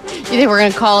 You think we're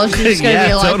going to call and she's just going to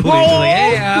be like, totally. Be like,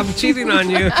 hey, I'm cheating on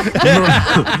you.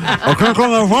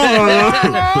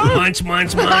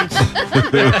 Munch.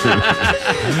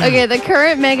 Okay, the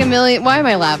current Mega Million... Why am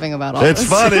I laughing about all this? It's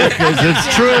funny because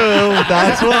it's true.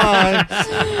 That's why.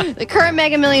 The current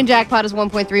Mega Million jackpot is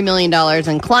 $1.3 million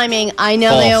and climbing. I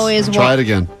know False. they always want... Try it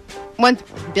again.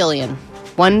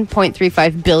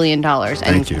 $1.35 billion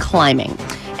and climbing.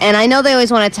 And I know they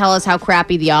always want to tell us how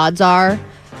crappy the odds are.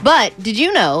 But did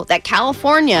you know that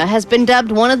California has been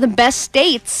dubbed one of the best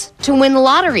states to win the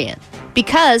lottery in?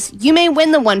 Because you may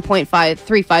win the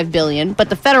 $1.35 billion,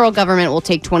 but the federal government will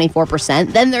take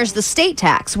 24%. Then there's the state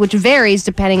tax, which varies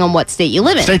depending on what state you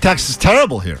live in. State tax is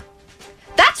terrible here.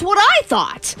 That's what I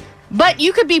thought. But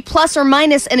you could be plus or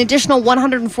minus an additional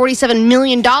 $147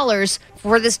 million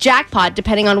for this jackpot,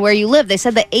 depending on where you live. They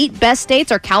said the 8 best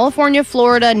states are California,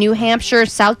 Florida, New Hampshire,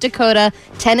 South Dakota,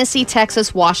 Tennessee,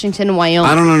 Texas, Washington, and Wyoming.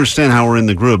 I don't understand how we're in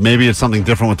the group. Maybe it's something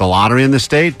different with the lottery in the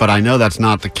state, but I know that's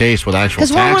not the case with actual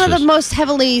taxes. Because we're one of the most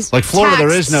heavily like Florida, there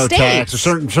is no states. tax. There's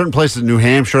certain places in New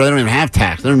Hampshire, they don't even have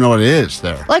tax. They don't know what it is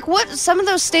there. Like what? Some of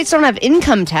those states don't have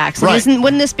income tax. Right.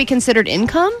 Wouldn't this be considered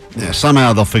income? Yeah,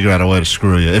 somehow they'll figure out a way to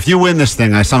screw you. If you win this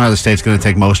thing, somehow the state's going to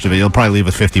take most of it. You'll probably leave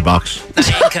with $50. Not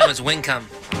income, it's wincome.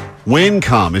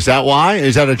 Wincome. Is that why?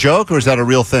 Is that a joke or is that a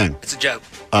real thing? It's a joke.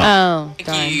 Oh,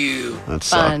 Thank you. That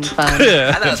fun. sucked.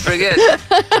 I thought it was pretty good.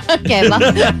 Okay,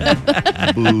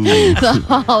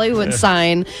 the Hollywood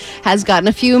sign has gotten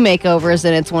a few makeovers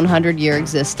in its 100-year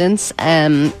existence.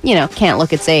 Can't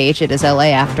look its age. It is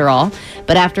LA after all.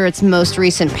 But after its most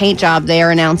recent paint job, they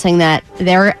are announcing that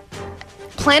they're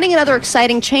planning another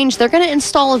exciting change. They're going to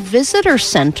install a visitor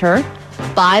center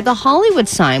by the Hollywood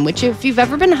sign, which if you've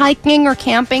ever been hiking or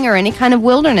camping or any kind of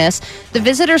wilderness, the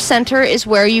visitor center is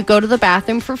where you go to the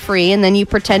bathroom for free and then you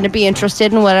pretend to be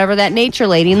interested in whatever that nature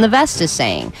lady in the vest is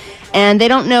saying. And they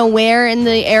don't know where in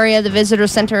the area the visitor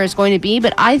center is going to be,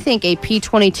 but I think a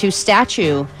P-22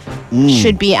 statue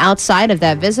should be outside of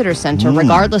that visitor center,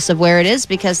 regardless of where it is,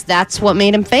 because that's what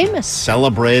made him famous.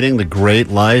 Celebrating the great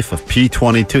life of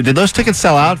P-22. Did those tickets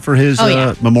sell out for his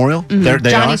memorial? Mm-hmm.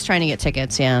 They Johnny's are? trying to get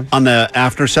tickets, yeah. On the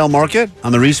after sale market?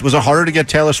 Was it harder to get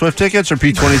Taylor Swift tickets or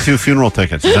P-22 funeral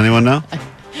tickets? Does anyone know?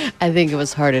 I think it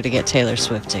was harder to get Taylor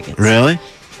Swift tickets. Really?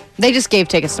 They just gave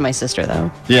tickets to my sister,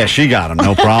 though. Yeah, she got them.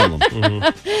 No problem.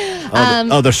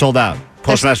 They're sold out.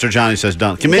 Postmaster Johnny says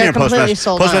done. Come in here,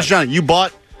 Postmaster. Postmaster Johnny,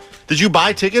 did you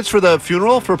buy tickets for the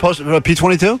funeral for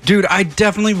P-22? Dude, I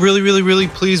definitely really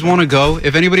please want to go.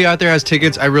 If anybody out there has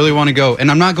tickets, I really want to go. And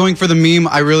I'm not going for the meme.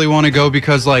 I really want to go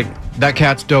because, that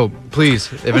cat's dope.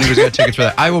 Please, if anybody's got tickets for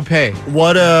that, I will pay.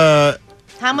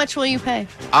 How much will you pay?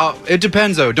 It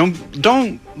depends, though. Don't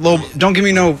give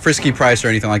me no frisky price or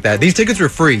anything like that. These tickets are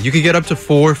free. You could get up to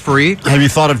 4 free. Have you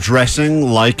thought of dressing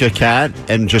like a cat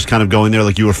and just kind of going there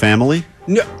like you were family?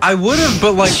 No, I would have,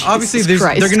 but obviously they're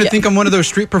going to think I'm one of those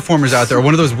street performers out there, or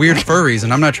one of those weird furries,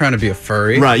 and I'm not trying to be a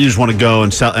furry. Right, you just want to go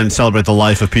and celebrate the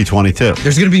life of P-22.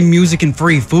 There's going to be music and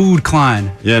free food,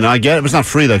 Klein. Yeah, no, I get it. It's not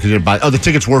free though, because you buy. Oh, the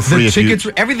tickets were free.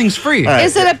 Everything's free. Right.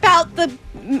 Is it about the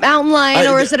mountain lion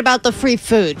or is it about the free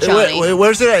food, Johnny?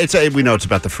 Where's it? We know it's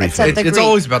about the free food. It's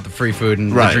always about the free food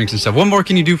and the drinks and stuff. What more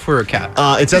can you do for a cat?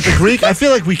 It's at the Greek. I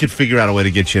feel like we could figure out a way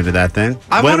to get you into that thing.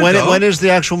 When is the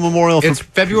actual memorial? It's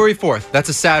February 4th. That's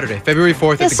a Saturday. February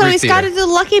 4th at the Greek so he's got Theater. to do the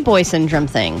Lucky Boy syndrome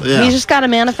thing. Yeah. He's just got to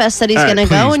manifest that he's going to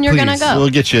go, and you're going to go. We'll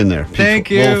get you in there. Thank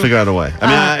you. We'll figure out a way. I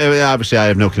mean, obviously I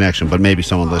have no connection, but maybe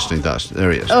someone listening does.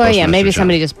 There he is. Oh, yeah, maybe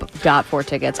somebody just got 4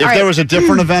 tickets. If there was a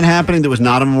different event happening that was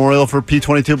not a memorial for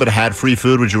P-22 but had free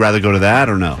food, would you rather go to that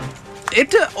or no?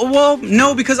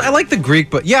 No, because I like the Greek,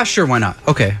 but yeah, sure, why not?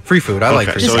 Okay, free food. I like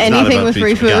free just food. anything with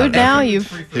free food now? You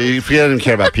forget I didn't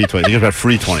care about P-22. You care about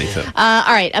free 22. All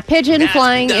right, a pigeon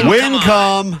flying in...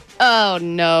 Wincome. Oh,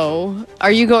 no.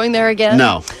 Are you going there again?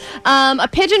 No. A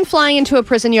pigeon flying into a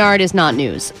prison yard is not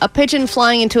news. A pigeon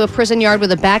flying into a prison yard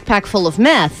with a backpack full of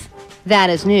meth, that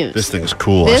is news. This thing's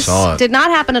cool. This I saw it. did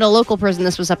not happen at a local prison.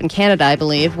 This was up in Canada, I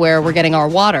believe, where we're getting our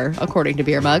water, according to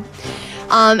Beer Mug.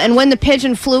 And when the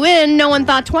pigeon flew in, no one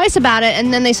thought twice about it.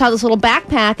 And then they saw this little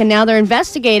backpack, and now they're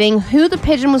investigating who the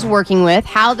pigeon was working with,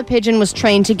 how the pigeon was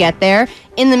trained to get there.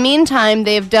 In the meantime,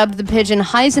 they've dubbed the pigeon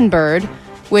Heisenberg,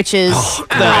 which is awesome.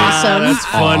 That's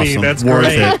funny. Awesome. That's Worth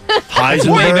great. it.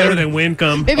 Heisenberg. Way better than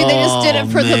Wincom. Maybe they just did it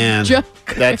for the joke.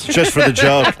 That's just for the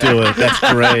joke. Do it. That's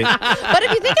great. But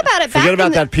if you think about it, Forget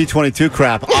about that P-22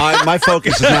 crap. My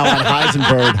focus is now on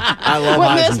Heisenberg. I love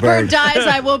when this bird Heisenberg. dies,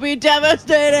 I will be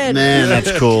devastated. Man,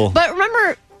 that's cool. But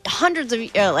remember, hundreds of,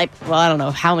 I don't know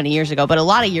how many years ago, but a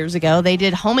lot of years ago, they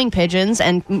did homing pigeons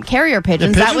and carrier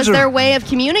pigeons. Yeah, that was pigeons their are- way of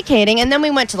communicating. And then we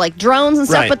went to like drones and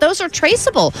stuff, Right. but those are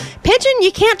traceable. Pigeon,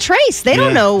 you can't trace. They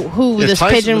don't know who Yeah, this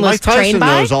Tyson- pigeon was Mike Tyson trained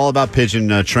by. knows all about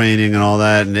pigeon training and all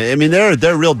that. And I mean,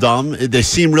 they're real dumb. They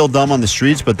seem real dumb on the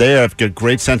streets, but they have got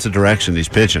great sense of direction. These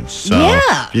pigeons. So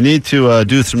Yeah. you need to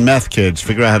do some meth, kids.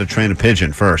 Figure out how to train a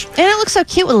pigeon first. And it looks so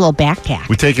cute with a little backpack.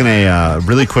 We're taking a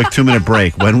really quick 2-minute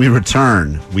break. When we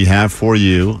return, we have for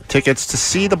you tickets to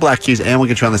see the Black Keys, and we'll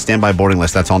get you on the standby boarding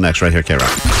list. That's all next right here, K-Rock.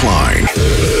 Klein.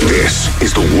 This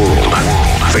is the world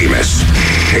famous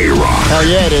K-Rock. Hell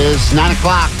yeah, it is. 9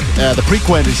 o'clock. The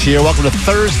Prequent is here. Welcome to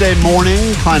Thursday morning,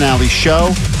 Klein Alley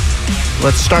Show.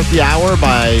 Let's start the hour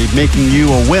by making you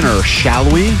a winner, shall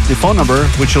we? The phone number,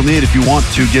 which you'll need if you want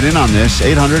to get in on this,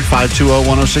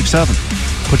 800-520-1067.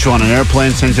 Put you on an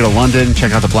airplane, sends you to London,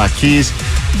 check out the Black Keys.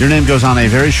 Your name goes on a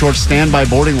very short standby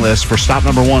boarding list for stop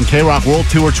number 1, K-Rock World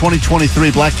Tour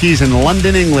 2023, Black Keys in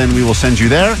London, England. We will send you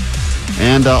there.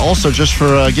 And also, just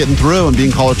for getting through and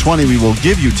being caller 20, we will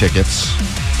give you tickets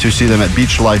to see them at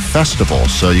Beach Life Festival.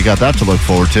 So you got that to look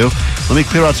forward to. Let me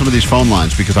clear out some of these phone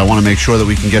lines because I want to make sure that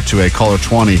we can get to a caller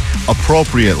 20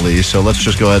 appropriately. So let's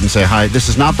just go ahead and say hi. This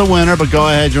is not the winner, but go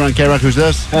ahead. You're on K-Rock. Who's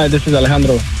this? Hi, this is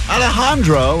Alejandro.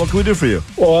 Alejandro, what can we do for you?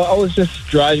 Well, I was just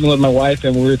driving with my wife,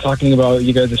 and we were talking about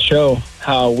you guys' show,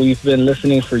 how we've been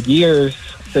listening for years,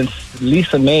 since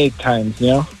Lisa May times, you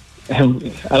know? And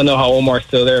I don't know how Omar's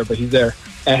still there, but he's there.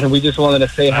 And we just wanted to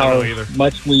say how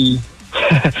much we...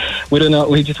 we don't know.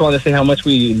 We just wanted to say how much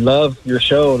we love your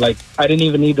show. Like, I didn't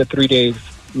even need the 3 days.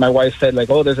 My wife said, like,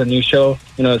 oh, there's a new show.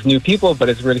 You know, it's new people, but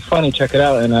it's really funny. Check it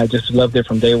out. And I just loved it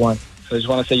from day one. So I just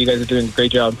want to say you guys are doing a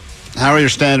great job. How are your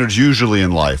standards usually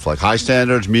in life? Like high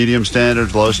standards, medium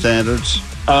standards, low standards?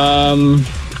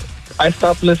 I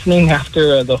stopped listening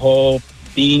after the whole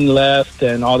Dean left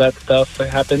and all that stuff that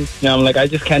happened. You know, I'm like, I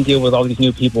just can't deal with all these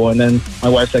new people. And then my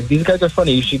wife's like, these guys are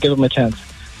funny. You should give them a chance.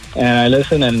 And I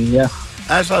listen, and yeah.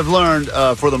 As I've learned,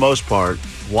 for the most part,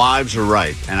 wives are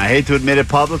right. And I hate to admit it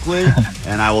publicly,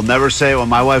 and I will never say it when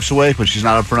my wife's awake, but she's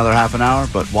not up for another half an hour,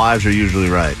 but wives are usually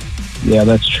right. Yeah,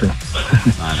 that's true.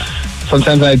 I know.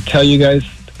 Sometimes I tell you guys,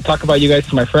 talk about you guys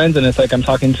to my friends, and it's like I'm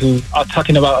talking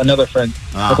about another friend.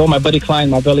 Like, oh, my buddy Klein,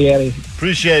 my Billy Eddie.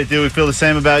 Appreciate it, dude. We feel the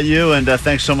same about you, and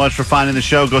thanks so much for finding the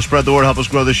show. Go spread the word. Help us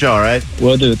grow the show, all right?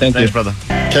 Will do. Thanks, brother.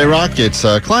 K-Rock, it's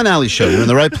Klein Alley Show. You're in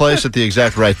the right place at the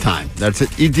exact right time. That's it.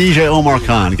 DJ Omar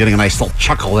Khan getting a nice little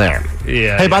chuckle there.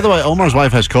 Yeah. Hey, by the way, Omar's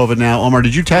wife has COVID now. Omar,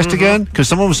 did you test again? Because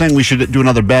someone was saying we should do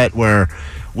another bet where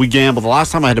we gamble. The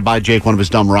last time I had to buy Jake one of his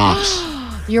dumb rocks.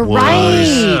 You're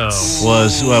right.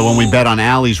 Was when we bet on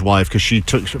Allie's wife because she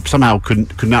somehow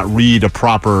could not read a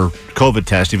proper COVID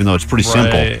test, even though it's pretty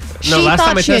simple. No, She last thought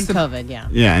time I she tested. had COVID, yeah.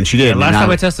 Yeah, and she did. Yeah, last And time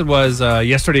now- I tested was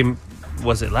yesterday.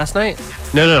 Was it last night?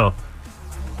 No.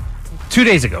 2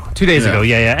 days ago. 2 days ago.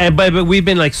 Yeah. And, but we've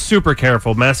been like super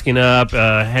careful, masking up,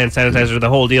 hand sanitizer, the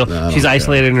whole deal. She's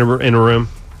isolated in a room.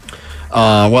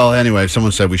 Well, anyway,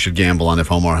 someone said we should gamble on if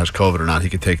Omar has COVID or not. He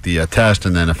could take the test,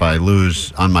 and then if I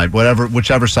lose on my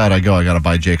whichever side I go, I got to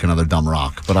buy Jake another dumb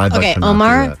rock. But I'd like Okay, to not do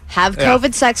Omar, that. have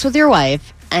COVID sex with your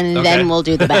wife, and then we'll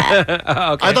do the bet.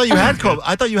 I thought you had COVID.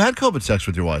 I thought you had COVID sex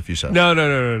with your wife. You said No.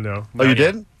 Oh, you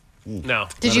did? No.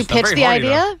 Did you pitch the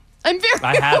idea? I'm very.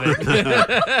 I haven't.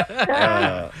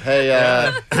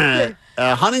 Hey,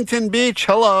 Huntington Beach.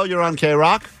 Hello, you're on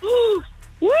K-Rock. Woo!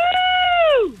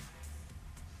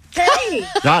 Hey!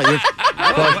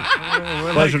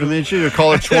 Pleasure to meet you. You're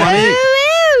caller 20.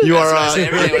 You are.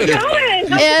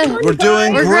 We're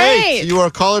doing We're great. You are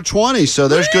caller 20, so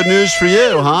there's good news for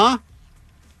you, huh?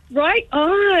 Right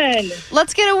on.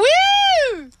 Let's get a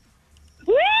woo!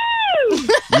 Woo!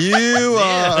 You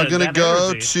are going to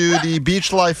go to the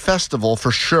Beach Life Festival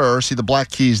for sure. See the Black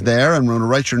Keys there. I'm going to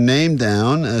write your name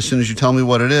down as soon as you tell me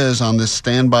what it is on this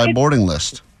standby boarding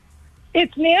list.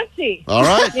 It's Nancy. All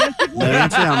right.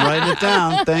 Nancy, I'm writing it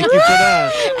down. Thank you for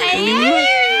that.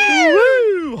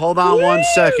 Hold on 1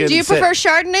 second. Do you prefer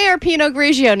Chardonnay or Pinot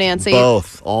Grigio, Nancy?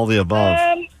 Both. All the above.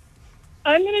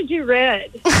 I'm going to do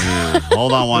red. Yeah.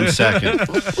 Hold on 1 second.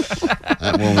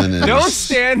 That woman is. Don't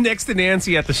stand next to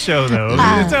Nancy at the show, though.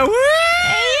 It's a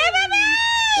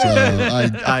So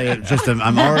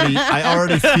I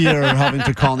already fear having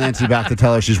to call Nancy back to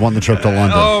tell her she's won the trip to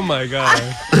London. Oh my God!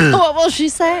 What will she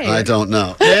say? I don't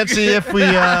know. Nancy, if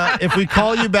we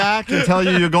call you back and tell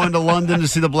you you're going to London to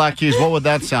see the Black Keys, what would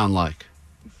that sound like?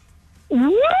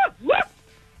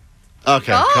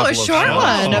 Okay. Oh, a short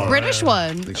one, a British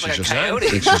one. I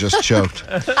think she just choked.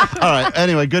 All right.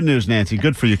 Anyway, good news, Nancy.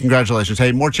 Good for you. Congratulations.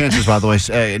 Hey, more chances, by the way.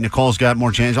 Nicole's got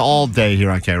more chances all day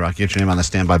here on K-Rock. Get your name on the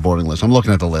standby boarding list. I'm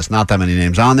looking at the list. Not that many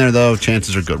names on there, though.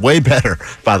 Chances are good. Way better,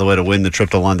 by the way, to win the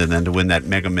trip to London than to win that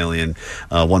Mega Million,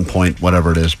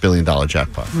 billion dollar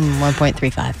jackpot.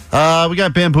 1.35. We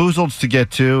got Bamboozled to get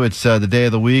to. It's the day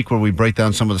of the week where we break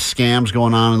down some of the scams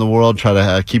going on in the world, try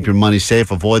to keep your money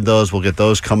safe, avoid those. We'll get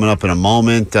those coming up in a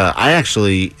moment. I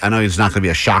know it's not going to be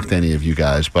a shock to any of you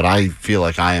guys, but I feel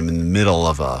like I am in the middle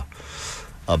of a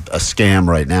scam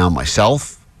right now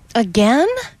myself. Again?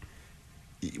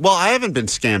 Well, I haven't been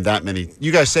scammed that many.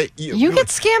 You guys say you get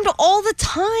scammed all the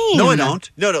time. No, I don't.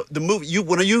 No. The movie.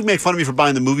 When you make fun of me for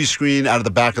buying the movie screen out of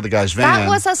the back of the guy's van. That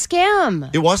was a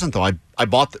scam. It wasn't though. I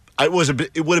bought. It would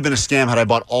have been a scam had I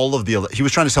bought all of the. He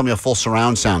was trying to sell me a full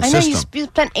surround sound system. I know you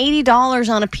spent $80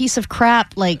 on a piece of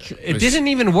crap. Like it didn't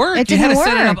even work. It you didn't had to work.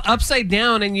 set it up upside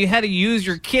down, and you had to use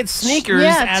your kid's sneakers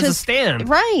as a stand.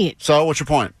 Right. So what's your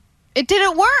point? It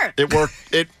didn't work. It worked.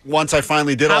 Once I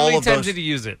finally did all of those. How many times did you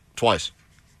use it? Twice.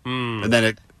 And then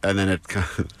it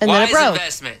broke.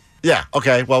 Investment. Yeah.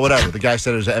 Okay. Well, whatever. The guy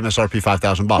said it was an MSRP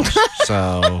 $5,000,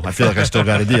 so I feel like I still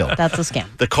got a deal. That's a scam.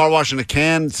 The car wash in a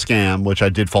can scam, which I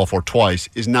did fall for twice,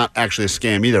 is not actually a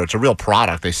scam either. It's a real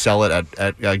product. They sell it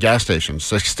at gas stations.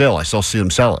 So I still see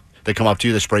them sell it. They come up to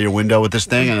you, they spray your window with this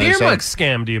thing, and they say, Beermug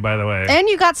scammed you, by the way. And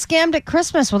you got scammed at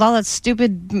Christmas with all that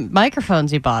stupid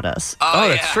microphones you bought us. Oh,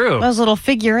 that's true. Those little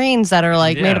figurines that are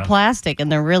made of plastic,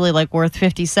 and they're really worth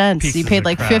 50 cents. Pieces you paid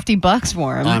of crap. $50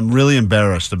 for them. I'm really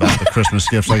embarrassed about the Christmas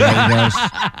gifts like that, you guys.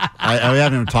 We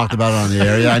haven't even talked about it on the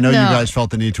air yet. I know you guys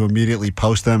felt the need to immediately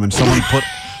post them, and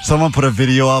someone put a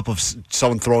video up of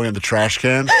someone throwing in the trash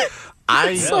can.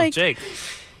 Jake.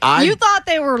 You thought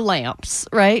they were lamps,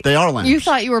 right? They are lamps. You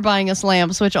thought you were buying us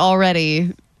lamps, which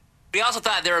already... We also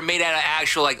thought they were made out of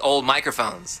actual old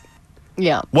microphones.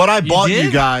 Yeah. What I bought you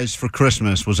guys for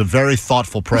Christmas was a very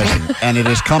thoughtful present, and it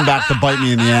has come back to bite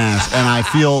me in the ass. And I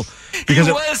feel because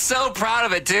he was so proud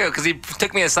of it too, because he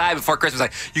took me aside before Christmas,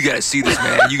 like, "You got to see this,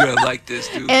 man. You got to like this,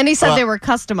 dude." And he said they were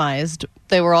customized.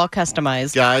 They were all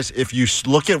customized. Guys, if you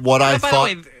look at what I thought.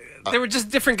 By the way, they were just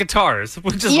different guitars,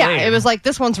 which is yeah, lame. it was like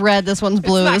this one's red, this one's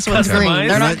blue, this one's green.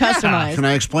 They're not customized. Can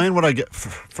I explain what I get?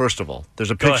 First of all,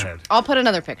 there's a Go picture. ahead. I'll put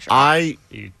another picture.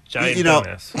 You giant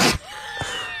dumbass.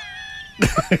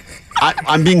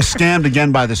 I'm being scammed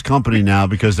again by this company now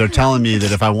because they're telling me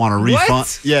that if I want a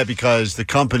refund, because the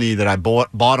company that I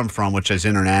bought them from, which is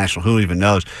international, who even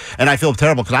knows? And I feel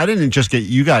terrible because I didn't just get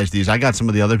you guys these; I got some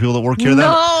of the other people that work here.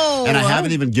 No, and I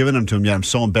haven't even given them to them yet. I'm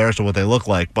so embarrassed of what they look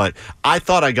like. But I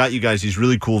thought I got you guys these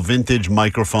really cool vintage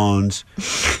microphones.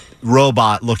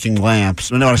 Robot-looking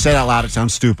lamps. When I say that out loud, it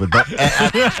sounds stupid. But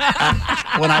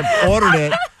when I ordered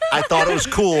it, I thought it was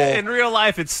cool. In real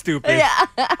life, it's stupid. Yeah.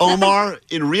 Omar,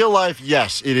 in real life,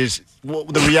 yes, it is. Well,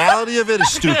 the reality of it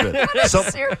is stupid.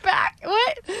 You're back.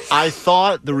 What? I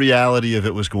thought the reality of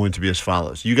it was going to be as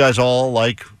follows. You guys all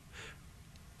like,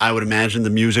 I would imagine, the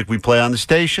music we play on the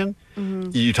station. Mm-hmm.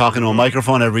 You talk into a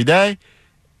microphone every day.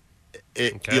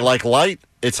 You like light.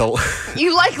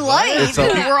 You like light.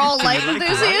 We're all light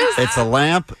enthusiasts. It's a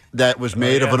lamp that was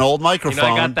made of an old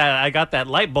microphone. I got that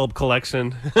light bulb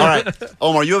collection. All right,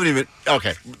 Omar, you haven't even.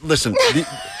 Okay, listen.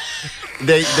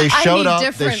 They showed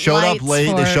up. They showed up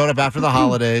late. They showed up after the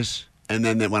holidays. And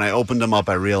then when I opened them up,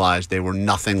 I realized they were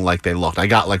nothing like they looked. I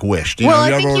got wished.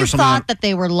 I think you thought that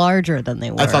they were larger than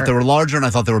they were. I thought they were larger, and I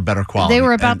thought they were better quality. They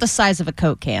were about the size of a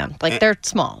Coke can. They're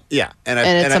small. Yeah. And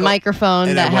it's a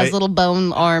microphone that has little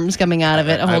bone arms coming out of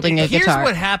it holding a guitar. Here's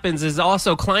what happens is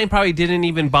also Klein probably didn't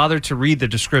even bother to read the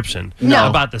description. No.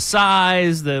 About the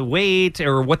size, the weight,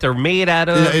 or what they're made out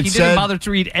of. He didn't bother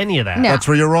to read any of that. No. That's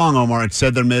where you're wrong, Omar. It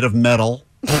said they're made of metal.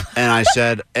 And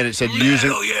it said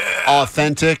using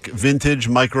authentic vintage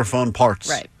microphone parts.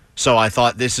 Right. So I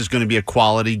thought this is going to be a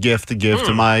quality gift to give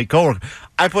to my coworker.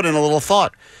 I put in a little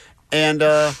thought, and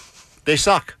they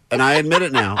suck, and I admit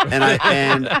it now.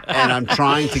 And I'm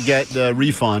trying to get the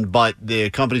refund, but the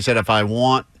company said if I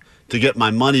want to get my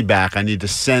money back, I need to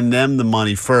send them the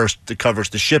money first that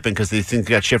covers the shipping because they think they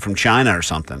got shipped from China or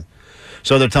something.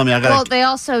 So they're telling me I got Well, they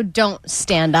also don't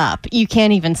stand up. You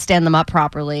can't even stand them up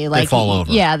properly. Like, they fall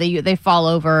over. Yeah, they fall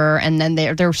over, and then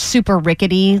they're super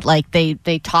rickety. Like they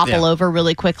topple over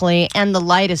really quickly, and the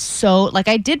light is so like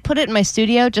I did put it in my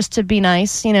studio just to be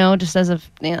nice, just as a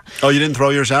Oh, you didn't throw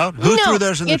yours out? Who no, threw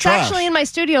theirs in the it's trash? actually in my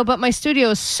studio, but my studio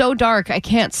is so dark I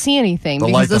can't see anything The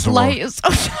because light this doesn't light work. is so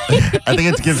tiny. I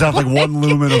think it gives out like 1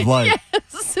 lumen of light.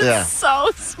 Yes, it's so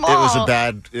small. It was a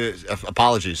bad.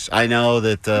 Apologies. I know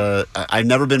that I've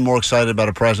never been more excited about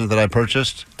a present that I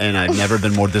purchased, and I've never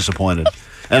been more disappointed.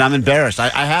 And I'm embarrassed. I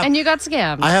have. And you got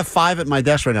scammed. I have 5 at my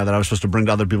desk right now that I was supposed to bring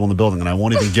to other people in the building, and I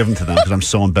won't even give them to them because I'm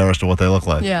so embarrassed at what they look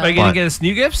like. Yeah. Are you going to get us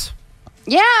new gifts?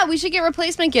 Yeah, we should get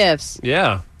replacement gifts.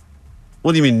 Yeah.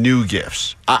 What do you mean new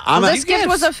gifts? This gift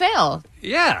was a fail.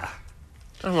 Yeah.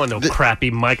 I don't want no crappy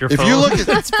microphone. If you look at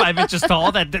that's 5 inches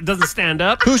tall, that doesn't stand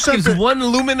up. Who sent Gives 1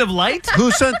 lumen of light?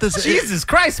 Who sent this? Jesus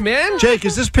Christ, man! Jake,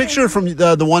 is this picture from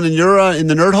the one in your in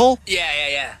the nerd hole?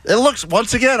 Yeah. It looks,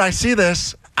 once again, I see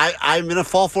this. I'm going to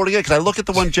fall for it again because I look at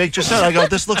the one Jake just said. I go,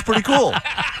 this looks pretty cool.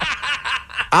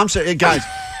 I'm saying, guys,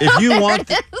 if you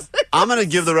want, I'm going to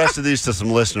give the rest of these to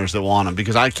some listeners that want them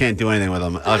because I can't do anything with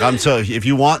them. Like if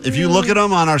you look at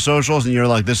them on our socials and you're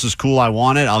like, this is cool, I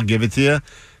want it, I'll give it to you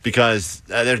because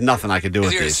there's nothing I can do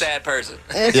with You're these. a sad person.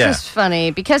 It's just funny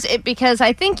because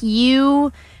I think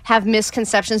you have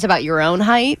misconceptions about your own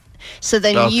height. So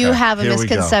then you have a here we go.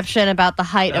 misconception about the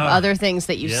height of other things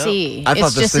that you see. I thought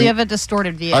It's this just thing- you have a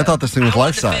distorted view. I thought this thing was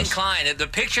life Ben size. Klein, the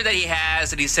picture that he has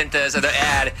that he sent us at the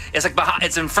ad, it's like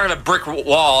it's in front of a brick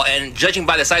wall, and judging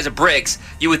by the size of bricks,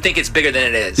 you would think it's bigger than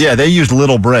it is. Yeah, they used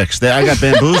little bricks. I got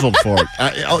bamboozled for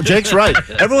it. Jake's right.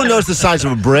 Everyone knows the size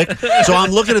of a brick. So I'm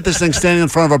looking at this thing standing in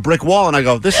front of a brick wall, and I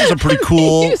go, this is a pretty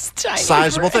cool,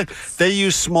 sizable thing. They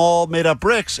use small, made-up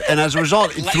bricks, and as a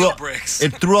result, it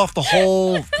threw off the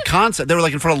whole concept. They were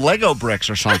like in front of Lego bricks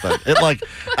or something.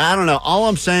 I don't know. All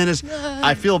I'm saying is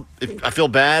I feel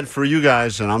bad for you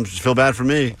guys, and I just feel bad for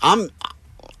me. How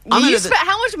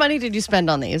much money did you spend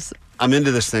on these? I'm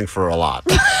into this thing for a lot.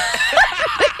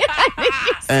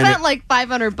 Spent like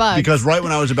 $500 Because right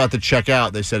when I was about to check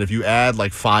out, they said if you add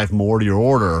like 5 more to your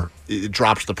order, it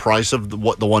drops the price of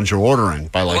the ones you're ordering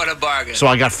by like. What a bargain! So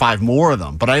I got 5 more of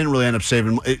them, but I didn't really end up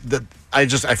saving. I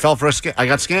fell for a scam. I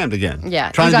got scammed again.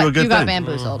 Yeah, trying to do a good you got thing.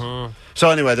 bamboozled. Mm-hmm. So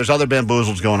anyway, there's other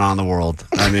bamboozles going on in the world.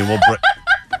 I mean,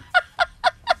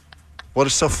 what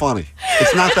is so funny?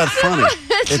 It's not that funny.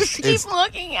 Just keep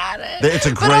looking at it. It's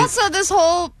a great. But also, this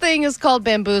whole thing is called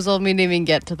bamboozled. We didn't even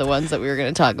get to the ones that we were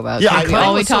going to talk about. Yeah, So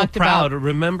all we was so talked proud. about.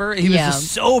 Remember, he was just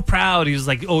so proud. He was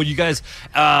like, "Oh, you guys,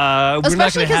 we're not going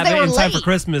Especially to have 'cause it they in were time for late.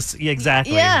 Christmas." Yeah,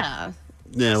 exactly. Yeah.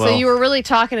 Yeah. So you were really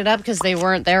talking it up because they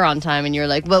weren't there on time, and you're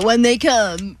like, "But when they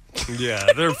come, Yeah,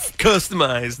 they're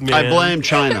customized, man. I blame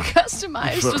China.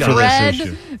 customized For with this red,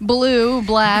 issue. blue,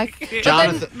 black." But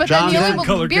then the only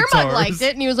Jonathan- beer mug liked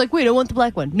it, and he was like, "Wait, I want the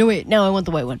black one. No, wait, no, I want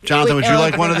the white one." Jonathan, Wait, would you no,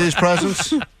 like one of these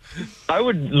presents? I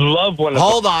would love one of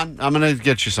Hold on. I'm going to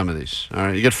get you some of these. All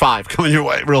right. You get 5 coming your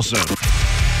way real soon.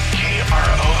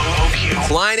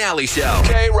 Klein Alley Show.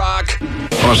 K-Rock.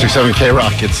 1067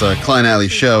 K-Rock. It's a Klein Alley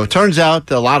Show. It turns out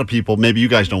that a lot of people, maybe you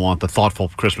guys don't want the thoughtful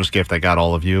Christmas gift I got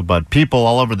all of you, but people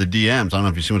all over the DMs, I don't know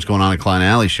if you see what's going on at Klein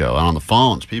Alley Show, and on the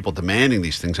phones, people demanding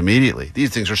these things immediately. These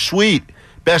things are sweet.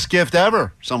 Best gift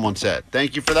ever, someone said.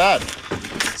 Thank you for that.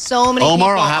 So many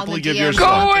Omar, people I'll happily on the give DMs yours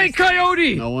want back. this. Away,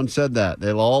 coyote! No one said that.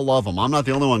 They'll all love them. I'm not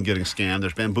the only one getting scammed.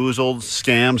 There's bamboozled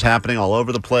scams happening all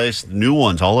over the place. New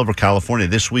ones all over California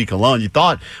this week alone. You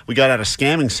thought we got out of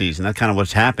scamming season. That's kind of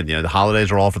what's happened. The holidays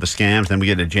are all for the scams. Then we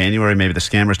get into January. Maybe the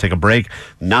scammers take a break.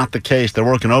 Not the case. They're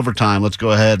working overtime. Let's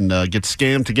go ahead and get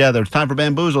scammed together. It's time for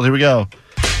Bamboozled. Here we go.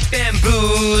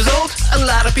 Bamboozled. A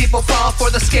lot of people fall for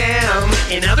the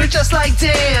scam, and now they're just like,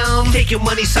 damn. Take your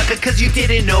money, sucker, cause you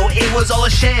didn't know it was all a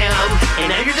sham. And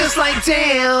now you're just like,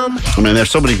 damn. I mean, there's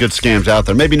so many good scams out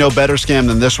there. Maybe no better scam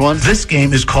than this one. This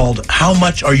game is called How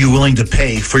Much Are You Willing to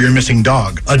Pay for Your Missing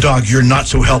Dog? A dog your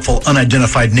not-so-helpful,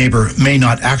 unidentified neighbor may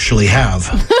not actually have.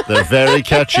 They're very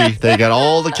catchy. They got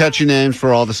all the catchy names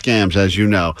for all the scams, as you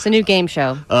know. It's a new game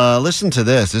show. Listen to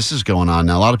this. This is going on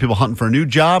now. A lot of people hunting for a new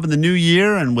job in the new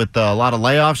year, and with a lot of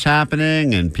layoffs happening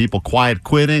and people quiet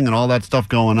quitting and all that stuff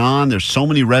going on, there's so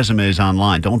many resumes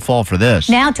online. Don't fall for this.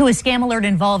 Now to a scam alert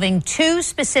involving 2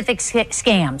 specific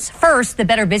scams. First, the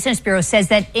Better Business Bureau says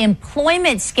that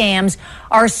employment scams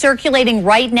are circulating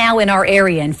right now in our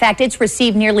area. In fact, it's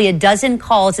received nearly a dozen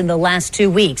calls in the last 2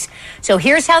 weeks. So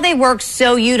here's how they work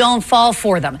so you don't fall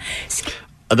for them.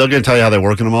 They're going to tell you how they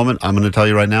work in a moment. I'm going to tell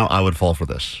you right now, I would fall for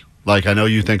this. Like, I know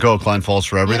you think, Klein Falls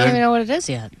for I everything. don't even know what it is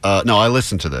yet. No, I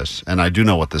listened to this, and I do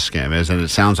know what this scam is, and it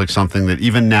sounds like something that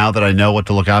even now that I know what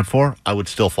to look out for, I would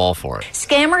still fall for it.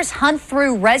 Scammers hunt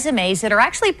through resumes that are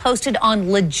actually posted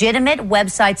on legitimate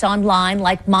websites online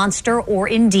like Monster or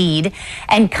Indeed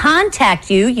and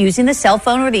contact you using the cell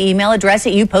phone or the email address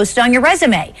that you posted on your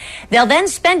resume. They'll then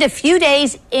spend a few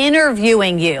days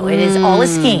interviewing you. It is all a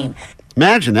scheme.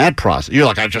 Imagine that process. You're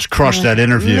like, I just crushed that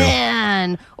interview.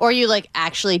 Man. Or you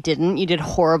actually didn't. You did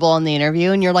horrible on the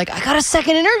interview and you're like, I got a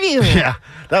second interview. Yeah,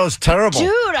 that was terrible.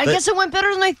 Dude, I guess it went better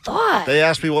than I thought. They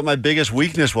asked me what my biggest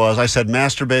weakness was. I said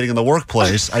masturbating in the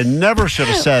workplace. I never should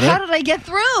have said it. How did I get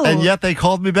through? And yet they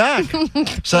called me back.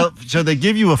 So they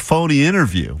give you a phony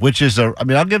interview, which is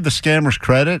I'll give the scammers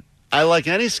credit. I like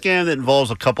any scam that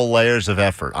involves a couple layers of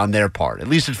effort on their part. At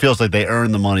least it feels like they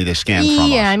earn the money they scam from us.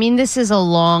 Yeah, I mean, this is a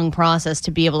long process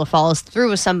to be able to follow through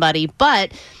with somebody.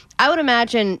 But I would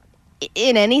imagine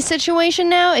in any situation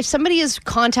now, if somebody is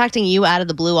contacting you out of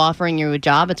the blue offering you a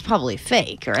job, it's probably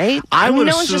fake, right? I would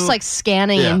no one's just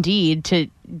scanning Indeed to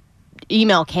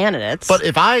email candidates. But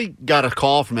if I got a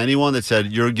call from anyone that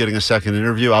said you're getting a second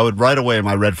interview, I would right away in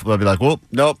my red flag be like, well,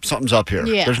 nope, something's up here.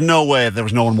 Yeah. There's no way there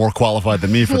was no one more qualified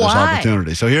than me for this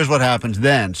opportunity. So here's what happens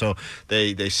then. So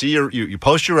they see you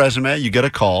post your resume, you get a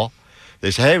call.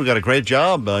 They say, hey, we got a great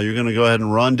job. You're going to go ahead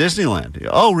and run Disneyland.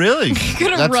 Oh, really? You're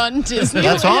going to run Disneyland?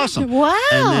 That's awesome. Wow.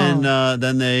 And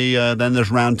then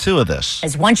there's round 2 of this.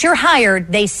 As once you're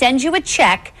hired, they send you a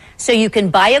check so you can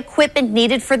buy equipment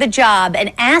needed for the job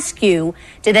and ask you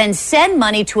to then send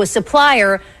money to a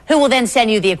supplier who will then send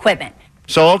you the equipment.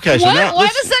 So, okay. So now, why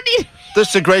does that need... This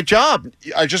is a great job.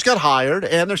 I just got hired,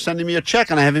 and they're sending me a check,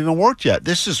 and I haven't even worked yet.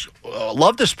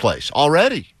 Love this place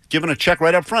already. Given a check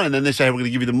right up front, and then they say, hey, we're going to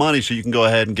give you the money so you can go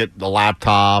ahead and get the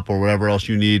laptop or whatever else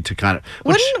you need to kind of...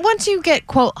 Once you get,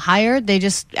 quote, hired, they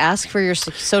just ask for your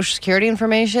social security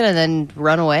information and then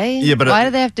run away? Yeah, but why do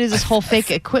they have to do this whole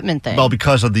fake equipment thing? Well,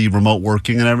 because of the remote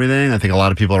working and everything, I think a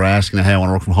lot of people are asking, hey, I want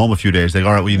to work from home a few days. They go,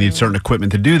 all right, well, you need certain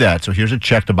equipment to do that. So here's a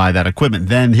check to buy that equipment.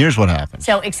 Then here's what happens.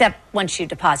 So, except once you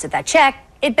deposit that check,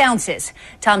 it bounces.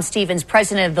 Tom Stevens,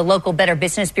 president of the local Better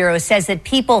Business Bureau, says that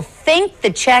people think the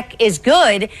check is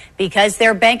good because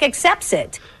their bank accepts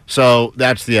it. So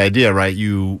that's the idea, right?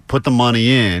 You put the money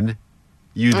in,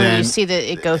 you see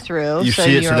that it go through. You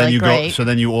see it, so then you go. So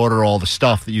then you order all the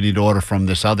stuff that you need to order from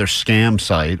this other scam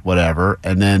site, whatever,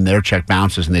 and then their check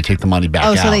bounces and they take the money back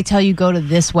out. Oh, so they tell you go to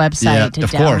this website to of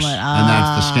download. Course, and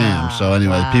that's the scam. So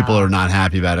anyway, people are not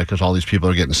happy about it because all these people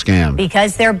are getting scammed.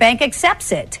 Because their bank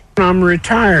accepts it. I'm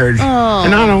retired. Oh.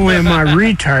 And not only am I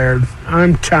retired,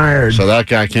 I'm tired. So that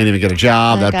guy can't even get a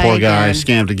job. That poor guy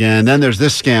scammed again. Then there's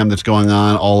this scam that's going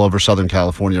on all over Southern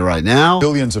California right now.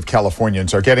 Billions of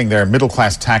Californians are getting their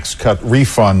middle-class tax cut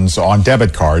refunds on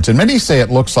debit cards, and many say it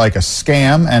looks like a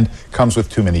scam and comes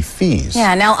with too many fees.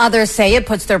 Yeah, now others say it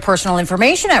puts their personal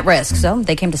information at risk. So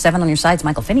they came to 7 on Your Side's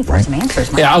Michael Finney for some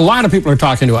answers. Yeah, a lot of people are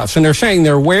talking to us, and they're saying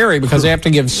they're wary because they have to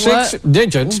give 6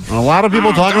 digits. A lot of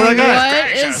people talking to that guy.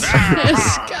 What is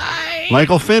this guy?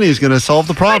 Michael Finney's going to solve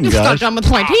the problem, I just guys. got done with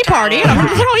my tea party, and I'm going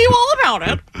to tell you all about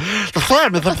it.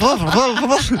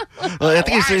 I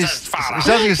think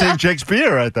he's saying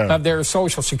Shakespeare right there. Of their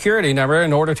social security number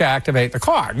in order to activate the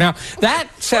card. Now, that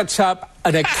sets up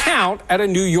an account at a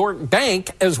New York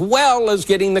bank as well as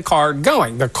getting the card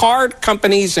going. The card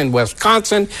company's in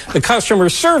Wisconsin. The customer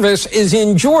service is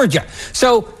in Georgia.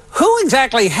 So who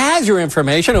exactly has your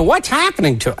information and what's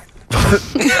happening to it?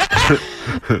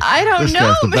 I don't This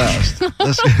know, guy's the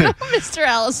best. Mr.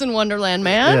 Alice in Wonderland,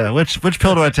 man. Yeah, which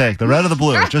pill do I take? The red or the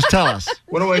blue? Just tell us.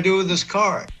 What do I do with this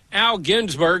card? Al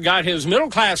Ginsberg got his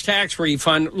middle-class tax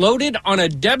refund loaded on a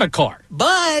debit card,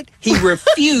 but he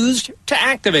refused to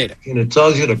activate it. And it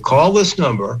tells you to call this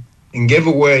number and give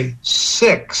away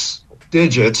 6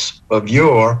 digits of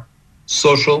your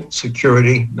Social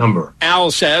Security number.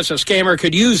 Al says a scammer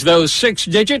could use those 6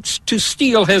 digits to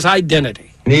steal his identity.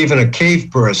 And even a cave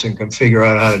person can figure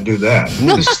out how to do that.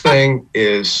 This thing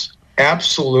is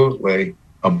absolutely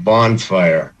a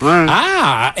bonfire.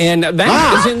 And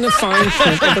that is in the fine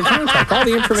print of the contract. All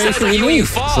the information you need.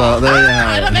 So there you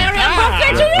have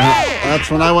it. That's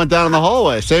when I went down in the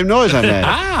hallway. Same noise I made.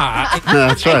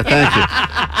 That's right. Thank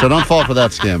you. So don't fall for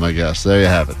that scam, I guess. There you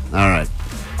have it. All right.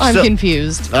 I'm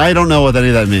confused. I don't know what any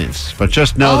of that means, but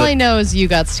just know All that I know is you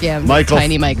got scammed with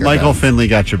tiny microphones. Michael Finley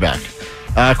got your back.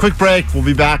 Quick break. We'll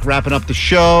be back wrapping up the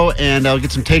show, and I'll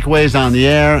get some takeaways on the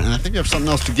air, and I think we have something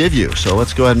else to give you. So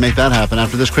let's go ahead and make that happen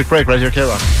after this quick break right here,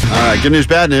 K-Rock. All right, good news,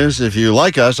 bad news. If you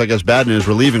like us, I guess bad news,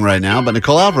 we're leaving right now, but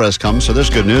Nicole Alvarez comes, so there's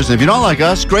good news. And if you don't like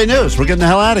us, great news. We're getting the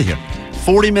hell out of here.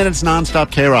 40 minutes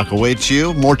nonstop K-Rock awaits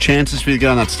you. More chances for you to get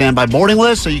on that standby boarding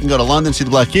list so you can go to London, see the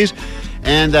Black Keys.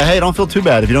 And, hey, don't feel too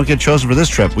bad if you don't get chosen for this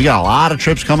trip. We got a lot of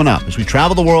trips coming up as we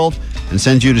travel the world and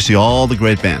send you to see all the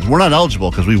great bands. We're not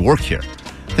eligible because we work here.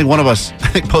 I think one of us,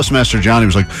 Postmaster Johnny,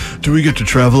 was like, do we get to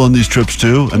travel on these trips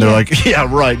too? And they're like, yeah,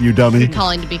 right, you dummy.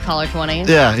 Calling to be caller 20.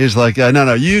 Yeah, he's like,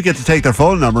 no, you get to take their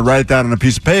phone number, write it down on a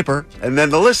piece of paper, and then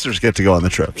the listeners get to go on the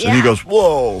trips. And he goes,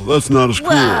 whoa, that's not as cool.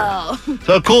 Whoa.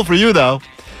 So cool for you, though.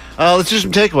 Let's do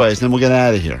some takeaways, then we'll get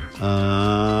out of here.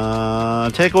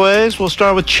 Takeaways, we'll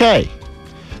start with Che.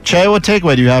 Che, what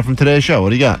takeaway do you have from today's show? What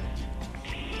do you got?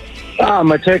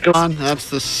 My takeaway. That's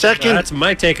the second. That's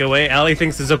my takeaway. Allie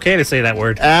thinks it's okay to say that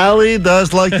word. Allie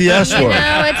does like the S word.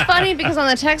 No, it's funny because on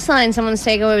the text line, someone's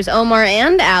takeaway was Omar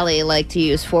and Allie like to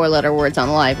use 4-letter words on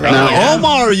live radio. Now,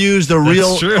 Omar used a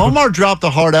real... true. Omar dropped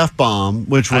a hard F-bomb,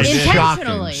 which was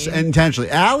Intentionally. shocking. Intentionally.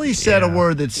 Allie said a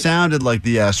word that sounded like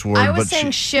the S word, I was but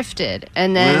saying shifted,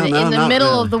 and then Well, no, in the not middle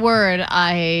really. of the word,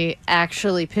 I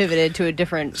actually pivoted to a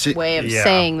different way of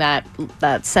saying that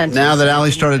sentence. now that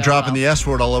Allie started dropping the S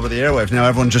word all over the airwaves, now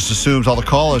everyone just assumes, all the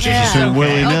callers just assume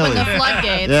willy-nilly. Open the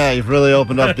floodgates. Yeah, you've really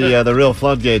opened up the real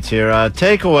floodgates here.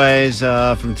 Takeaways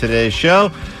from today's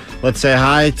show. Let's say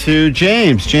hi to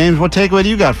James. James, what takeaway do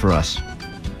you got for us?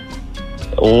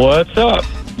 What's up?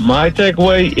 My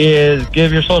takeaway is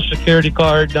give your social security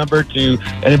card number to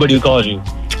anybody who calls you.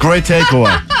 Great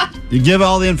takeaway. You give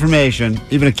all the information,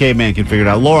 even a caveman can figure it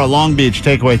out. Laura, Long Beach,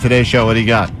 takeaway today's show. What do you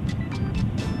got?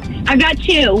 I've got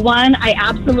two. One, I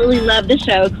absolutely love the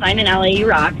show, Klein and Allie, you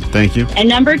rock. Thank you. And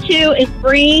number two is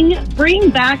bring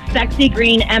back Sexy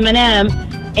Green M&M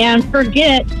and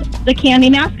forget the candy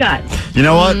mascot. You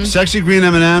know what? Sexy Green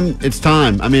M&M, it's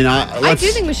time. I mean, I do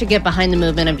think we should get behind the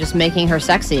movement of just making her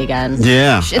sexy again.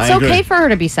 Yeah, It's I agree. okay for her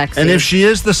to be sexy. And if she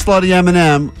is the slutty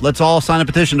M&M, let's all sign a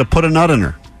petition to put a nut in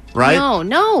her, right?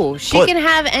 No. She Put- can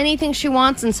have anything she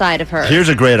wants inside of her. Here's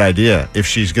a great idea. If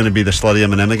she's going to be the slutty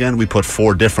M&M again, we put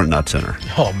 4 different nuts in her.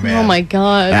 Oh, Oh, my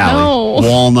God. Allie, No.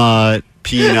 walnut,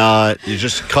 peanut. You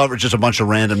just cover just a bunch of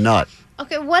random nut.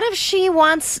 Okay, what if she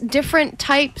wants different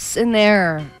types in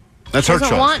there? That's She her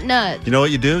doesn't choice. want nut. You know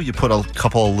what you do? You put a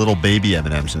couple of little baby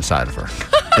M&Ms inside of her.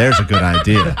 There's a good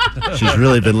idea. She's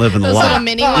really been living the Those life. little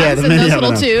mini ones the in mini those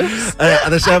little M&Ms.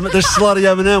 tubes. This slutty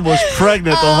M&M was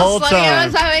pregnant the whole Slutty time.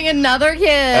 Emma's having another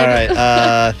kid. All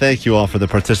right. Thank you all for the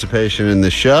participation in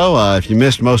the show. If you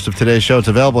missed most of today's show, it's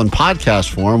available in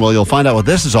podcast form. Well, you'll find out what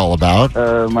this is all about.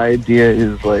 My idea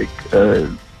is like a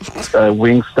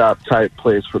Wingstop type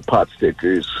place for pot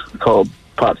stickers called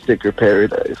Pot Sticker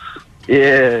Paradise.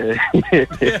 Yeah.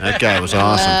 That guy was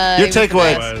awesome. Your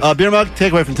takeaway, Beer Mug,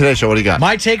 takeaway from today's show. What do you got?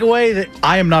 My takeaway that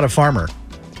I am not a farmer.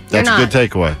 That's a You're good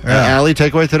takeaway. Allie,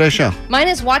 takeaway today's show. Mine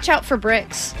is watch out for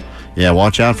bricks Yeah,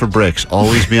 watch out for bricks.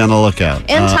 Always be on the lookout.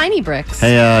 and tiny bricks.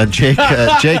 Hey, Jake the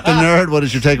Nerd, what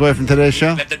is your takeaway from today's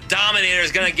show? That the Dominator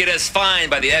is going to get us fined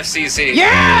by the FCC.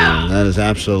 Yeah, that is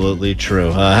absolutely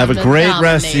true. Have a The great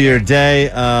rest of Dominator. your day.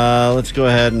 Let's go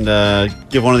ahead and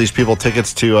give one of these people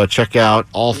tickets to check out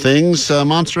all things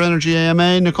Monster Energy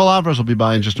AMA. Nicole Alvarez will be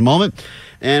by in just a moment.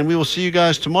 And we will see you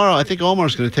guys tomorrow. I think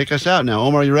Omar's going to take us out now.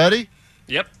 Omar, you ready?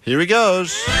 Yep. Here he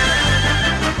goes.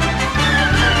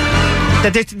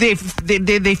 That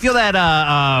they feel that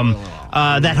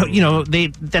that you know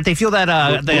they feel that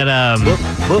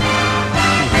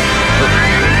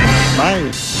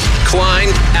Klein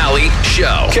Alley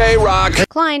Show. K-Rock.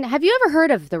 Klein, have you ever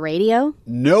heard of the radio?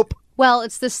 Nope. Well,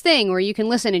 it's this thing where you can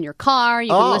listen in your car, you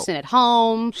can Oh. listen at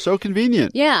home. So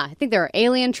convenient. Yeah, I think there are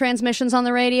alien transmissions on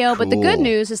the radio, but the good Cool.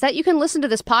 news is that you can listen to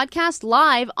this podcast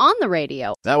live on the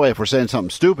radio. That way, if we're saying something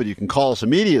stupid, you can call us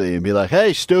immediately and be like,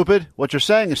 hey, stupid, what you're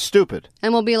saying is stupid.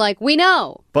 And we'll be like, we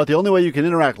know. But the only way you can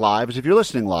interact live is if you're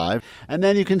listening live, and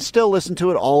then you can still listen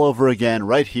to it all over again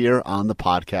right here on the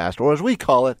podcast, or as we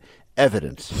call it,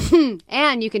 evidence.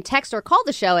 And you can text or call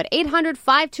the show at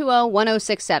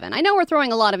 800-520-1067. I know we're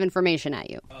throwing a lot of information at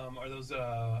you. Are those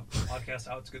podcast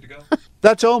outs good to go?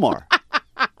 That's Omar.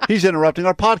 He's interrupting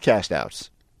our podcast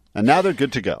outs. And now they're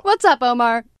good to go. What's up,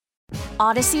 Omar?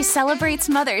 Odyssey celebrates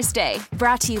Mother's Day,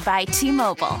 brought to you by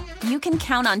T-Mobile. You can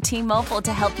count on T-Mobile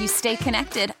to help you stay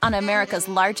connected on America's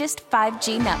largest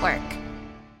 5G network.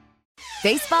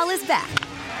 Baseball is back,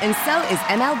 and so is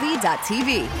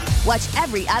MLB.tv. Watch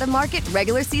every out-of-market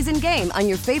regular season game on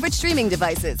your favorite streaming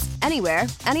devices, anywhere,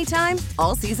 anytime,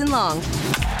 all season long.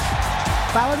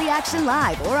 Follow the action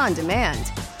live or on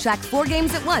demand. Track 4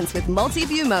 games at once with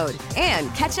multi-view mode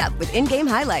and catch up with in-game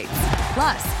highlights.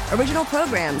 Plus, original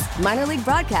programs, minor league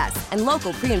broadcasts, and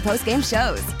local pre- and post-game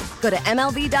shows. Go to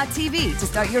MLB.tv to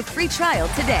start your free trial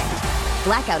today.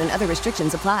 Blackout and other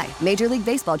restrictions apply. Major League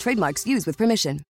Baseball trademarks used with permission.